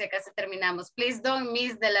 sí, guys, ya casi terminamos. Please don't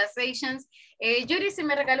miss the last sessions. Yuri, si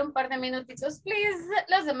me regala un par de minutitos, please.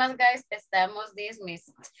 Los demás, guys, estamos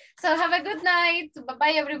dismissed. So have a good night.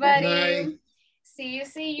 Bye-bye, everybody. Good night. See you,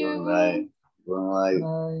 see you. Good night. Good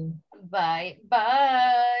night. Bye,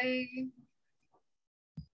 bye.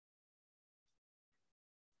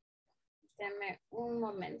 Dame un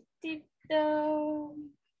momentito.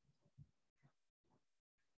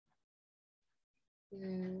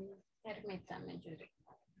 Permítame, Judy.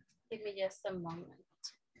 Give me just a moment.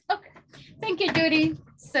 Okay. Thank you, Judy.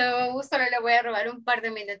 So, solo le voy a robar un par de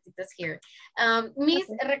minutitos here. Miss,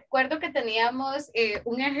 recuerdo que teníamos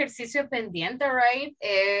un ejercicio pendiente, right?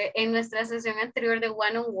 En nuestra sesión anterior de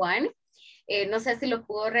one-on-one. No sé si lo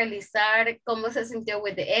pudo realizar. ¿Cómo se sintió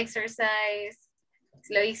with the exercise?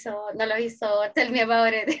 ¿Lo hizo? ¿No lo hizo? Tell me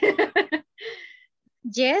about it.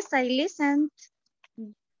 Yes, I listened,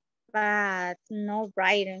 but no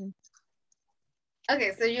writing.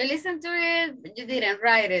 Okay, so you listened to it, but you didn't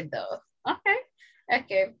write it though. Okay,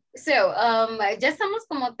 okay. So, ya estamos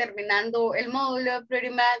como terminando el módulo pretty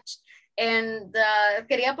much. And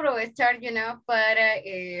quería aprovechar, you know, para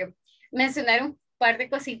mencionar un par de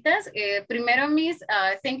cositas. Primero, Miss,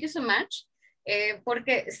 thank you so much.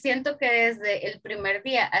 Porque siento que desde el primer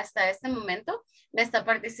día hasta este momento me está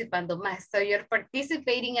participando más. So you're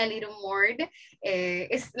participating a little more.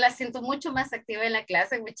 La siento mucho más activa en la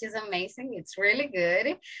clase, which is amazing. It's really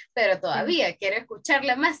good. Pero todavía quiero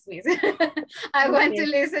escucharla más, Miss. I want to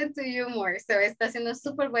listen to you more. So está haciendo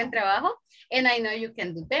súper buen trabajo. And I know you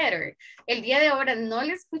can do better. El día de ahora no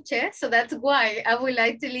le escuché. So that's why I would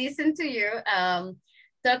like to listen to you.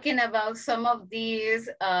 Talking about some of these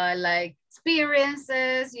like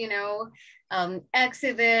experiences, you know,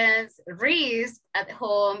 accidents, risk at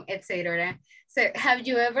home, etc. So have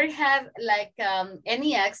you ever had like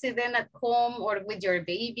any accident at home or with your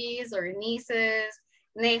babies or nieces,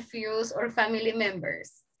 nephews, or family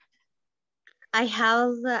members? I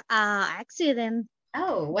have an accident.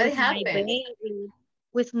 Oh, what happened?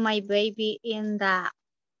 With my baby in the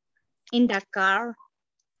car.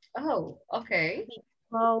 Oh, okay.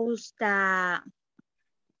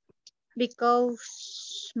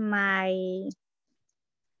 Because mi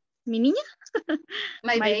niña,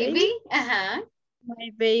 my baby,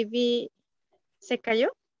 my baby se cayó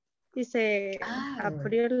y se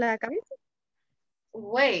abrió la cabeza.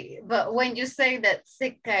 Wait, but when you say that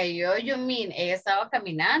se cayó, you mean ella estaba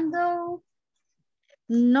caminando?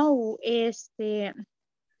 No, se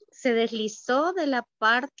deslizó de la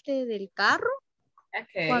parte del carro.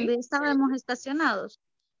 Okay. Cuando estábamos estacionados,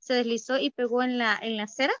 se deslizó y pegó en la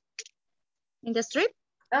acera, in the street.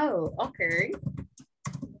 Oh, okay.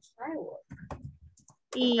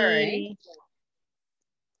 Y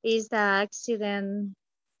is the accident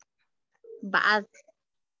bad?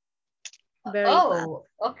 Very bad.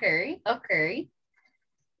 Okay, okay.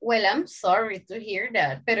 Well, I'm sorry to hear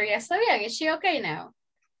that, pero ya está bien. Is she okay now?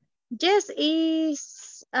 Yes,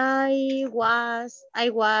 I was,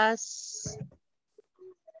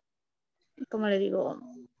 ¿cómo le digo?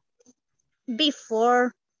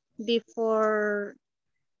 Before,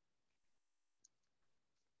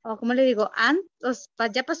 o ¿cómo le digo?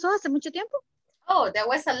 Ya pasó hace mucho tiempo. Oh, that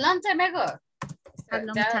was a long time ago. A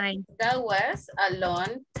long time. That was a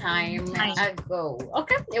long time ago.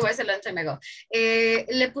 Okay, it was a long time ago.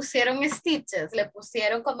 Le pusieron stitches, le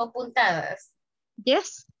pusieron como puntadas.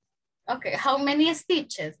 Yes. Okay, how many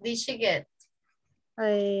stitches did she get?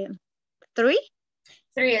 3.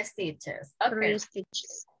 3 stitches. Okay. 3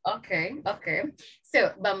 stitches. Okay, okay.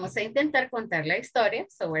 So, vamos a intentar contar la historia.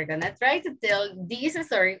 So, we're gonna try to tell this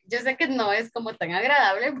story. Yo sé que no es como tan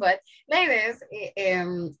agradable, but la idea es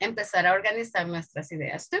empezar a organizar nuestras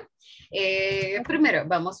ideas, ¿tú? Primero,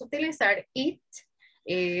 vamos a utilizar it.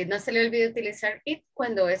 No se le olvide utilizar it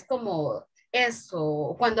cuando es como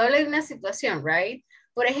eso, cuando habla de una situación, right?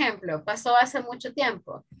 Por ejemplo, pasó hace mucho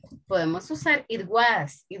tiempo. Podemos usar it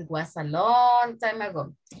was a long time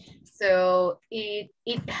ago. So, it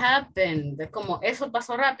happened, como eso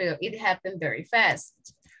pasó rápido, it happened very fast.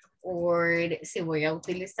 Or si voy a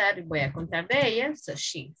utilizar, voy a contar de ella, so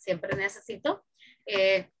she. Siempre necesito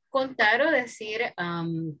contar o decir,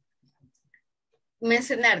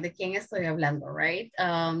 mencionar de quién estoy hablando, right?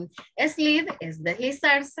 Slid es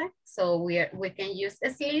deslizarse, so we can use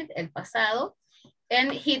slid, el pasado.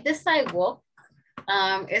 And hit the sidewalk.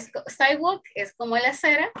 Sidewalk es como la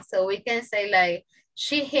acera, so we can say like,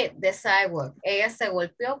 she hit the sidewalk. Ella se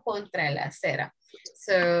golpeó contra la acera.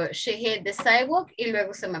 So, she hit the sidewalk y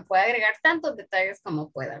luego se me puede agregar tantos detalles como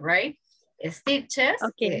pueda, right? Stitches,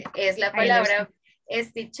 Okay. Es la palabra,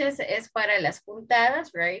 stitches es para las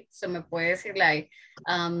puntadas, right? So, me puede decir like,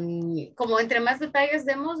 como entre más detalles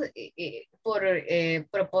demos por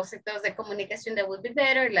propósitos de comunicación, that would be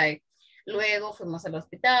better, like, luego fuimos al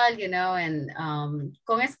hospital, you know, and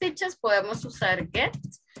con stitches podemos usar get.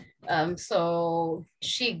 So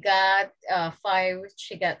she got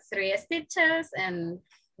 3 stitches and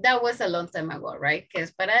that was a long time ago, right? Que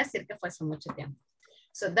es para decir que fue hace mucho tiempo.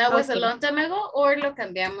 So that was a long time ago, or lo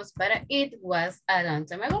cambiamos para it was a long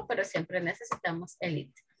time ago, pero siempre necesitamos el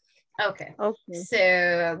it. Okay. So,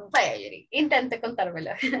 vaya Yuri, intente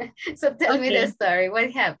contármelo. So tell me the story,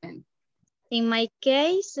 what happened? In my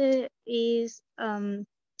case,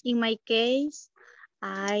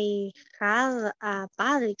 I had a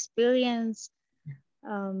bad experience.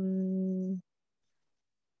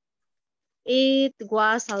 It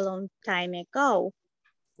was a long time ago.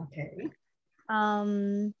 Okay.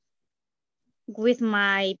 With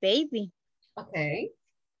my baby. Okay.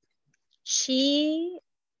 She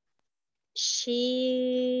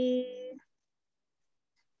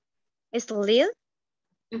slid.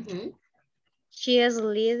 Mm-hmm. She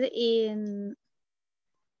slid in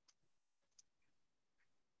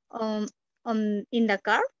the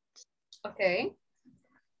car. Okay.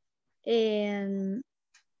 And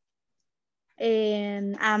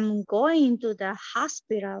I'm going to the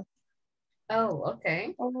hospital. Oh,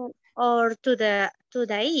 okay. Or to the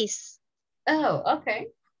east. Oh, okay.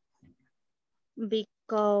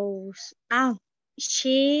 Because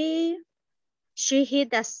she hit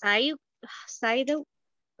the sidewalk.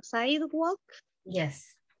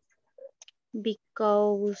 Yes.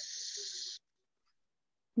 Because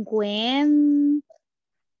when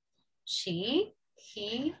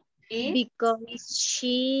because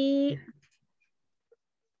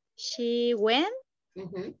she went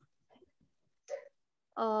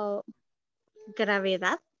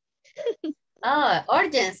gravedad.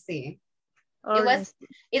 Urgency.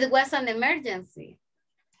 It was an emergency.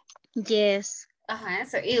 Yes.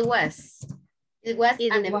 So it was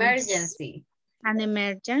an emergency. An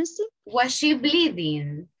emergency. Was she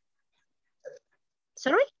bleeding?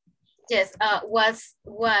 Sorry? Yes, was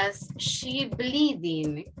she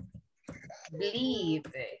bleeding?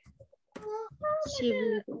 Bleed.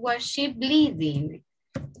 Was she bleeding?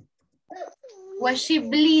 Was she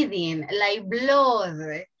bleeding? Like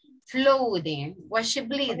blood flowing. Was she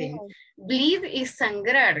bleeding? Bleed is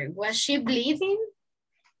sangrar. Was she bleeding?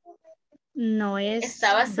 No es.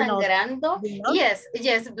 Estaba sangrando. Blood.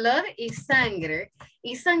 Yes, blood is sangre.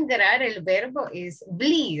 Y sangrar, el verbo is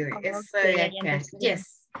bleed.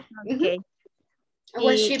 Yes. Okay.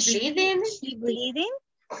 Was she bleeding?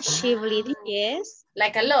 She bleeding, yes.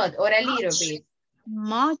 Like a lot or a little bit?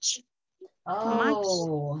 Much.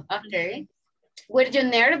 Oh, okay. Were you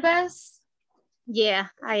nervous? Yeah,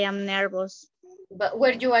 I am nervous. But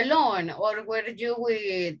were you alone or were you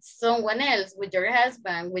with someone else, with your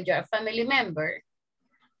husband, with your family member?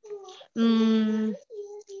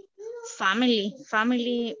 Family.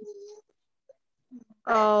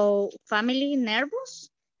 Oh, family nervous?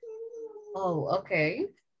 Oh, okay.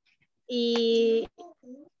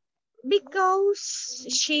 Because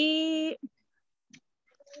she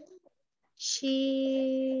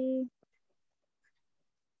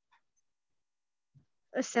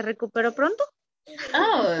se recuperó pronto.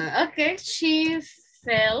 Oh, okay. She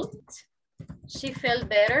felt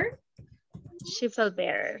better. She felt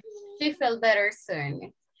better. She felt better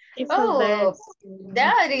soon. She felt better. Oh,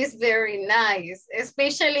 that is very nice,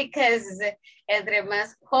 especially because entre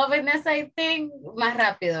más jóvenes, I think, más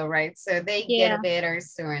rápido, right? So they get better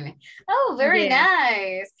soon. Oh, very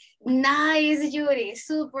nice. Nice, Yuri.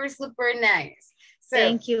 Super, super nice. So,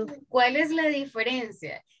 thank you. ¿Cuál es la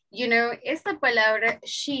diferencia? You know, esta palabra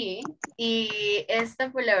she y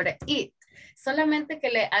esta palabra it. Solamente que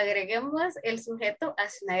le agreguemos el sujeto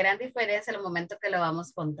hace una gran diferencia al momento que lo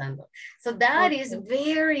vamos contando. So that is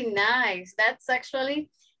very nice. That's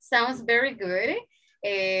actually sounds very good.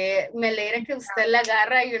 Me alegra que usted la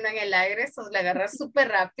agarra y uno en el aire, so la agarra súper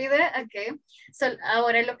rápida. Okay. So,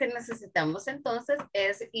 ahora lo que necesitamos entonces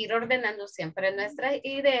es ir ordenando siempre nuestras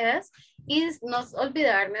ideas y nos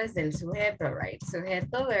olvidarnos del sujeto, right?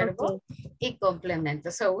 Sujeto, verbo y complemento.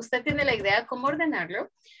 So, usted tiene la idea de cómo ordenarlo,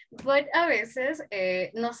 but a veces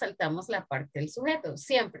nos saltamos la parte del sujeto.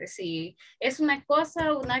 Siempre, si es una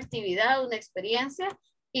cosa, una actividad, una experiencia,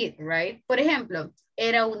 it, right? Por ejemplo,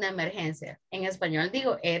 era una emergencia. En español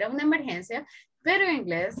digo, era una emergencia, pero en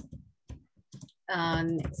inglés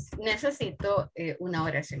necesito una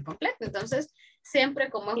oración completa. Entonces, siempre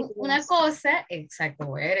como es una cosa, exacto,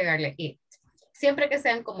 voy a agregarle it. Siempre que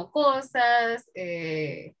sean como cosas,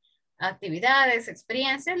 actividades,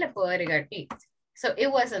 experiencias, le puedo agregar it. So, it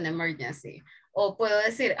was an emergency. O puedo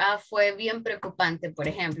decir, fue bien preocupante, por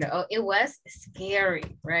ejemplo. Oh, it was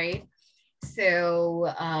scary, right? So,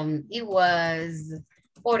 it was,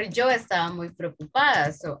 or yo estaba muy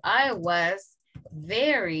preocupada. So, I was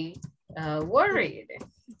very worried.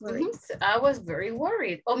 So, I was very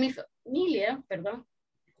worried. O mi familia, perdón.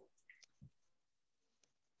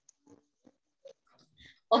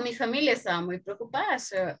 O mi familia estaba muy preocupada.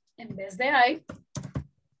 So, en vez de I,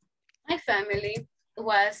 my family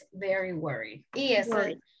was very worried. Y eso,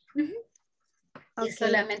 y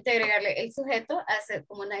solamente agregarle el sujeto hace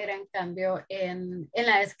como un gran cambio en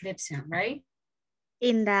la descripción, right?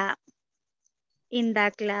 In the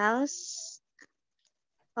class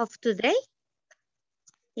of today,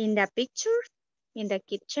 in the picture, in the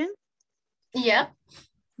kitchen. Yeah.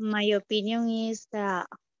 My opinion is that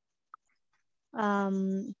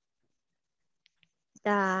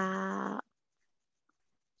the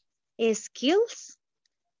skills.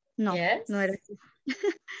 No, yes. No era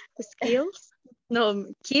skills. No,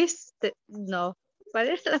 kiss. No. ¿Cuál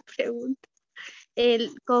es la pregunta?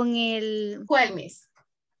 Con el... ¿Cuál, Miss?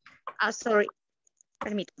 Sorry.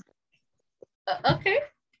 Permítame. Okay.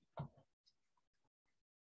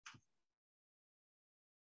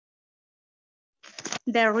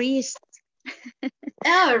 The risk.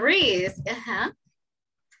 Oh, risk.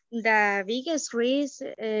 The biggest risk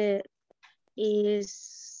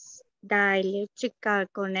is the electrical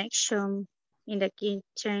connection in the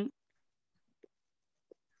kitchen.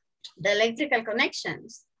 The electrical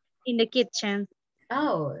connections? In the kitchen.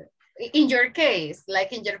 Oh, in your case,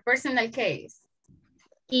 like in your personal case?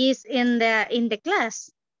 Is in the class.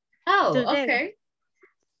 Oh, today. Okay.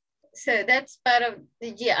 So that's part of,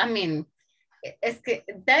 I mean, es que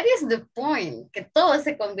that is the point, que todo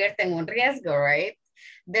se convierte en un riesgo, right?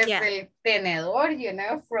 Desde el tenedor, you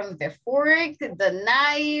know, from the fork, the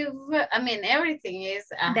knife, I mean, everything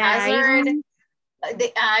is a hazard. Iron.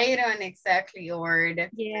 The iron, exactly, or the,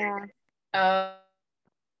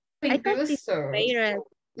 incluso.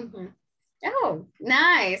 Oh,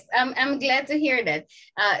 nice. I'm glad to hear that.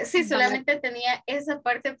 Sí, solamente tenía esa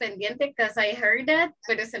parte pendiente because I heard that,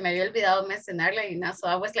 pero se me había olvidado mencionarla, you know, so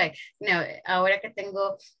I was like, no, ahora que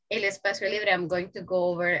tengo el espacio libre, I'm going to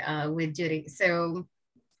go over with Judy. So,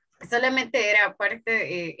 solamente era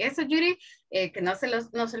parte, eso, Judy, que no se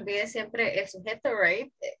nos olvide siempre el sujeto,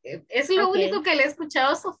 right? Es lo único que le he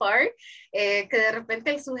escuchado so far, que de repente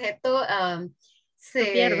el sujeto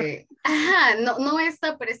no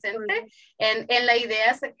está presente, en la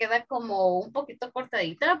idea se queda como un poquito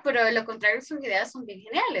cortadita, pero de lo contrario sus ideas son bien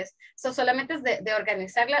geniales. So, solamente es de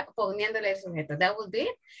organizarla poniéndole el sujeto. That would be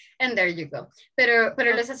it, and there you go. Pero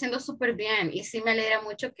lo está haciendo súper bien y sí me alegra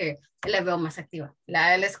mucho que la veo más activa.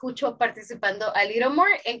 La escucho participando a little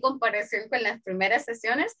more en comparación con las primeras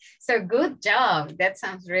sesiones. So, good job. That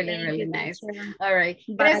sounds really, really nice. All right.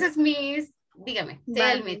 Gracias, Miss. Dígame.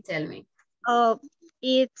 Tell me. Oh,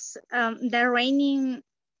 it's the raining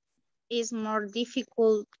is more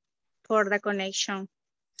difficult for the connection.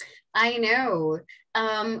 I know.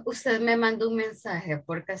 Usted me mandó un mensaje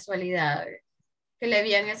por casualidad que le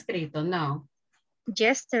habían escrito, ¿no?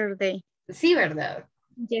 Yesterday. Sí, ¿verdad?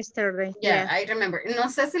 Yesterday. Yeah, I remember. No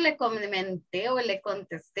sé si le comenté o le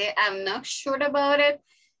contesté. I'm not sure about it.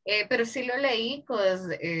 pero sí lo leí,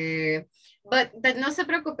 but no se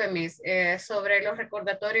preocupe, Miss, sobre los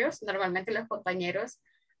recordatorios, normalmente los compañeros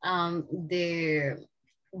de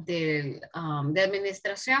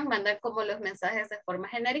administración mandan como los mensajes de forma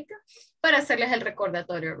genérica para hacerles el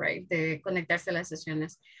recordatorio, right, de conectarse a las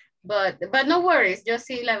sesiones. But no worries, yo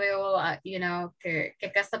sí la veo, you know, que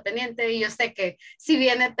acá está pendiente, y yo sé que si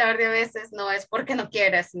viene tarde a veces no es porque no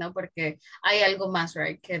quiera, sino porque hay algo más,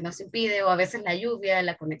 right, que nos impide, o a veces la lluvia,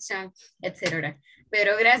 la conexión, etcétera.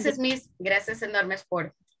 Pero gracias, Miss, gracias enormes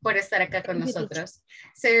por estar acá con nosotros.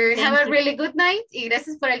 So have a really good night, y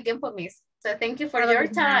gracias por el tiempo, Miss. So thank you for your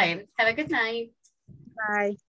time. Have a good night. Bye.